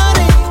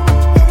nobody.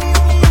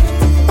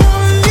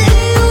 Only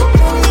you,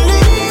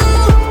 only you.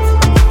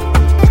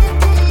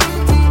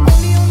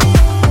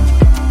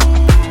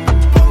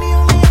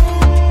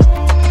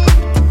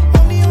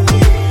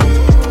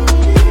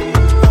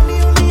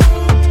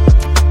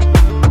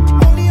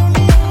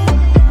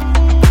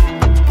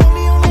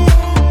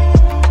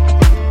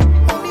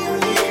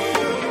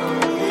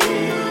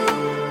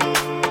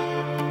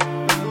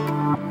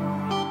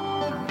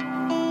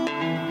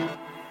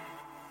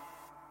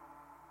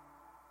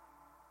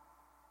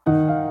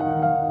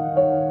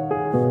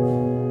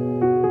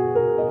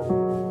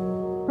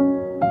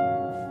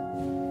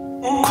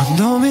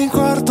 Quando mi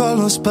guardo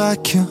allo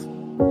specchio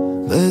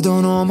vedo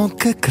un uomo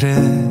che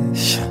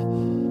cresce.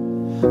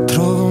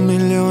 Trovo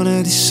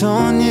 1.000.000 di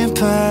sogni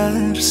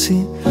persi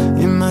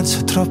in mezzo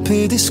a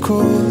troppi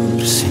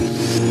discorsi.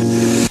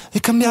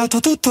 È cambiato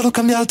tutto, l'ho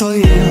cambiato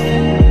io.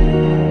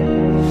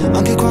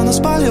 Anche quando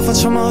sbaglio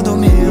faccio a modo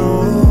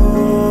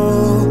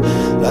mio.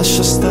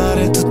 Lascio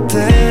stare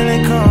tutte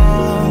le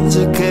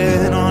cose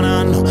che non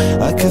hanno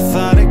a che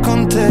fare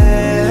con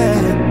te.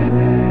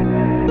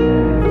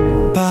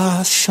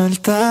 Passa il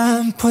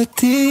tempo e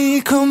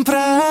ti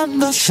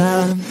comprendo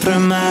sempre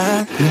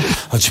meglio.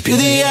 Oggi più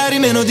di ieri,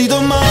 meno di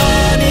domani.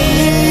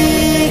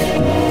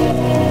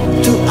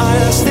 Tu hai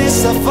la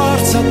stessa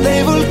forza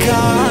dei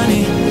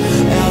vulcani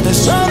e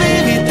adesso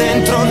vivi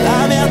dentro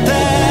la mia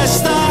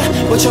testa.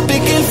 Poi ci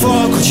appicchi il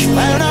fuoco, ci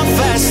fai una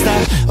festa.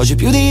 Oggi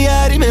più di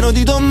ieri, meno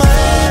di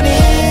domani.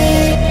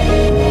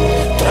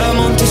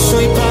 Tramonti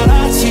sui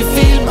palazzi,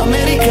 film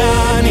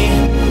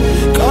americani.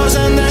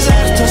 Cosa in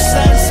deserto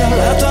senza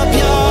la tua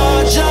pioggia.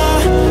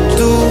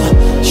 Tu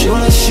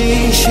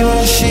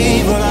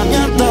scivolami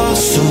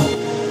addosso.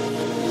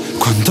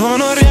 Quando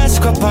non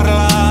riesco a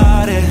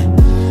parlare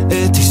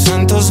e ti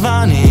sento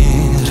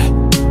svanire,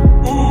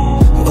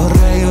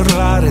 vorrei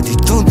urlare di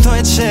tutto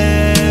e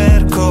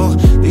cerco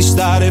di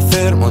stare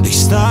fermo, di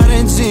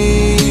stare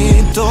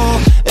zitto.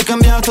 È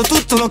cambiato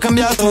tutto, l'ho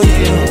cambiato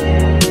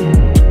io.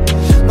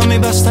 Non mi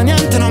basta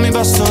niente, non mi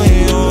basto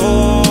io.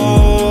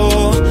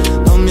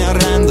 Non mi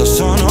arrendo,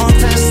 sono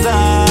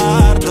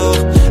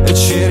testardo e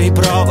ci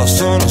riprovo,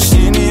 sono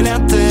simile a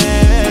te.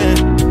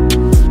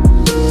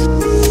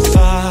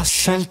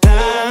 Passa il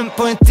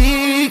tempo e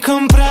ti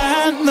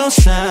comprendo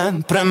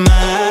sempre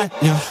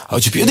meglio.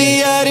 Oggi più di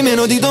ieri,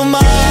 meno di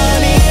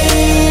domani.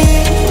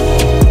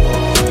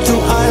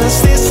 Tu hai la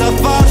stessa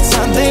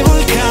forza dei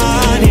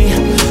vulcani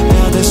e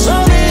adesso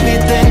vivi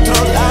dentro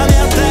la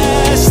mia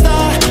testa.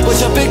 Poi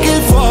ci appicchi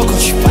il fuoco,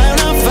 ci fai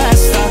una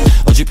festa.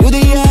 Oggi più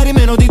di ieri,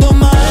 meno di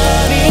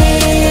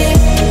domani.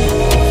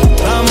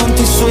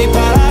 Tramonti sui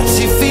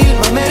palazzi, film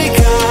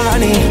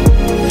americani.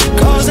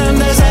 Cosa in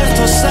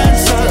deserto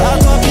senza la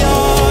tua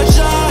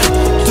pioggia.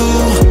 Tu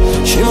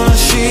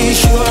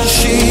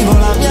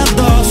scivolami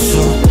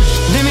addosso.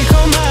 Dimmi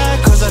com'è,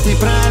 cosa ti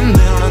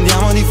prende, non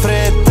andiamo di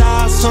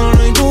fretta. Sono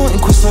noi due in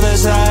questo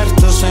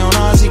deserto, sei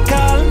un'oasi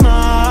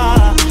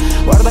calma.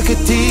 Guarda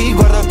che ti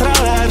guarda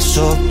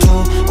attraverso.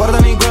 Tu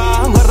guardami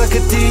qua, guarda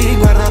che ti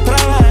guarda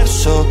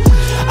attraverso.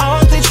 A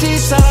volte ci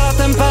sarà la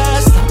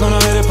tempesta, non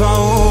avere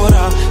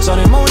paura.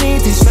 Saremo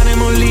uniti,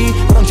 staremo lì,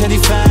 pronti a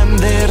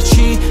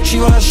difenderci.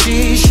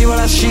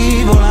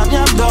 Scivolami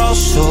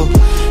addosso.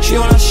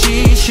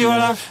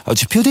 Scivola.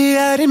 Oggi più di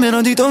ieri,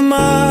 meno di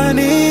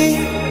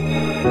domani.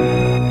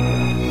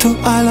 Tu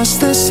hai la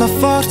stessa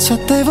forza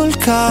dei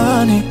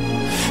vulcani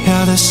e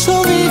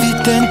adesso vivi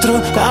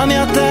dentro la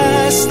mia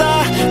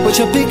testa. Poi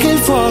ci appicchi il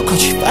fuoco,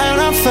 ci fai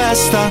una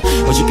festa.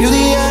 Oggi più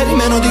di ieri,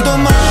 meno di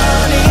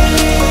domani.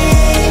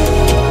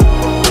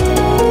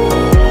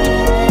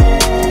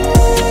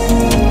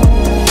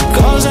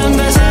 Cosa in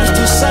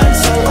deserto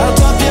senza la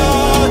tua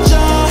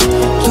pioggia.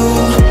 Tu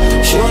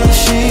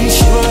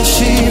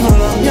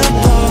scivolami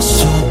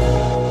addosso.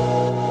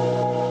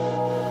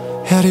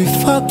 E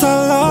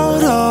rifatta l'aurora.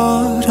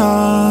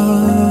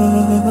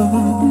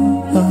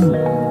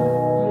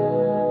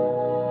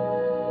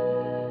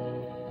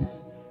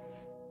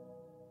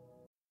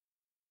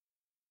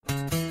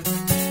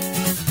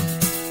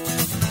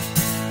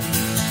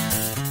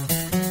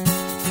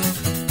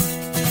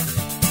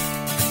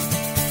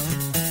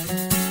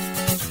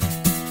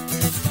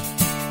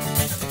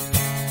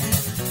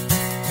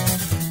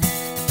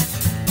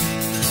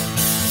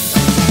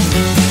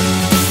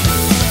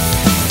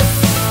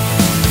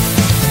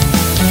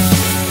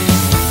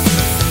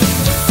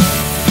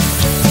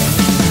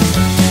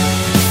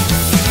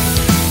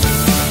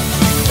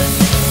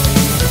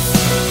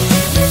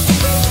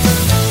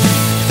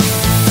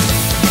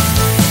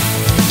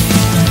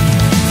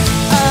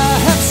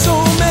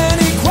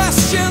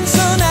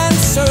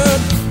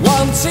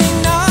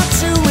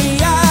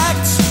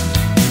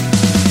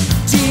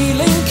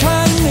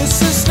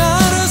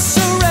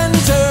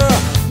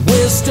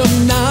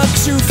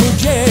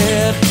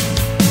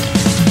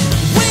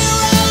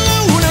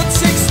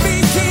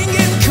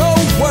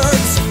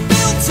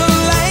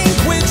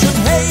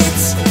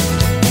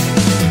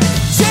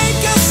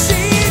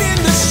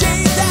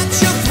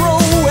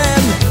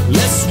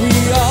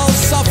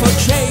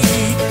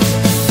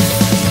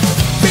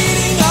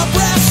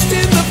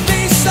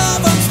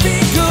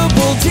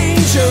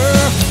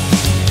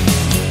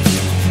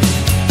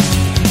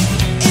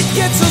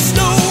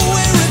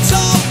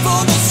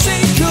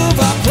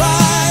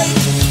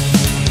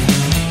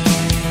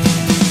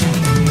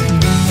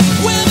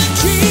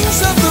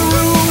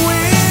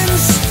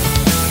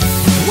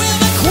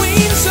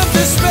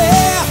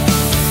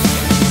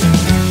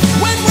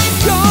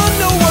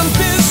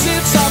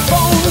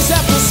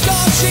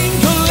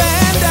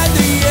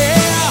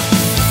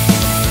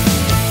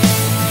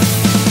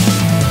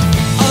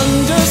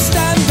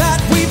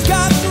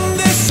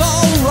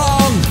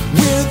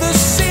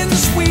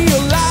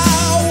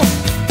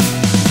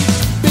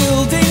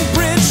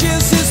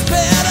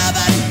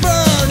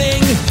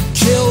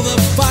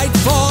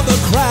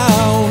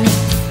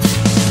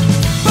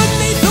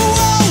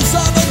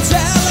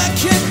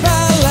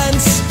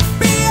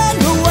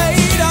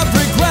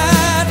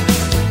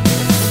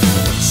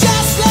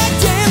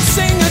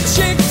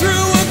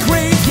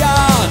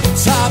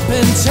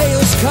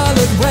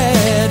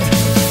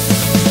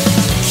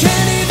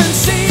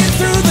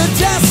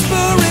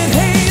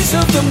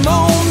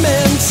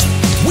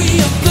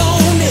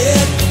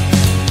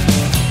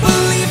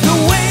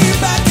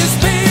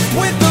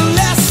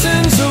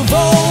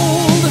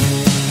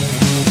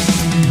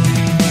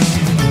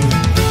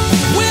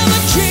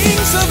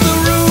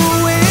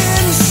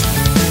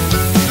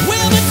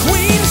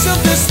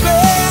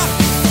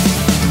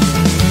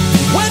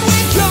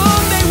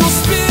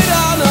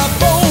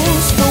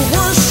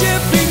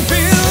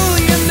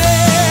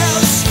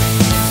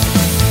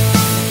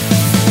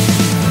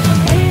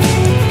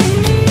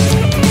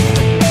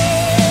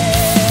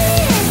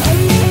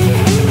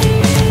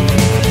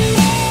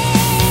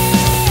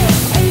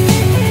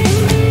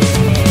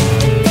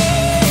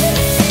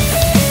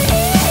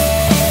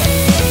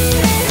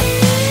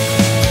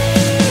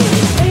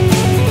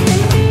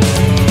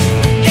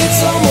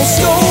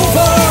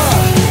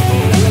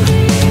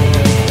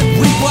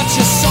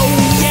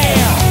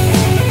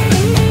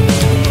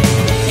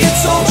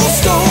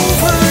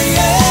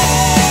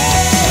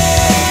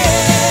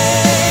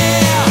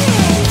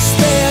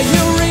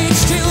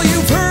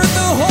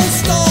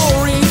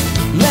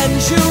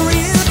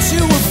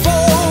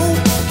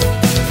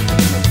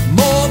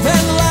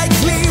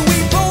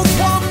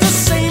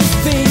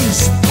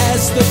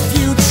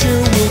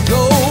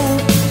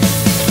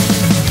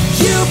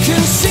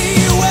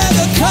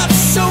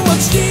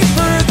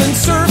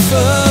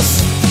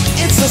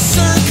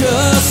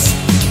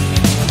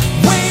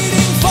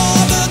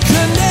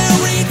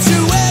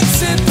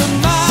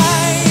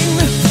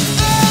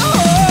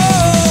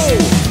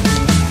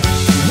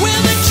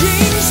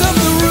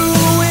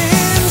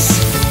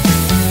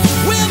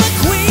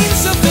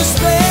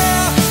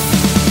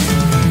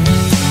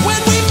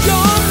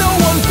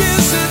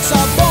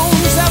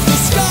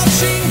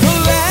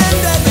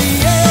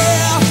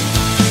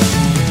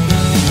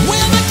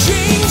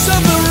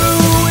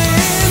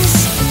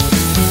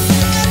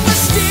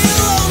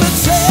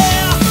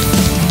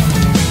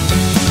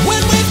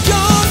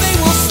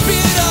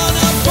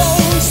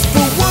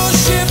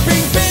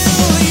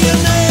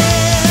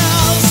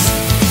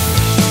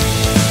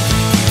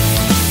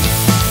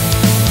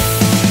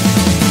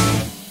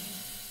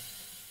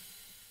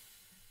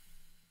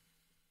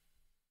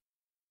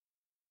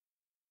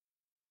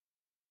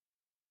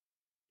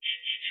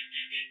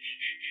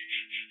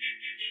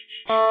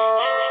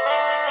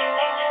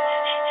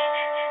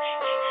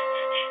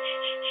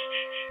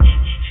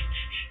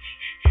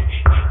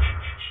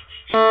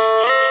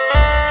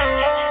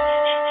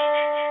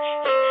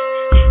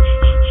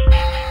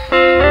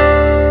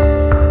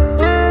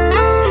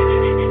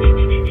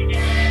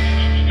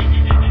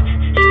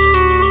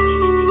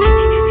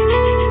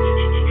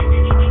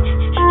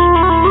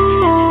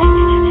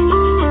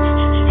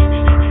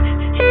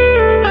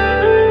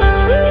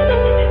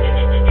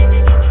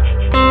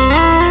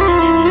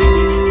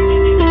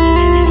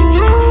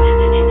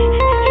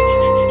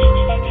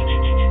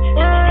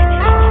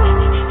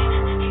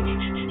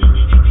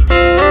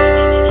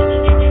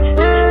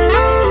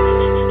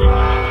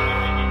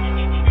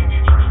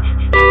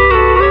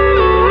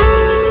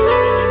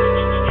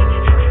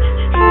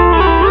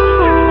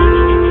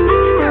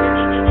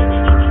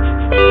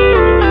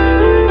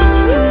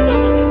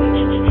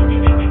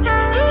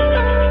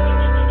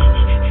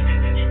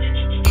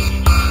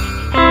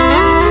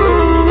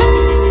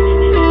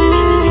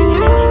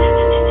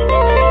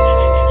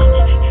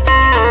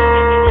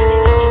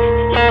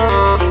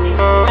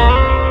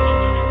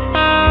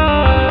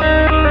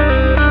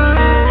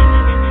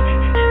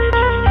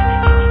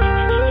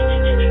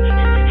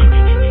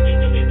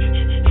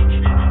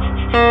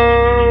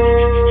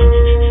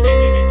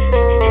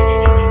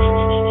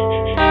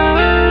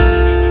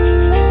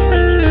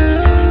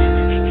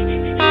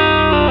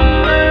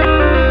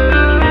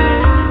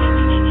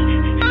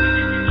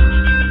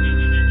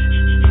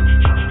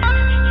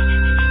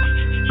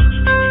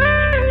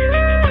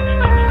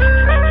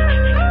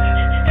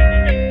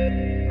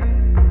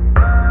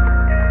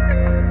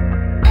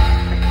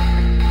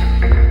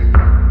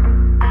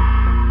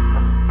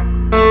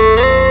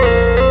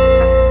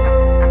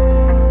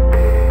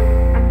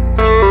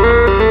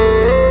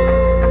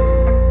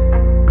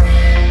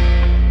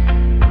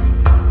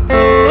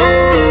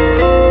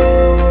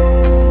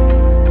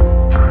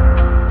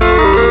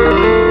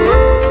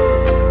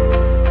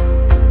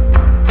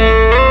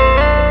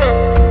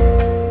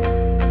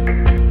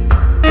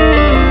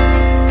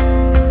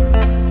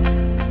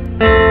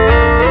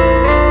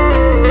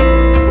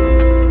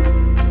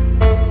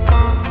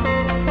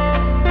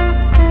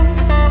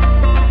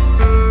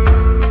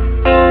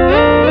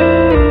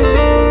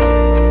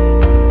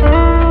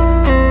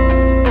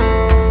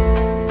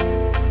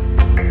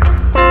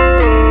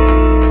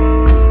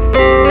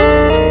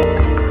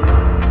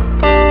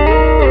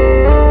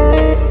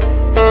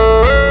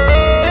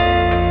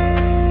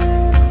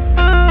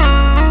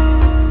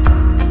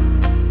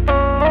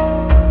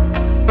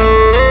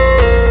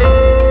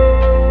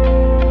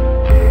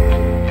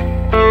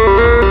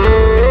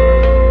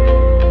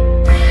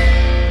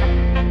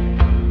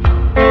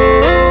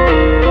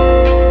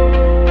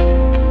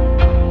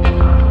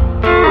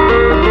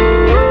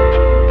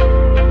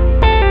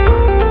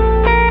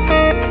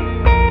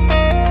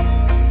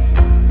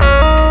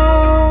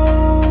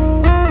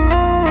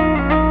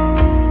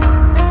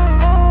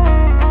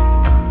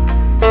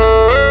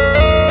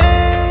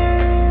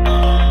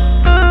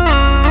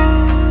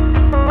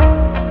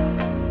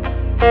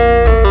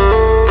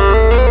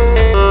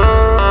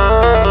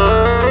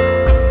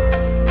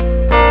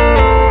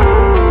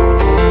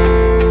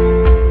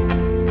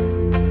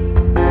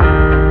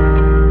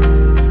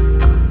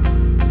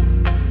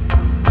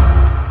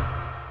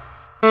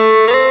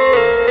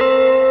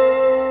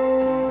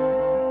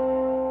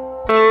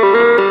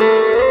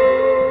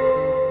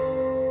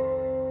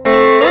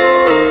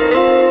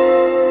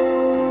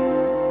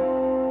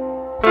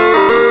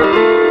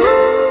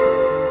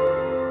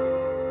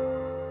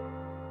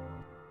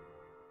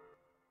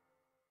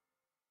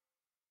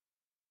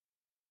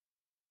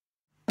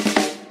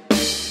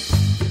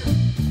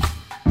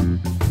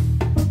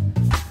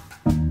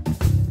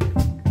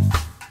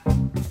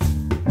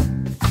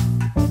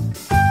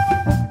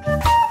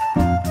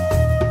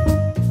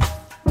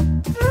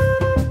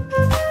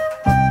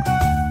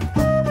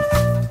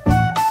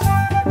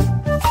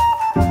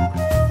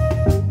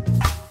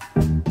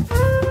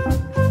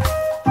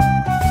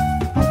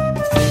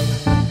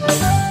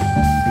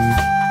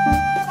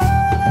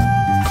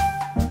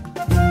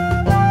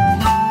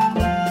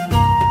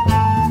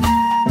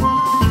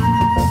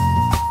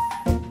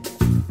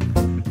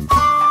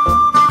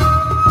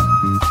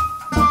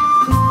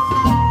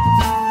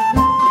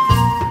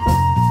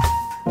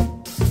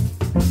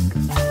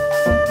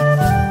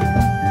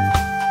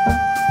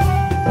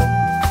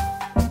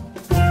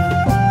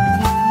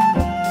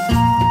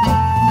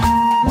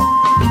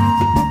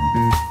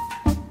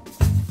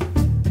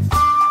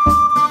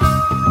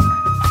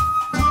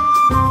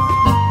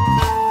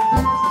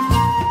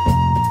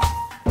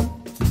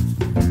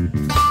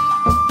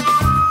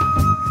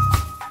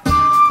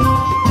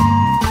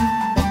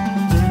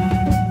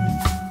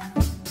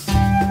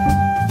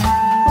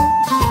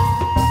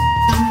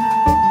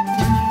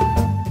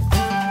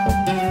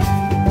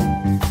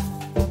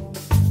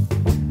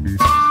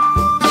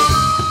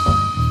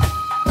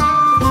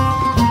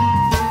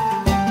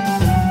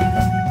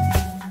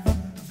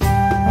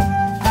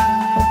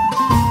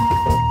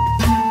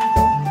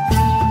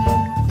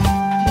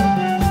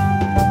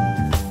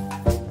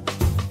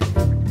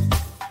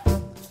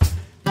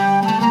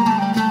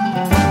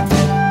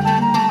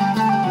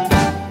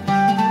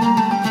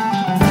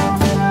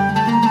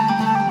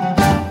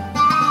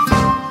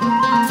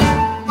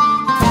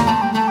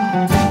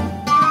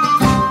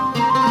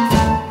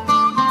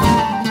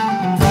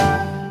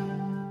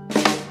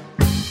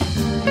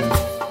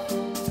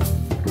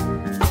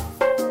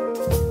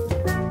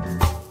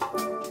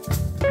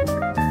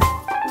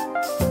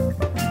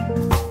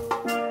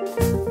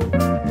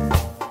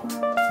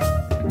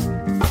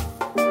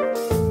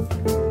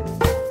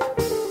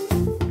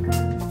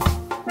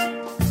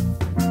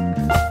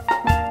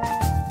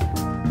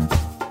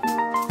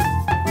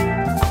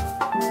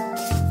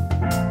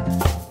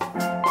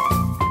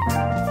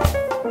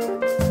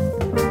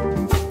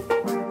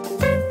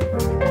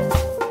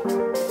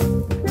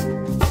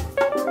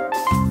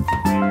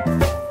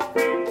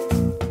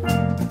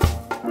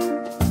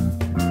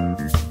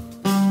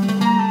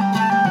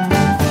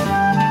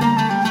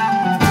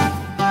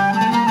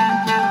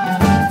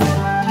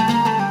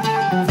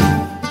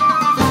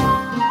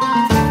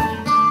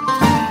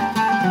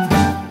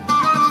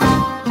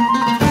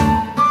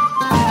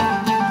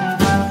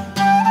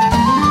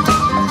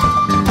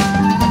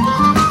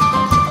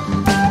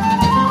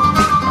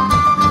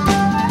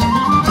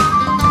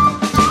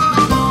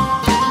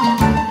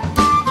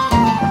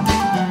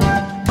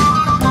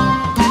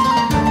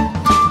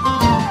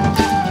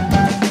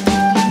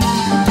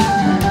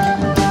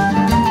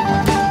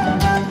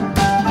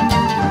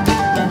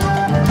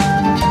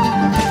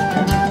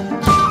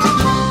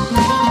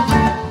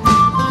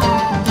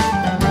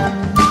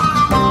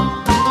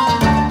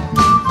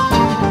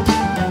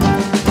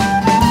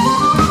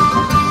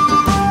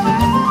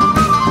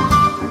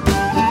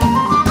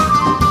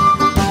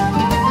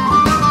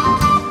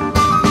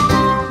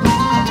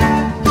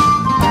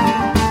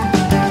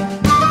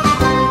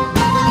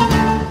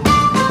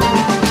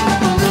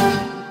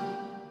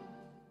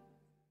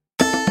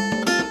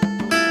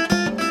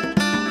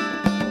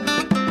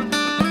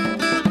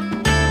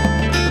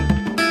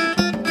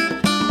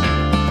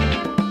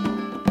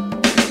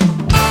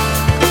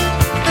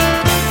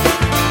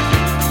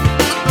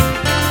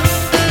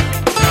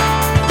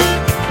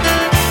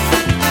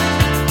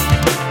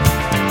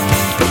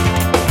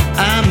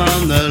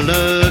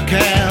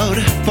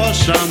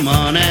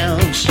 someone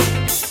else.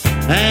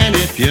 And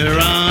if you're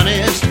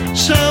honest,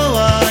 so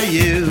are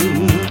you.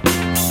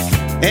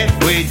 If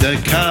we'd the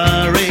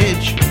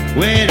courage,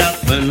 we'd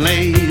up and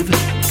leave.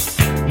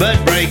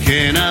 But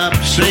breaking up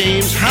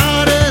seems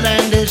harder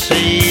than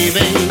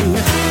deceiving.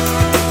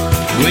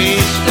 We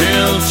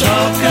still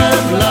talk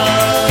of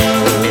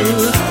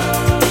love,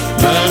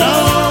 but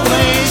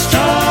always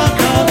talk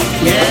of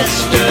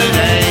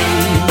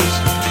yesterdays.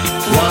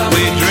 What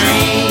we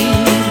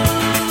dreamed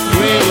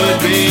we would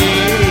be.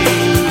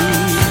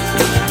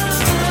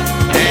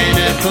 And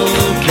if who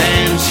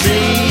can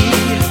see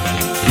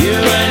you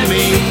and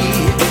me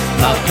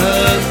are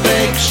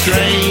perfect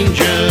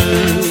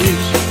strangers.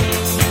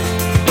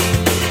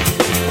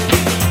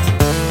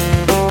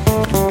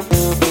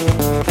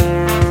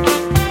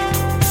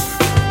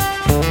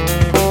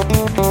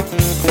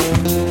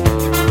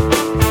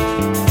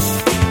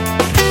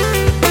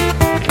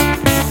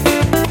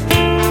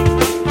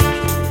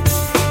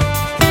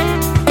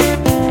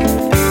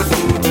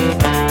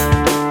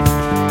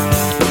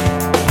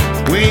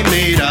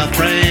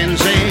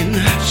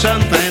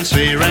 Some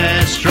fancy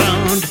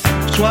restaurant,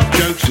 swap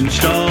jokes and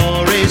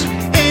stories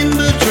in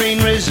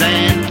between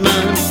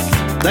resentment.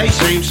 They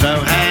seem so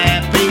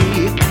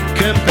happy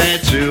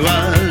compared to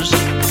us.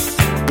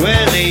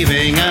 We're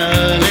leaving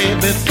early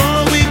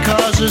before we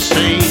cause a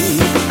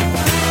scene.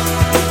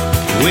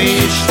 We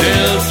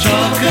still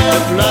talk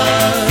of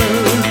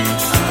love,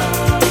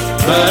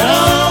 but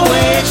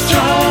always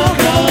talk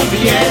of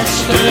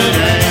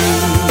yesterday.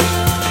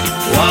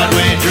 What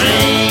we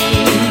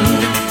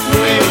dreamed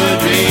we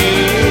would be.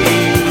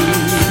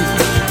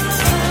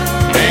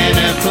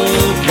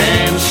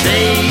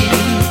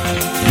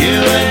 You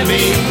and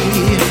me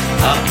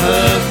are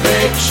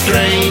perfect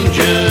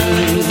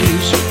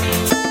strangers.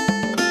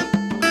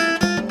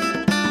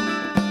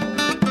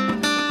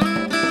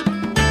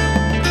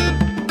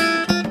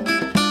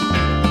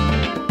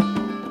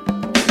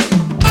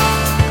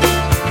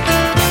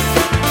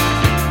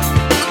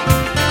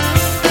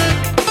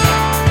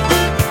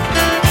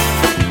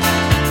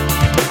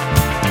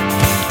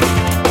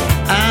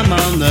 I'm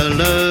on the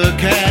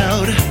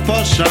lookout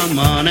for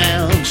someone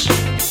else.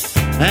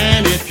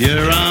 And if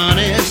you're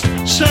honest,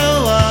 so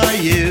are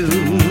you.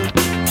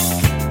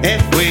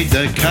 If we'd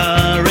the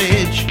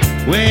courage,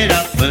 we'd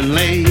up and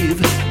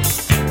leave.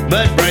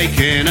 But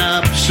breaking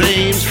up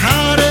seems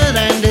harder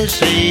than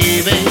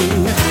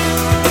deceiving.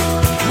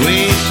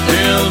 We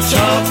still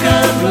talk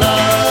of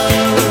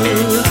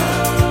love,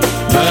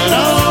 but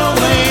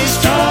always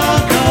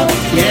talk of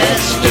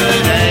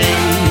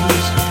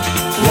yesterdays.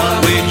 What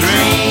we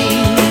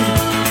dreamed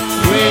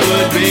we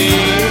would be.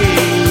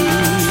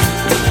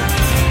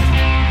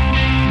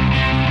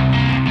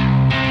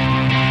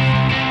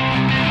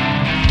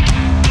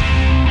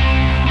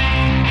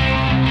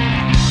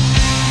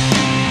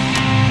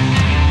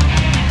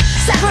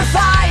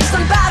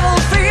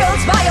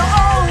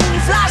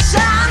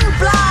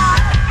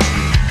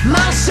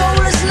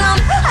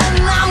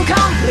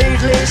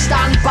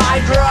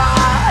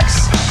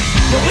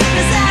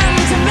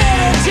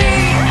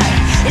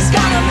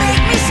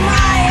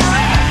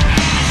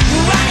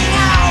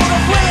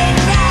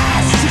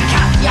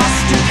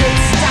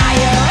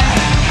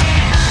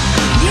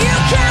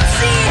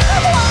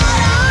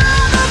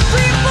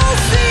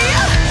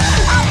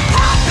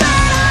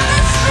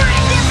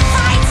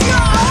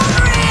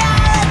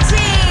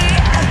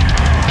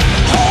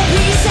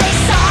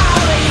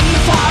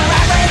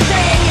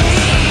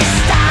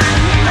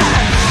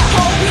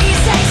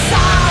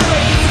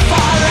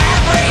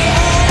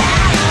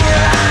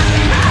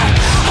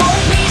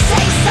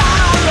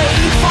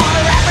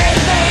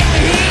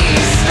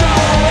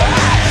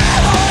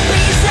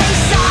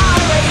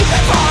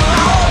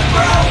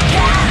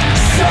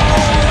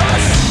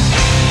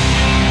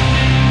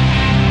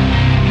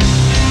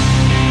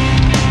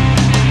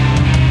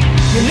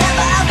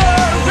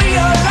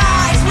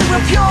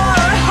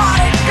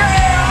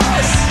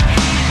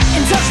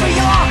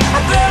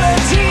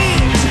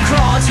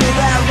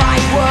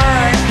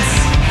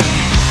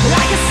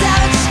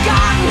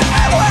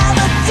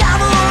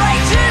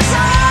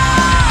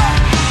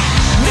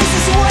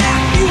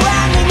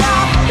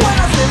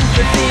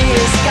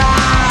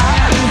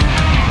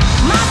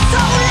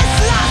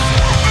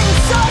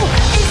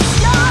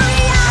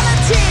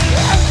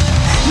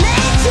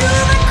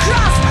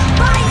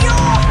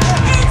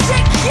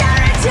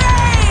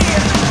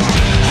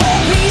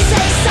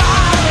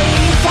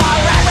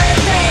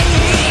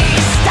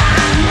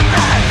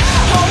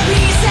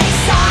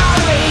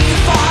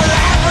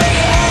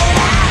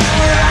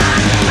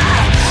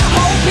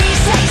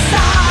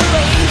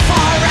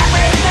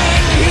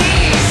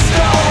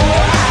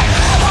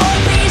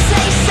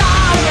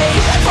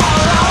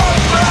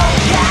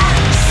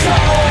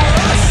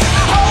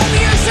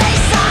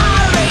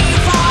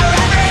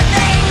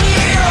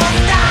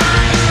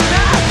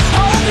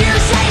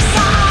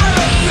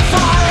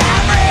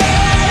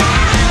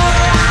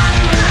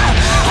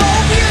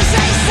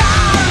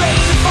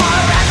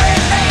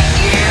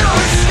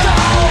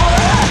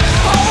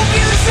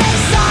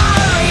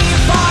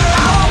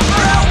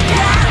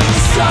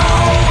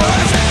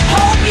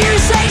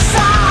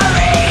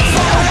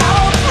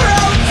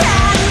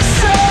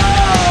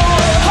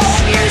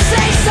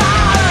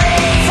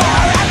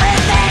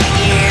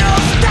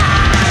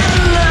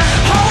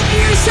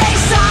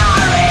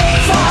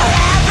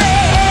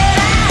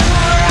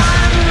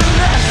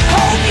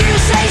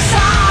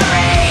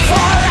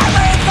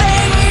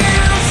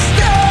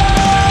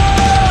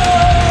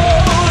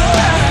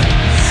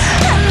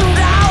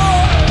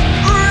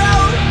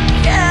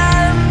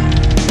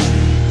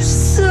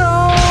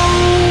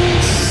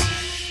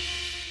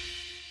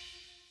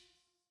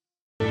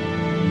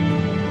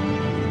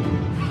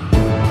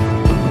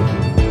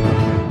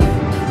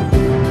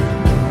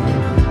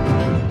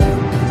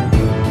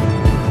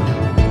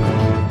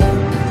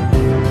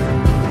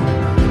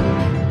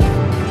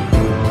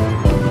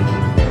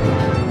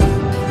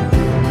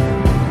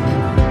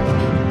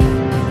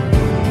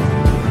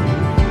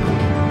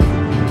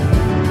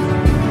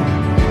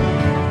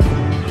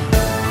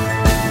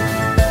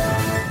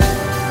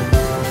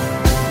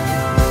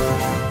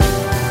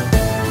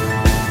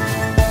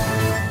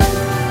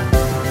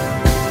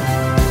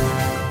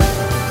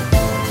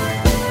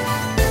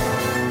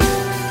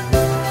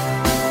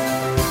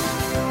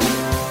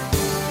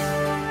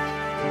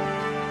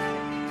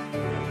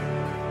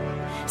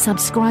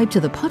 Subscribe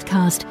to the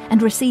podcast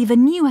and receive a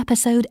new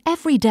episode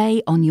every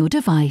day on your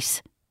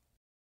device.